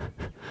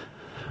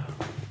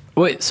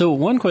 Wait, so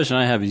one question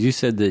I have is, you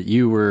said that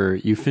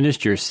you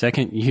finished your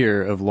second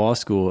year of law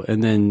school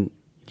and then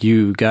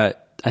you got,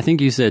 I think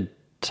you said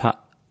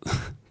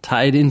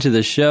tied into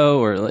the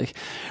show, or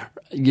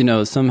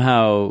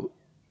somehow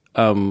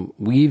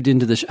weaved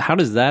into the show. How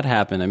does that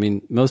happen? I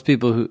mean, most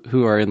people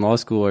who are in law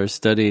school are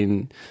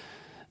studying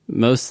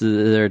most of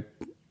their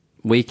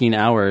waking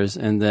hours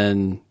and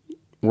then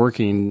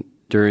working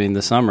during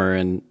the summer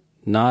and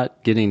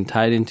not getting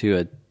tied into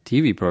a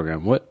TV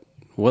program. What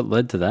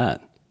led to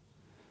that?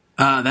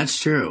 That's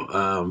true.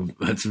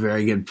 That's a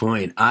very good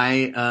point.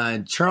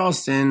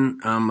 Charleston,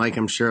 like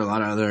I'm sure a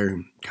lot of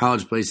other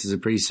college places, is a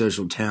pretty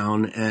social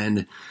town.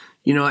 And,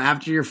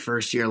 after your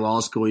first year of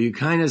law school, you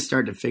kind of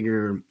start to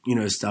figure,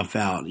 stuff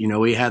out.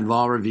 We had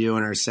law review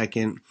in our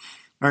second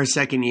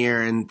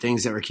year and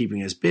things that were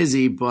keeping us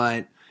busy,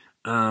 but,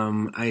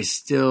 I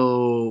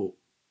still,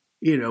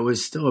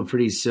 was still a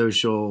pretty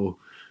social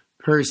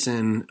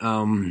person,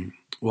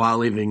 while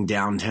living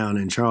downtown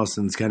in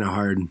Charleston. It's kind of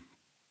hard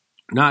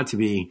not to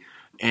be.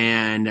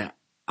 And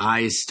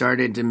I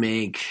started to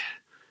make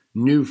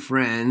new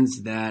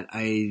friends that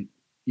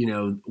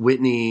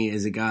Whitney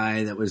is a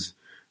guy that was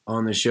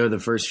on the show the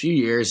first few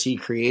years. He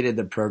created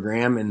the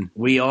program and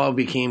we all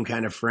became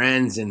kind of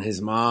friends. And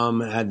his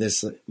mom had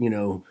this,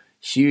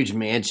 huge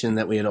mansion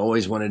that we had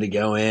always wanted to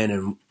go in,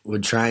 and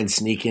would try and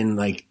sneak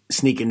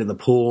into the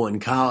pool in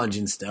college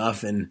and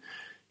stuff. And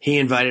he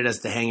invited us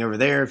to hang over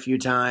there a few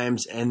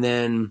times. And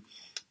then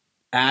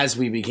as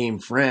we became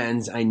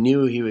friends, I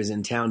knew he was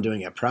in town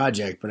doing a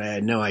project, but I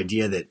had no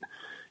idea that,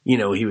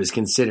 he was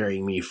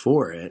considering me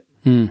for it.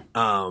 And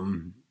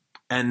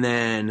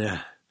then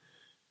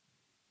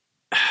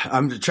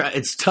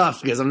it's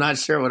tough because I'm not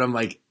sure what I'm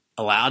like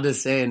allowed to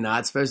say and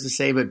not supposed to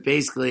say, but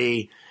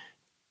basically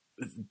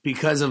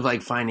because of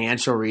like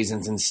financial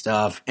reasons and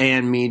stuff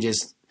and me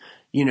just,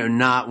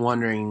 not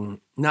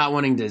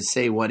wanting to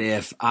say what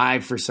if, I,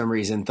 for some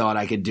reason, thought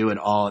I could do it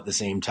all at the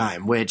same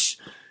time, which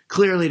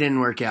clearly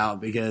didn't work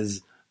out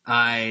because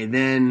I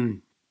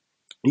then,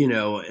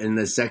 in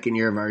the second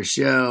year of our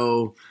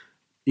show,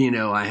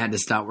 I had to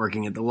stop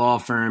working at the law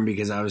firm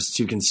because I was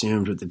too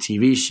consumed with the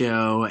TV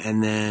show.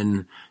 And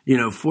then,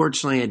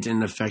 fortunately, it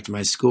didn't affect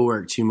my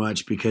schoolwork too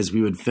much because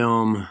we would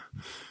film.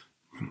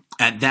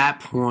 At that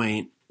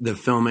point, the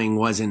filming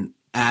wasn't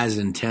as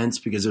intense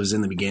because it was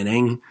in the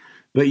beginning.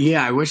 But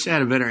yeah, I wish I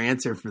had a better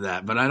answer for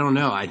that. But I don't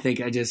know. I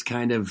think I just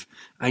kind of,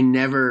 I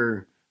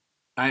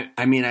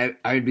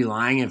would be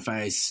lying if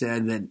I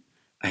said that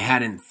I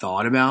hadn't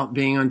thought about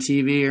being on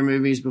TV or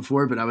movies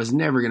before, but I was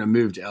never going to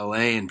move to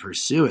LA and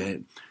pursue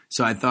it.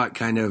 So I thought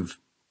kind of,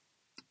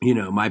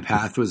 my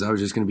path was I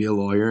was just going to be a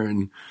lawyer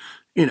and,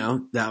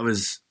 that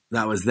was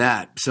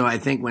that. So I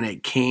think when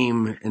it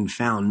came and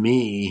found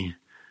me,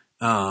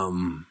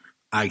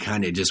 I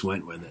kind of just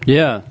went with it.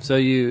 Yeah. So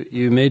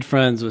you made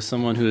friends with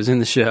someone who was in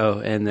the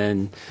show and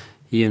then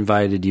he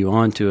invited you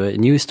onto it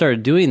and you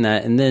started doing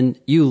that. And then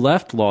you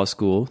left law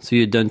school. So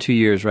you had done 2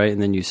 years, right?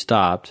 And then you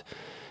stopped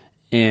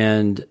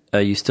and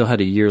you still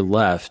had a year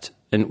left.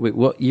 And wait,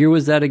 what year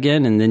was that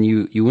again? And then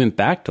you went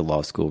back to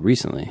law school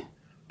recently.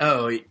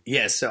 Oh,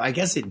 yeah. So I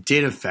guess it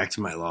did affect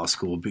my law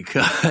school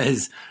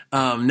because,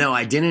 no,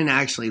 I didn't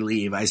actually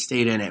leave. I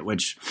stayed in it,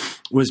 which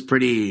was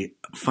pretty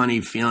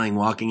funny feeling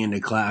walking into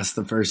class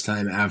the first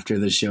time after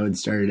the show had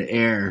started to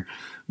air.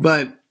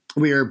 But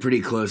we were a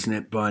pretty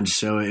close-knit bunch,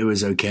 so it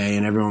was okay,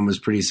 and everyone was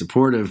pretty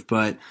supportive.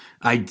 But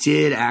I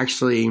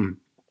kept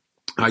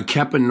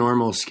a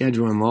normal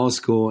schedule in law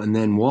school and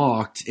then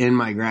walked in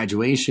my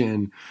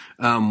graduation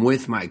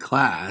with my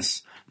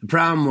class. The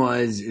problem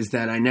is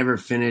that I never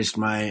finished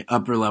my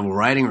upper level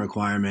writing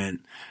requirement.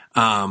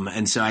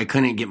 And so I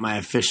couldn't get my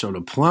official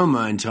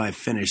diploma until I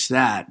finished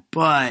that.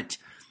 But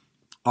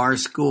our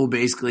school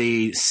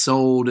basically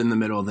sold in the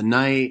middle of the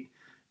night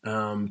to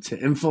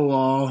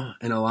InfoLaw,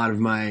 and a lot of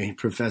my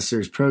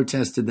professors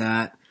protested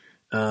that.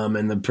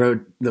 And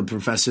the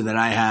professor that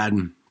I had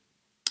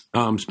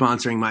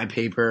sponsoring my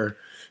paper,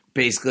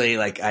 basically,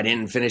 like, I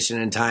didn't finish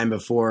it in time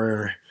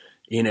before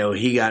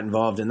he got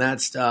involved in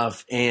that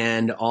stuff.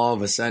 And all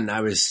of a sudden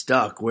I was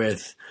stuck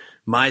with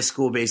my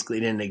school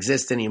basically didn't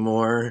exist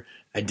anymore.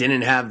 I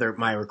didn't have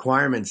my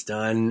requirements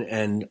done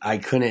and I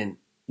couldn't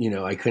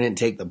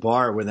take the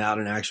bar without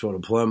an actual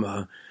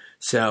diploma.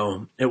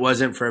 So it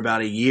wasn't for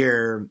about a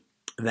year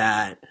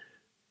that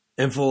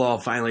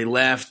InfoLaw finally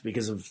left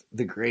because of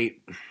the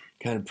great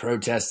kind of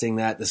protesting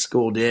that the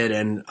school did.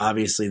 And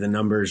obviously the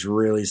numbers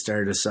really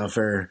started to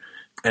suffer.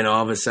 And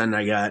all of a sudden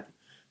I got,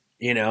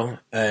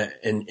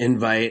 an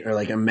invite or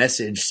like a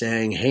message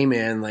saying, hey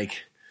man,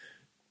 like,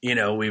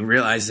 we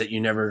realize that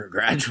you never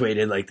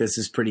graduated. Like, this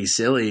is pretty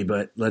silly,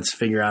 but let's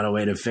figure out a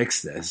way to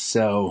fix this.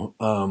 So,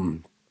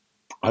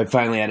 I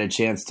finally had a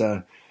chance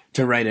to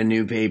write a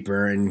new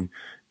paper and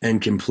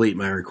complete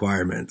my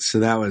requirements.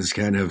 So that was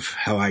kind of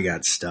how I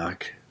got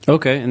stuck.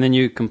 Okay. And then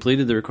you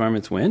completed the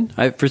requirements when?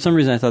 For some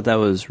reason I thought that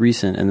was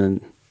recent and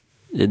then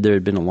there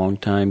had been a long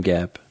time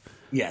gap.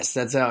 Yes,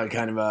 that's how it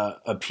kind of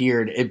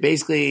appeared. It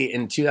basically,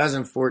 in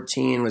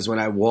 2014 was when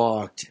I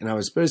walked, and I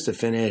was supposed to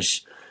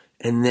finish.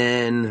 And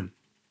then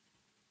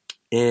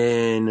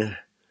in,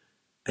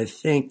 I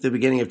think, the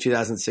beginning of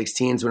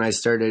 2016 is when I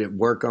started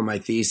work on my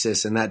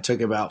thesis, and that took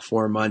about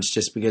 4 months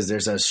just because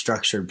there's a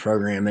structured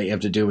program that you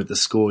have to do with the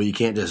school. You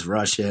can't just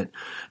rush it.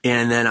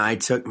 And then I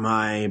took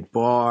my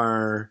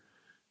bar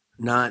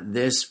not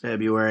this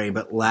February,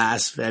 but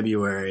last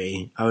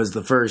February. I was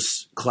the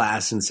first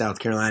class in South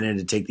Carolina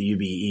to take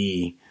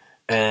the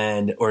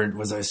UBE. Or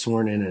was I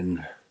sworn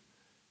in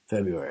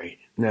February?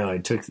 No, I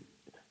took,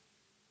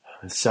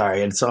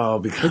 sorry, it's all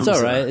becomes it's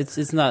all right.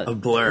 It's not a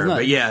blur,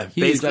 but yeah,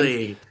 huge.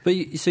 basically.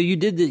 So you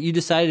did that. You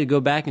decided to go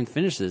back and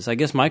finish this. I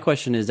guess my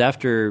question is,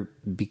 after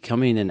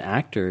becoming an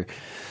actor,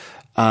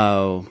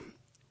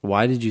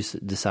 why did you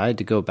decide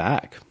to go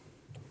back?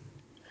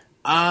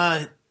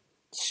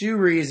 Two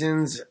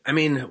reasons. I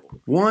mean,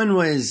 one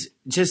was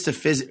just to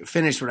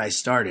finish what I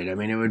started. I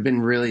mean, it would have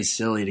been really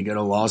silly to go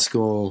to law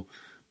school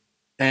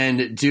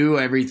and do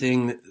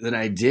everything that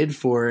I did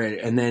for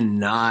it and then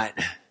not,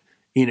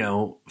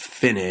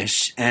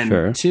 finish. And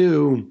sure.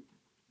 Two,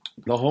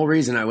 the whole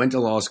reason I went to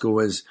law school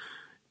was,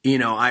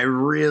 I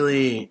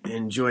really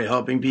enjoy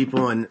helping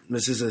people. And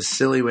this is a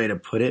silly way to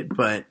put it,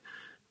 but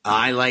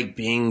I like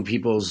being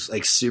people's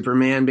like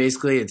Superman,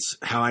 basically. It's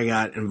how I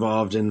got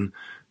involved in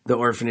the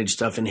orphanage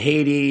stuff in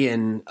Haiti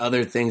and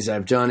other things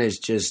I've done. Is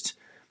just,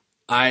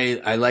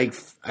 I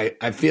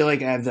feel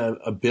like I have the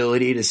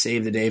ability to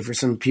save the day for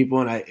some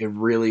people. And it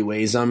really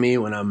weighs on me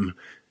when I'm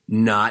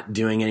not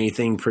doing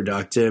anything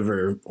productive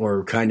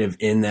or kind of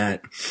in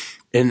that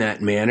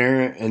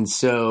manner. And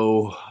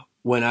so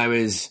when I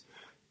was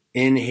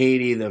in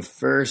Haiti the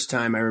first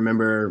time, I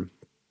remember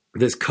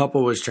this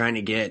couple was trying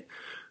to get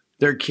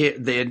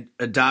they had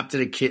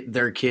adopted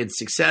their kid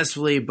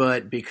successfully,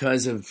 but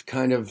because of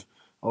kind of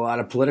a lot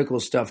of political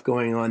stuff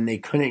going on, they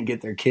couldn't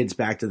get their kids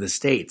back to the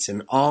States.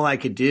 And all I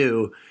could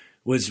do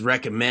was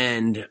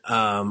recommend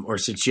or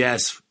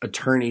suggest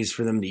attorneys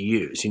for them to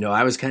use.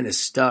 I was kind of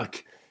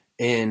stuck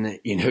in,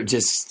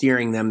 just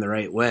steering them the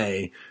right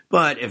way.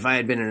 But if I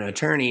had been an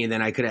attorney,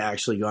 then I could have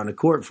actually gone to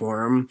court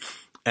for them.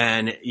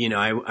 And,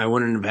 I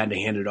wouldn't have had to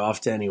hand it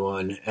off to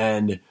anyone.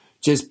 And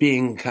just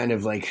being kind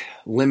of like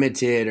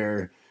limited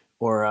or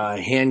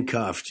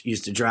handcuffed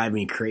used to drive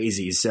me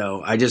crazy.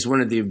 So I just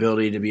wanted the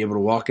ability to be able to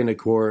walk into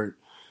court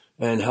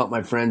and help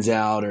my friends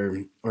out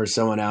or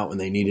someone out when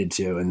they needed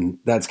to. And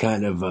that's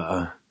kind of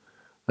why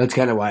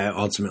I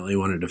ultimately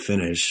wanted to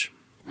finish.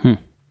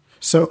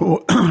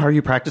 So are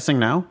you practicing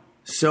now?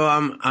 So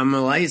I'm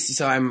a license.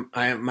 So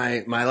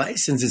my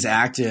license is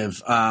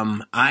active.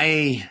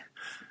 I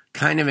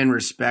kind of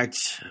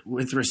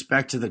with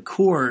respect to the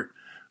court,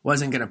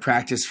 wasn't going to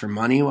practice for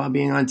money while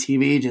being on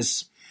TV.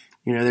 Just,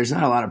 there's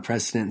not a lot of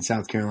precedent in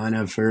South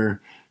Carolina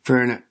for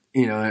an,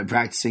 a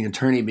practicing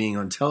attorney being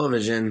on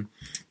television.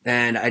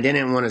 And I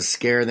didn't want to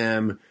scare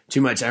them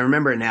too much. I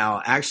remember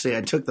now, actually,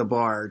 I took the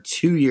bar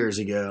 2 years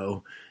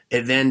ago.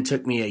 It then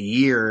took me a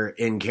year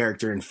in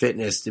character and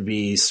fitness to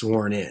be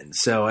sworn in.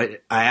 So I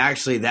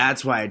actually,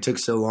 that's why it took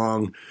so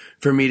long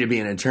for me to be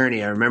an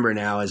attorney. I remember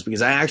now is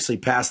because I actually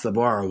passed the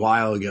bar a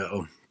while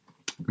ago,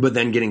 but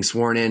then getting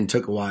sworn in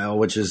took a while,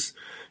 which is,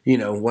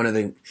 one of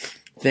the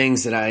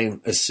things that I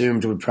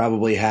assumed would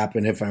probably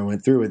happen if I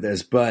went through with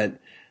this. But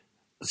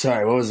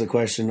sorry, what was the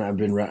question? My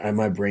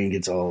brain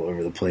gets all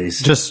over the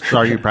place. Just,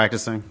 are you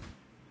practicing?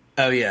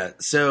 Oh yeah.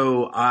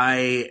 So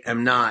I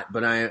am not,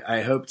 but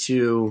I hope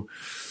to.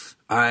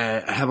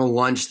 I have a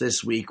lunch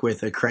this week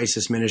with a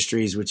Crisis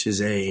Ministries, which is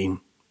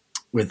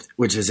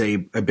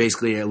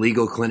basically a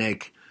legal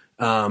clinic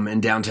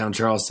in downtown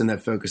Charleston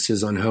that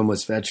focuses on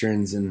homeless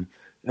veterans, and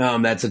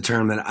that's a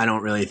term that I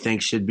don't really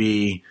think should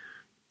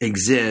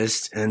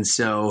exist. And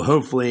so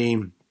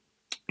hopefully,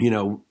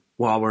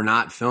 while we're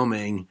not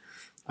filming,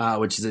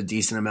 which is a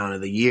decent amount of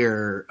the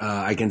year,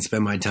 I can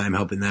spend my time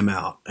helping them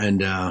out,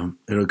 and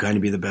it'll kind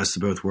of be the best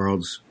of both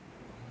worlds.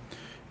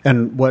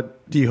 And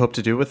what do you hope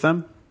to do with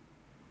them?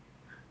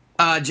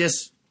 I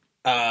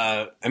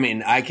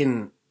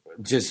can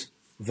just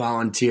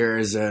volunteer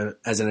as an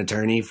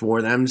attorney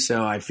for them.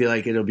 So I feel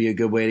like it'll be a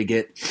good way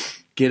to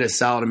get a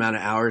solid amount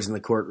of hours in the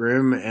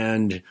courtroom,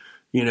 and,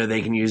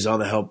 they can use all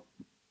the help,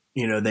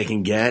 they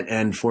can get.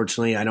 And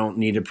fortunately, I don't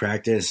need to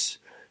practice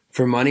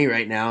for money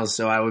right now.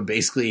 So I would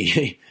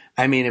basically,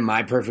 in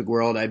my perfect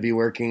world, I'd be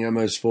working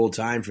almost full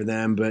time for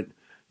them, but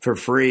for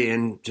free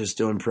and just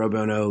doing pro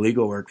bono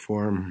legal work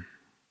for them.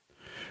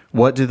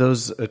 What do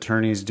those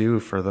attorneys do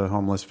for the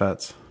homeless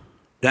vets?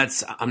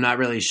 I'm not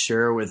really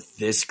sure with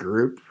this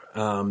group.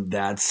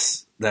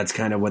 That's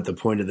kind of what the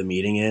point of the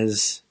meeting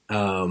is.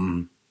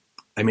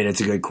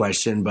 It's a good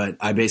question, but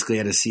I basically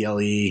had a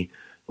CLE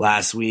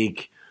last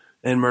week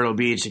in Myrtle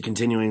Beach, a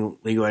continuing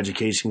legal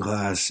education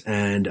class,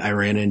 and I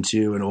ran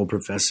into an old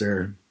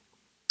professor,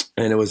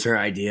 and it was her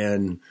idea,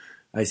 and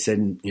I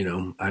said,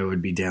 I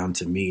would be down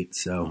to meet.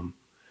 So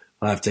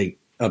I'll have to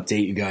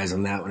update you guys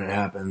on that when it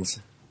happens.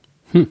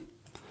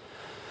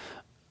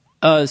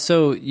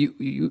 So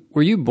you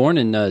were you born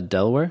in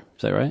Delaware?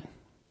 Is that right?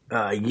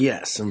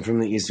 Yes, I'm from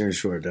the Eastern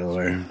Shore of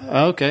Delaware.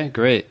 Okay,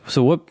 great.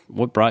 So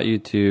what brought you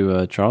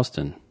to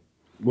Charleston?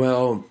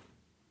 Well,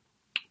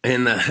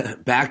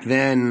 back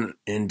then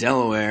in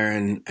Delaware,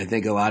 and I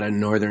think a lot of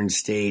northern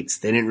states,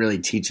 they didn't really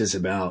teach us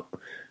about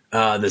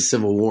the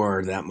Civil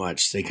War that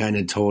much. They kind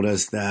of told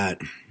us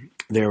that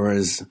there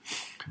was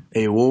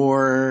a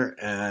war,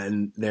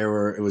 and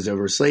it was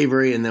over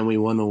slavery, and then we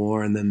won the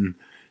war, and then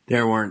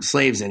there weren't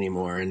slaves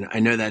anymore. And I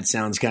know that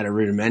sounds kind of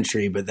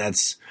rudimentary, but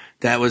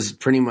that was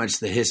pretty much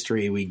the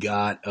history we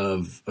got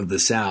of the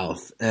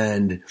South.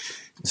 And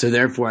so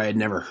therefore I had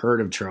never heard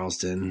of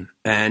Charleston.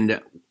 And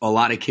a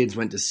lot of kids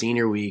went to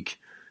Senior Week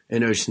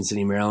in Ocean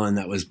City, Maryland,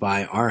 that was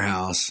by our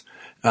house.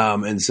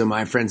 And so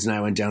my friends and I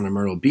went down to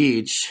Myrtle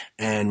Beach.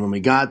 And when we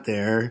got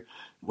there,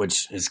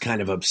 which is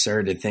kind of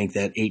absurd to think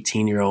that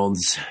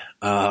 18-year-olds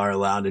are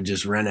allowed to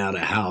just rent out a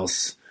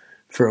house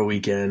for a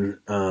weekend,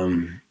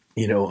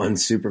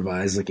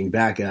 unsupervised. Looking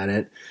back at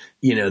it,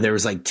 there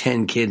was like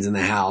 10 kids in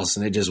the house,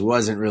 and it just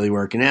wasn't really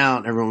working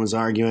out. Everyone was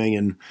arguing,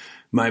 and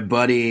my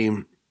buddy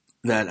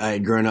that I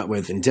had grown up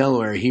with in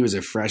Delaware, he was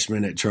a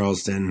freshman at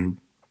Charleston,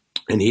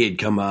 and he had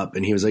come up,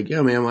 and he was like,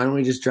 "Yo, man, why don't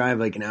we just drive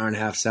like an hour and a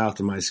half south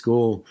of my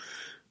school?"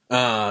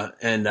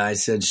 And I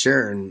said,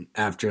 "Sure." And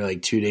after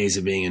like 2 days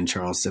of being in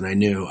Charleston, I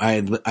knew I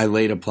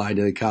late applied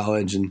to the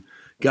college and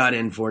got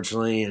in,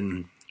 fortunately,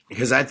 and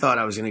because I thought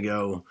I was going to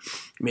go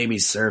maybe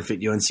surf at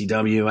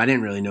UNCW. I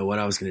didn't really know what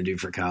I was going to do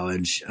for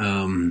college.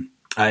 I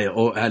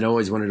had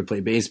always wanted to play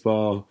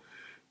baseball,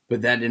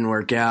 but that didn't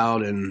work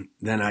out. And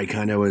then I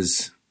kind of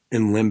was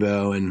in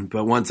limbo.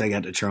 But once I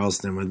got to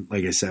Charleston,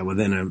 like I said,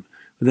 within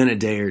a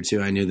day or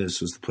two, I knew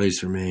this was the place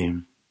for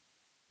me.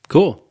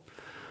 Cool.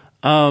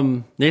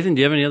 Nathan,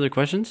 do you have any other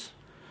questions?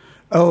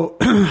 Oh,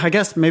 I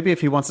guess maybe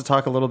if he wants to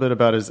talk a little bit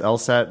about his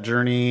LSAT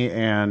journey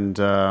and,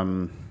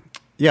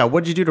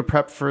 what did you do to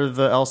prep for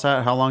the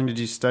LSAT? How long did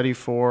you study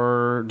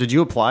for? Did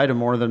you apply to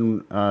more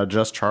than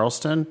just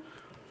Charleston?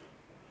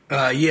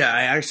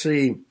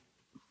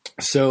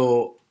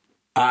 So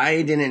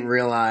I didn't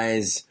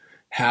realize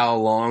how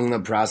long the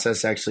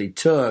process actually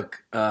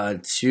took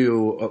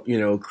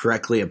to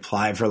correctly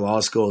apply for law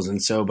schools.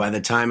 And so by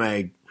the time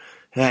I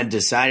had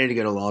decided to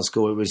go to law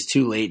school, it was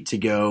too late to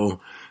go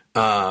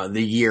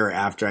the year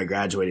after I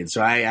graduated.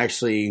 So I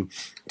actually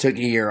took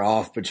a year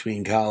off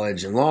between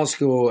college and law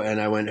school, and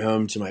I went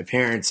home to my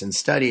parents and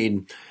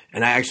studied.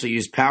 And I actually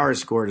used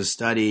PowerScore to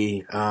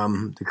study.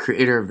 The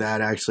creator of that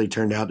actually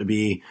turned out to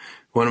be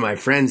one of my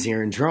friends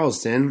here in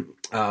Charleston,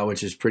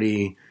 which is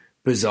pretty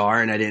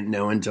bizarre, and I didn't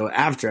know until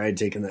after I'd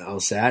taken the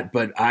LSAT.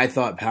 But I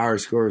thought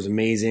PowerScore was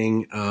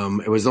amazing.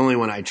 It was only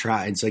when I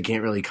tried, so I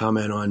can't really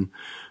comment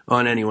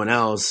on anyone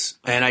else.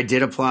 And I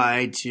did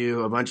apply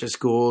to a bunch of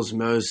schools,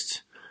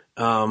 most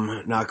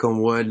knock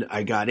on wood,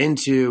 I got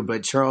into,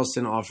 but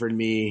Charleston offered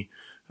me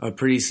a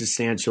pretty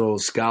substantial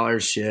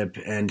scholarship.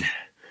 And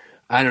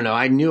I don't know,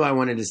 I knew I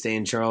wanted to stay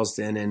in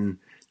Charleston, and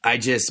I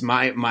just,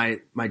 my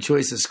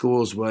choice of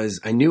schools was,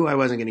 I knew I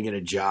wasn't going to get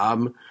a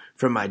job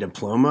from my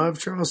diploma of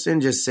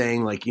Charleston, just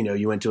saying like,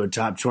 you went to a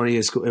top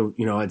 20 school,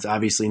 it's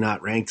obviously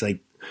not ranked. Like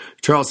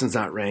Charleston's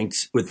not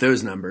ranked with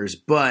those numbers,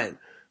 but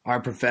our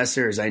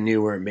professors I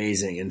knew were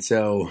amazing. And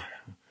so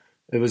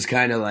it was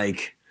kind of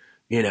like,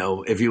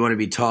 if you want to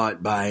be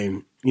taught by,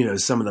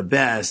 some of the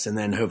best and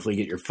then hopefully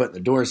get your foot in the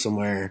door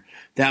somewhere,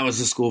 that was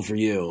the school for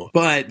you.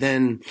 But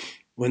then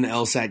when the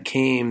LSAT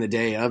came, the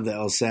day of the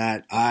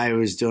LSAT, I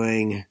was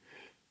doing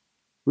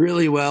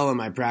really well in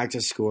my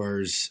practice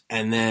scores.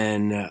 And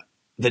then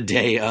the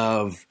day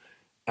of,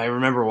 I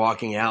remember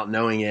walking out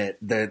knowing it,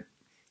 that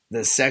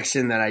the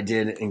section that I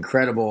did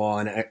incredible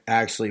on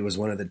actually was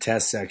one of the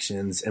test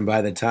sections. And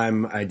by the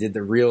time I did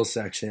the real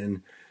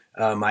section,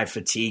 my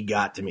fatigue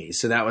got to me.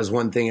 So that was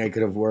one thing I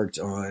could have worked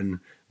on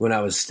when I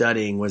was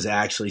studying, was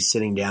actually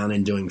sitting down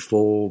and doing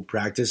full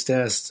practice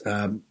tests.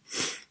 I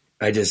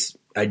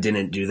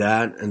didn't do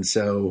that. And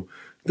so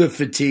the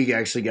fatigue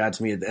actually got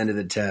to me at the end of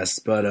the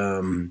test. But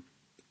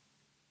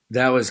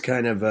that was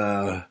kind of,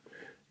 I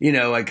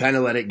kind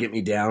of let it get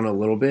me down a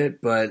little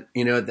bit. But, at the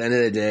end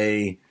of the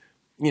day,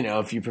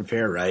 if you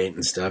prepare right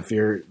and stuff,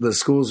 the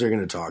schools are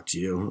going to talk to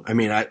you. I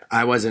mean,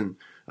 I wasn't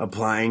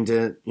applying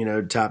to,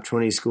 top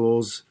 20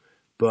 schools,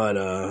 but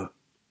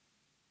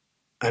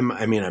I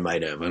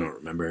might have. I don't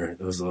remember. It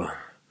was a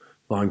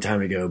long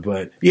time ago.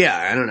 But,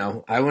 yeah, I don't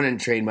know. I wouldn't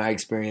trade my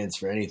experience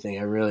for anything.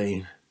 I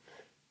really,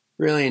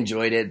 really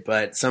enjoyed it.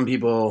 But some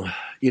people,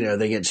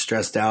 they get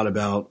stressed out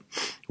about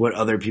what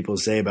other people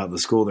say about the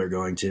school they're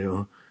going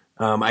to.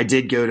 I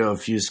did go to a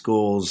few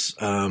schools,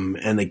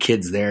 and the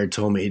kids there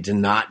told me to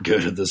not go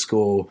to the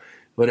school,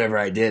 whatever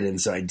I did, and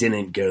so I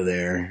didn't go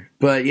there.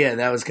 But yeah,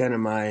 that was kind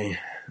of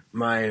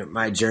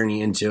my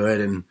journey into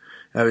it. And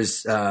I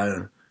was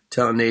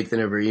telling Nathan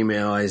over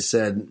email, I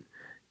said,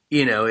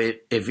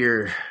 if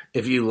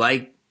you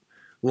like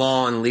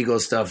law and legal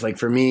stuff, like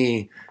for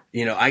me,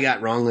 I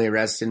got wrongly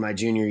arrested my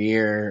junior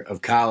year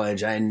of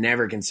college. I had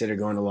never considered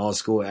going to law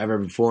school ever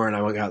before, and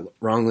I got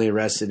wrongly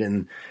arrested.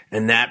 And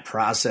that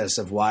process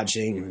of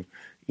watching,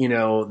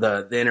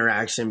 the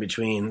interaction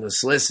between the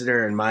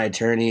solicitor and my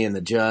attorney and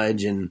the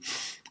judge, and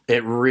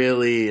it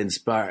really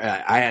inspired.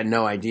 I had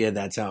no idea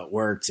that's how it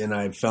worked, and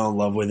I fell in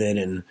love with it.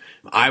 And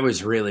I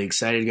was really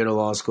excited to go to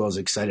law school. I was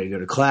excited to go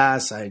to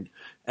class.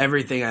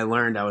 Everything I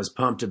learned, I was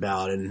pumped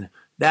about, and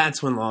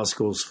that's when law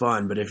school's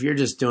fun. But if you're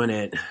just doing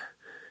it,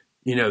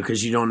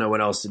 because you don't know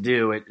what else to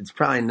do, it's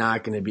probably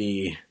not going to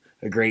be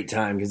a great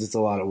time because it's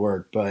a lot of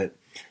work. But,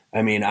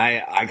 I mean,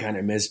 I kind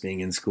of miss being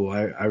in school.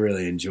 I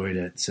really enjoyed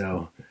it.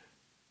 So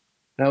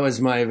that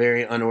was my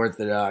very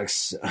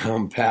unorthodox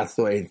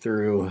pathway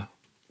through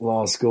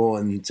law school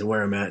and to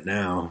where I'm at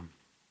now.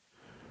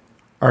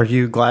 Are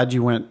you glad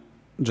you went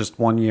just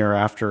 1 year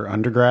after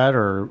undergrad,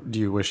 or do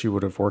you wish you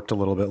would have worked a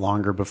little bit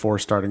longer before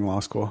starting law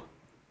school?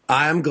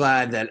 I'm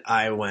glad that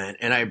I went,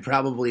 and I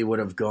probably would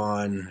have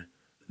gone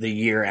the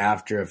year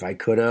after if I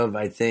could have.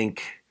 I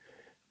think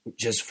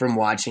just from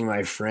watching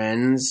my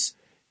friends,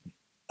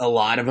 a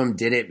lot of them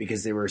did it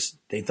because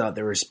they thought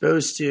they were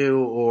supposed to,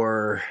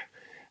 or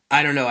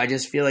I don't know. I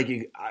just feel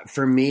like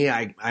for me,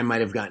 I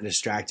might have gotten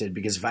distracted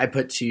because if I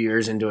put 2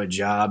 years into a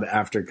job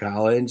after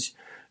college,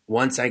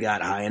 once I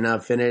got high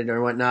enough in it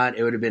or whatnot,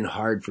 it would have been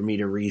hard for me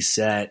to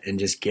reset and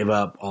just give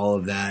up all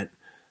of that,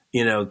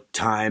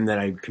 time that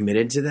I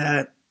committed to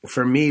that.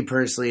 For me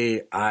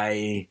personally,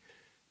 I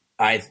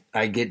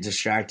get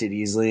distracted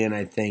easily, and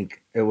I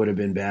think it would have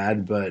been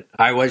bad. But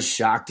I was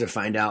shocked to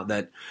find out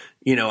that,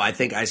 I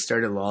think I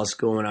started law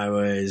school when I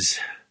was,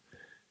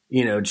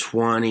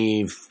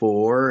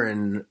 24,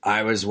 and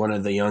I was one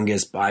of the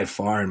youngest by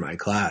far in my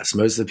class.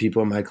 Most of the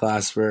people in my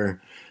class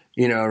were,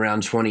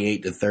 around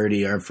 28 to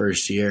 30 our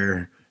first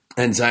year.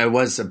 And so I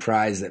was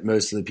surprised that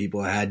most of the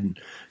people had,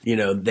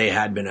 they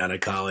had been out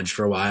of college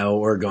for a while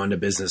or gone to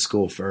business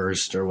school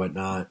first or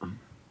whatnot.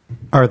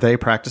 Are they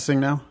practicing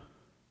now?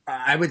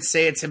 I would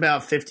say it's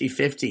about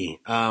 50-50.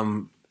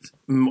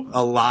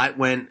 A lot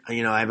went,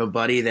 I have a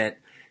buddy that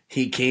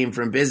he came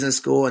from business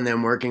school and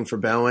then working for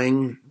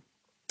Boeing,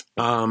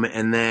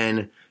 and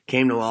then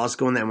came to law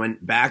school and then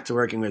went back to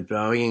working with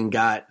Boeing and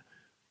got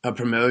a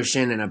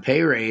promotion and a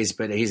pay raise,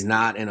 but he's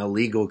not in a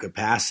legal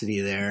capacity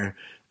there.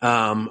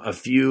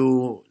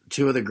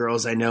 Two of the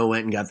girls I know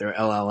went and got their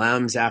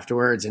LLMs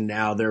afterwards, and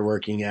now they're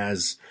working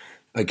as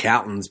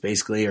accountants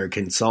basically, or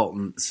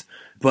consultants.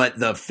 But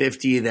the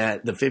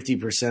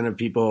 50% of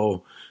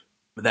people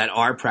that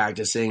are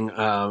practicing,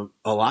 a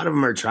lot of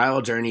them are trial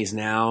attorneys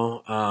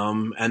now,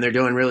 and they're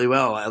doing really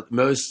well.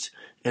 Most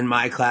in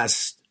my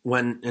class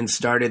went and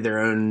started their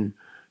own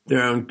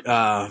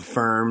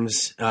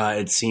firms.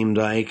 It seemed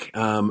like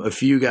a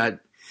few got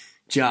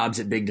jobs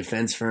at big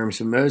defense firms,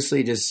 but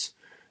mostly just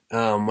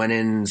went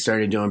in and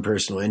started doing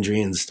personal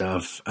injury and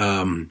stuff.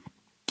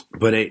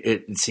 But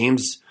it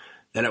seems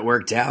that it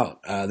worked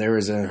out. There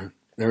was a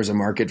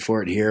market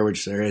for it here,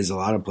 which there is a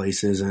lot of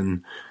places,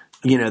 and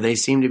they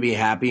seem to be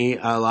happy.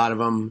 A lot of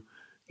them,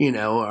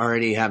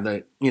 already have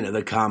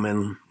the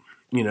common,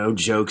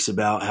 jokes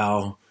about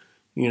how,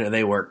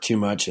 they work too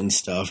much and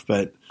stuff,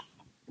 but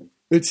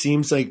it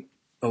seems like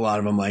a lot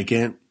of them like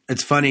it.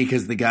 It's funny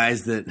because the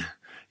guys that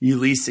you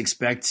least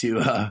expect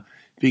to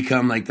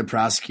become like the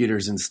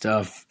prosecutors and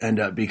stuff end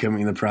up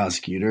becoming the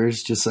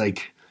prosecutors, just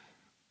like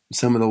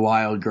some of the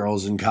wild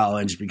girls in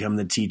college become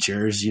the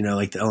teachers,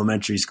 like the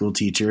elementary school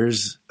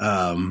teachers.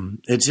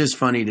 It's just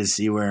funny to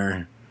see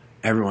where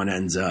everyone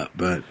ends up.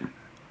 But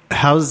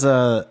how's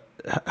the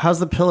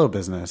pillow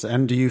business?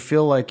 And do you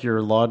feel like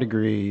your law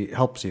degree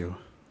helps you?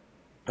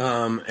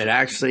 It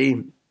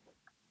actually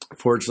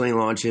fortunately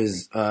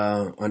launches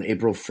on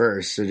April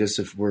 1st. So just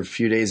if we're a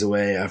few days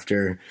away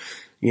after,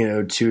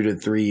 2 to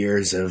 3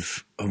 years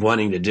of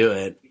wanting to do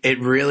it. It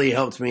really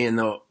helped me in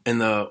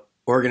the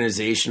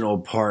organizational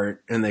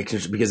part, and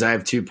because I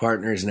have 2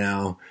 partners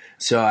now.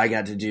 So I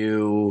got to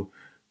do,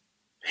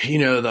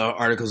 the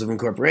articles of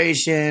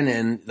incorporation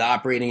and the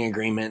operating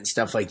agreement,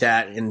 stuff like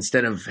that,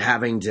 instead of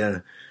having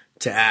to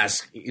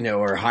ask,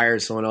 or hire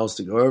someone else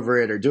to go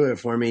over it or do it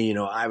for me.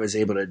 I was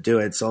able to do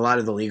it. So a lot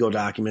of the legal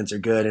documents are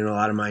good, and a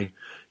lot of my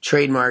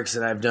trademarks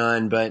that I've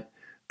done, but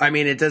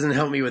it doesn't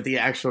help me with the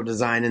actual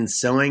design and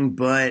sewing,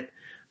 but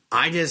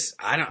it's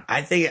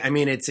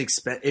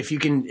if you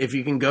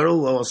can go to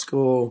law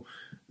school,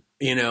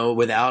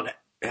 without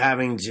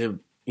having to,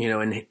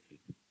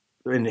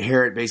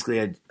 inherit basically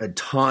a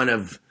ton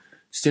of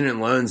student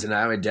loans, and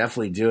I would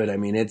definitely do it.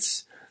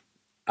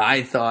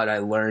 I thought I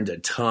learned a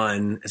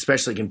ton,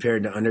 especially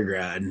compared to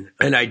undergrad,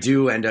 and I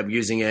do end up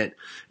using it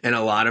in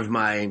a lot of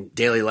my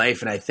daily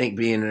life. And I think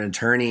being an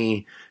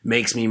attorney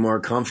makes me more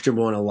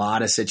comfortable in a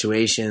lot of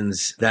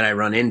situations that I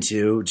run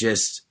into,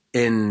 just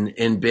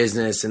in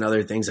business and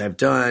other things I've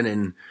done,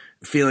 and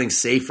feeling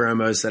safer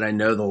almost that I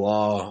know the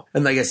law.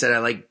 And like I said, I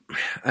like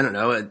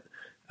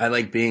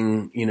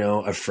being,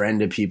 a friend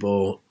to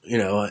people.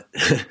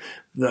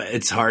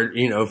 It's hard,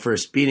 for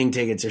speeding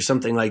tickets or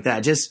something like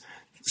that. Just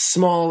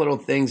small little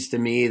things to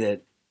me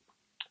that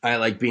I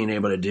like being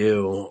able to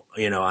do,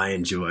 I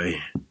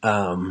enjoy.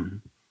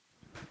 You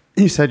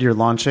said you're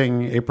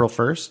launching April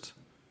 1st?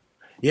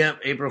 Yeah,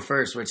 April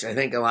 1st, which I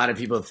think a lot of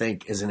people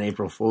think is an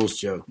April Fool's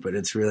joke, but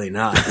it's really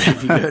not.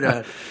 If you go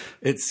to,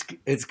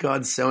 it's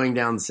called Sewing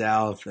Down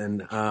South,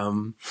 and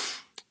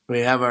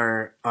we have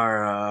our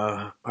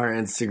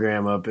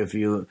Instagram up. If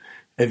you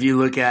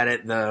look at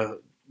it,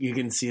 you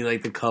can see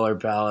like the color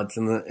palettes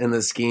and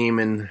the scheme.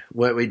 And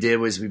what we did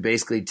was we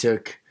basically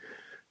took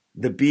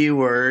the B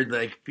word,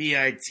 like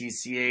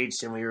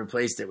BITCH, and we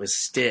replaced it with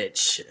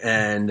stitch.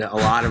 And a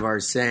lot of our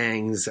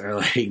sayings are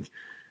like,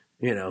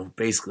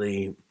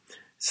 basically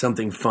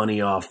something funny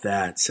off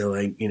that. So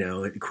like,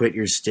 quit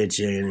your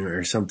stitching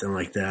or something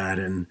like that.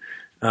 And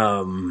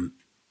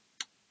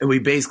we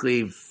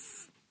basically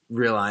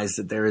realized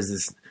that there was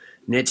this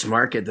niche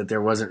market, that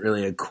there wasn't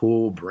really a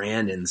cool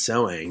brand in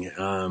sewing.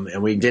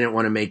 And we didn't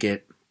want to make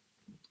it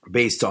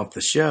based off the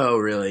show,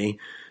 really.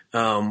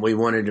 We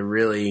wanted to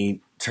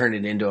really turn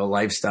it into a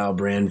lifestyle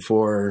brand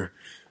or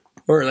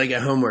like a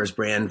homewares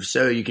brand.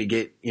 So you could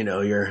get,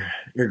 your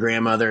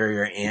grandmother or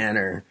your aunt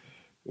or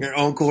your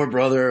uncle or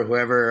brother or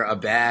whoever a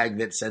bag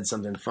that said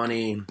something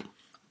funny,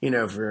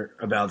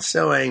 about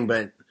sewing,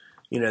 but,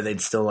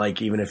 they'd still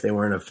like, even if they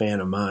weren't a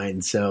fan of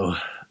mine. So,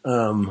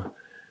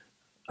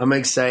 I'm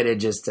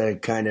excited just to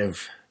kind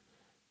of,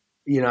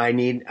 I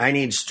need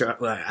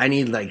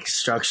like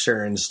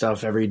structure and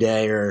stuff every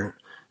day, or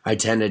I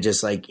tend to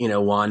just like,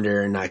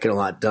 wander and not get a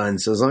lot done.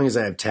 So as long as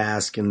I have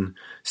tasks and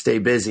stay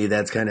busy,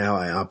 that's kind of how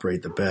I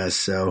operate the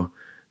best. So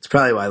it's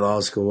probably why law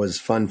school was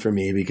fun for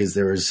me, because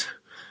there was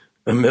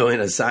a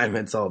million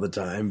assignments all the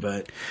time.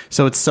 But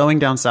so it's Sewing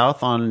Down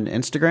South on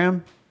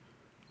Instagram?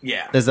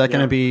 Yeah. Is that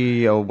going to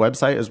be a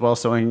website as well?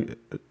 Do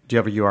you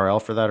have a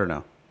URL for that or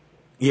no?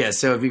 Yeah,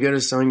 so if you go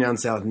to Sewing Down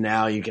South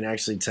now, you can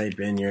actually type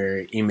in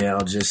your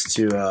email just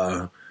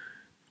to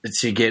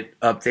get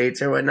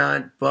updates or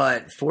whatnot.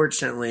 But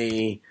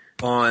fortunately,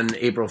 on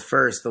April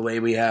 1st, the way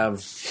we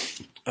have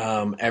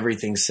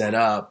everything set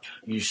up,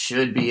 you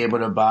should be able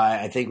to buy.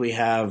 I think we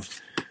have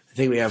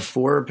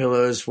 4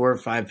 or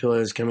 5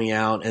 pillows coming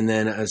out, and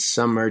then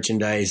some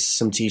merchandise,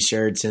 some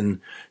T-shirts,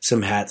 and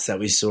some hats that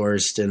we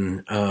sourced.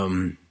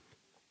 And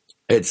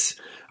it's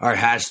our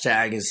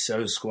hashtag is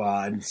So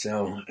Squad.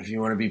 So if you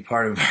want to be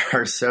part of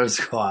our So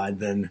Squad,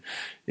 then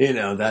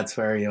that's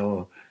where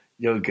you'll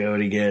go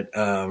to get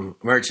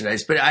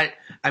merchandise. But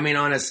I mean,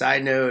 on a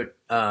side note,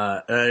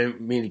 I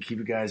didn't mean to keep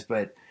you guys,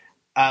 but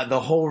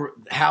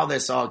how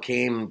this all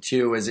came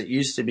to is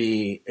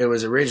it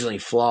was originally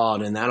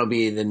Flawed, and that'll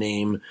be the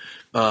name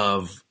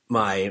of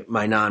my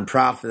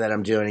nonprofit that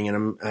I'm doing.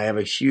 And I have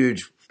a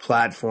huge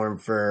platform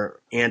for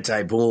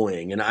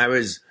anti-bullying. And I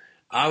was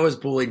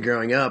bullied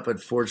growing up,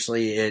 but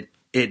fortunately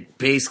it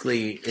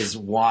basically is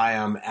why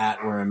I'm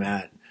at where I'm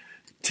at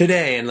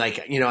today. And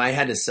I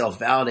had to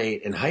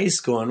self-validate in high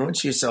school, and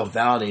once you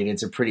self-validate,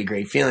 it's a pretty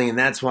great feeling. And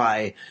that's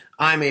why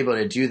I'm able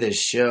to do this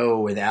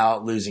show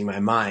without losing my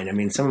mind. I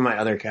mean, some of my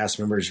other cast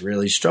members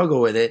really struggle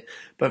with it,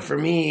 but for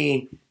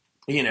me,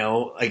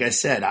 like I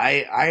said,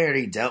 I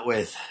already dealt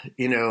with,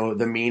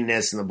 the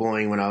meanness and the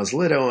bullying when I was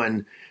little.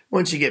 And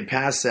once you get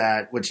past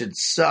that, which it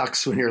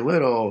sucks when you're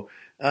little,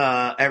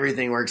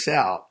 everything works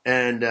out.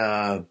 And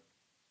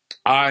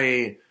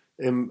I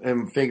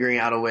am figuring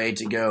out a way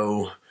to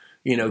go,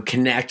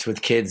 connect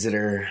with kids that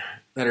are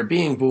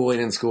being bullied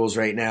in schools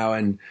right now,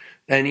 and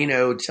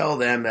tell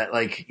them that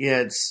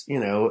it's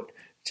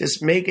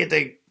just make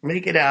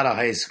it out of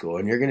high school,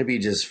 and you're going to be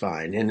just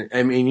fine. And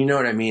I mean, you know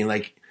what I mean?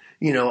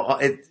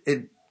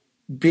 It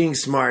being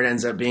smart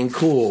ends up being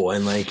cool,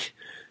 and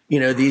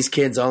these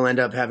kids all end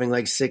up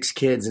having 6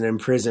 kids and in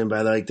prison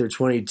by they're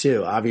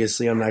 22.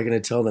 Obviously, I'm not going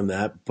to tell them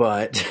that,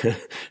 but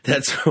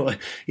that's what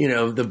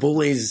the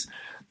bullies.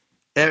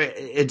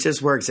 It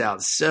just works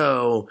out.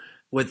 So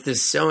with the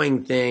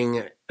sewing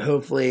thing,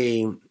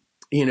 hopefully,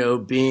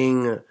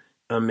 being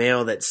a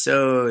male that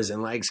sews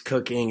and likes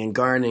cooking and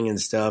gardening and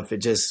stuff,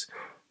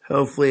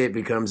 hopefully it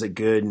becomes a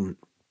good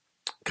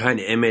kind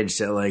of image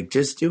that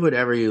just do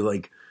whatever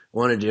you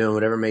want to do and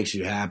whatever makes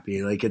you happy.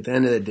 At the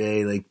end of the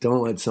day,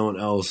 don't let someone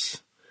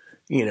else,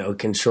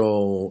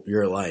 control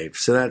your life.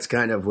 So that's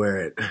kind of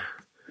where it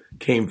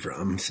came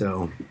from.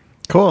 So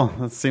cool.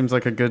 That seems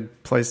like a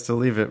good place to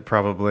leave it,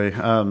 probably.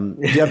 Do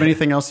you have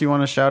anything else you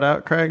want to shout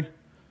out, Craig?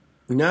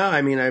 No,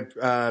 I mean,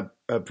 I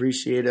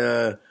appreciate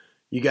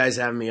you guys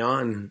having me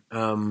on,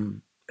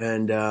 and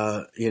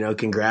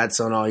congrats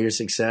on all your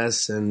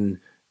success, and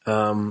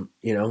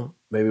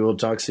maybe we'll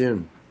talk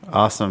soon.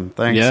 Awesome.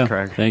 Thanks,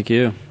 Craig. Thank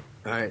you.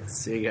 All right.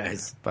 See you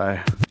guys.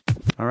 Bye.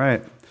 All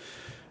right.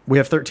 We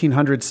have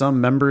 1,300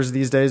 some members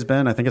these days,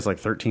 Ben. I think it's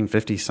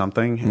 1,350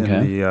 something in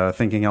the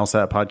Thinking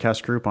LSAT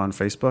podcast group on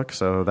Facebook.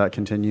 So that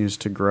continues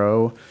to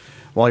grow.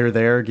 While you're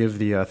there, give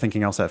the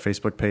Thinking LSAT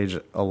Facebook page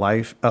a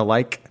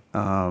like.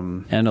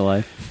 And a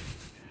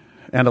life.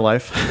 And a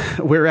life.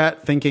 We're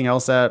at Thinking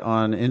LSAT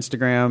on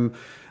Instagram.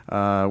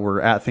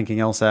 We're at Thinking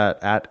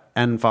LSAT, at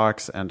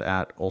nfox, and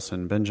at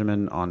Olson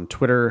Benjamin on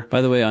Twitter.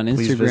 By the way, on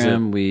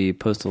Instagram, we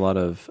post a lot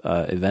of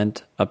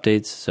event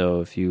updates. So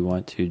if you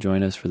want to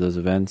join us for those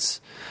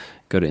events,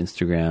 go to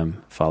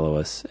Instagram, follow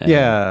us, and stay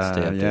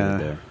updated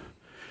there.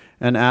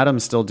 And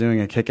Adam's still doing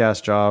a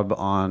kick-ass job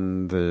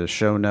on the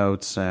show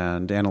notes,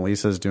 and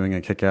Annalisa's doing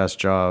a kick-ass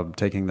job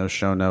taking those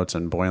show notes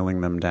and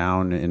boiling them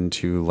down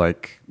into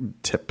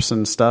tips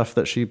and stuff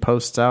that she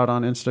posts out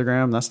on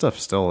Instagram. That stuff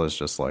still is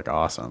just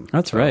awesome.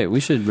 That's right. We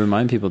should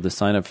remind people to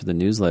sign up for the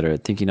newsletter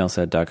at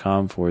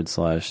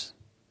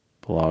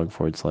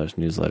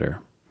thinkinglsat.com/blog/newsletter.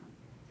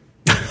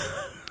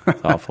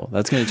 It's awful.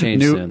 That's going to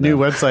change soon. New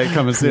website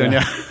coming soon.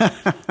 Yeah.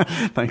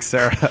 Thanks,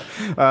 Sarah.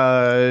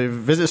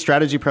 Visit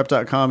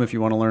strategyprep.com if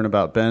you want to learn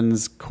about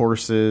Ben's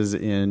courses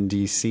in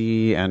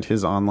DC and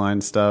his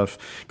online stuff.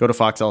 Go to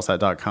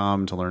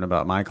foxlsat.com to learn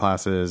about my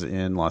classes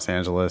in Los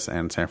Angeles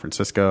and San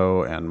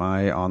Francisco and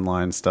my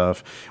online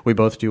stuff. We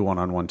both do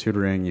one-on-one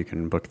tutoring. You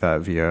can book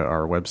that via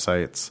our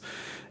websites.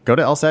 Go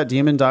to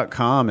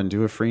lsatdemon.com and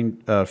do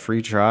a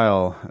free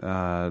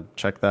trial.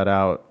 Check that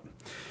out.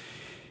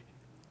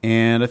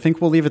 And I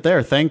think we'll leave it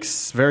there.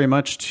 Thanks very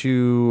much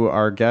to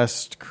our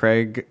guest,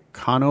 Craig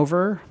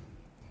Conover.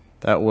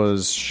 That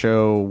was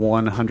show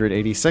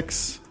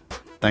 186.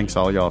 Thanks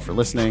all y'all for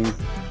listening.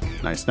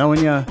 Nice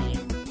knowing ya.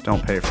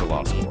 Don't pay for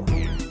law school.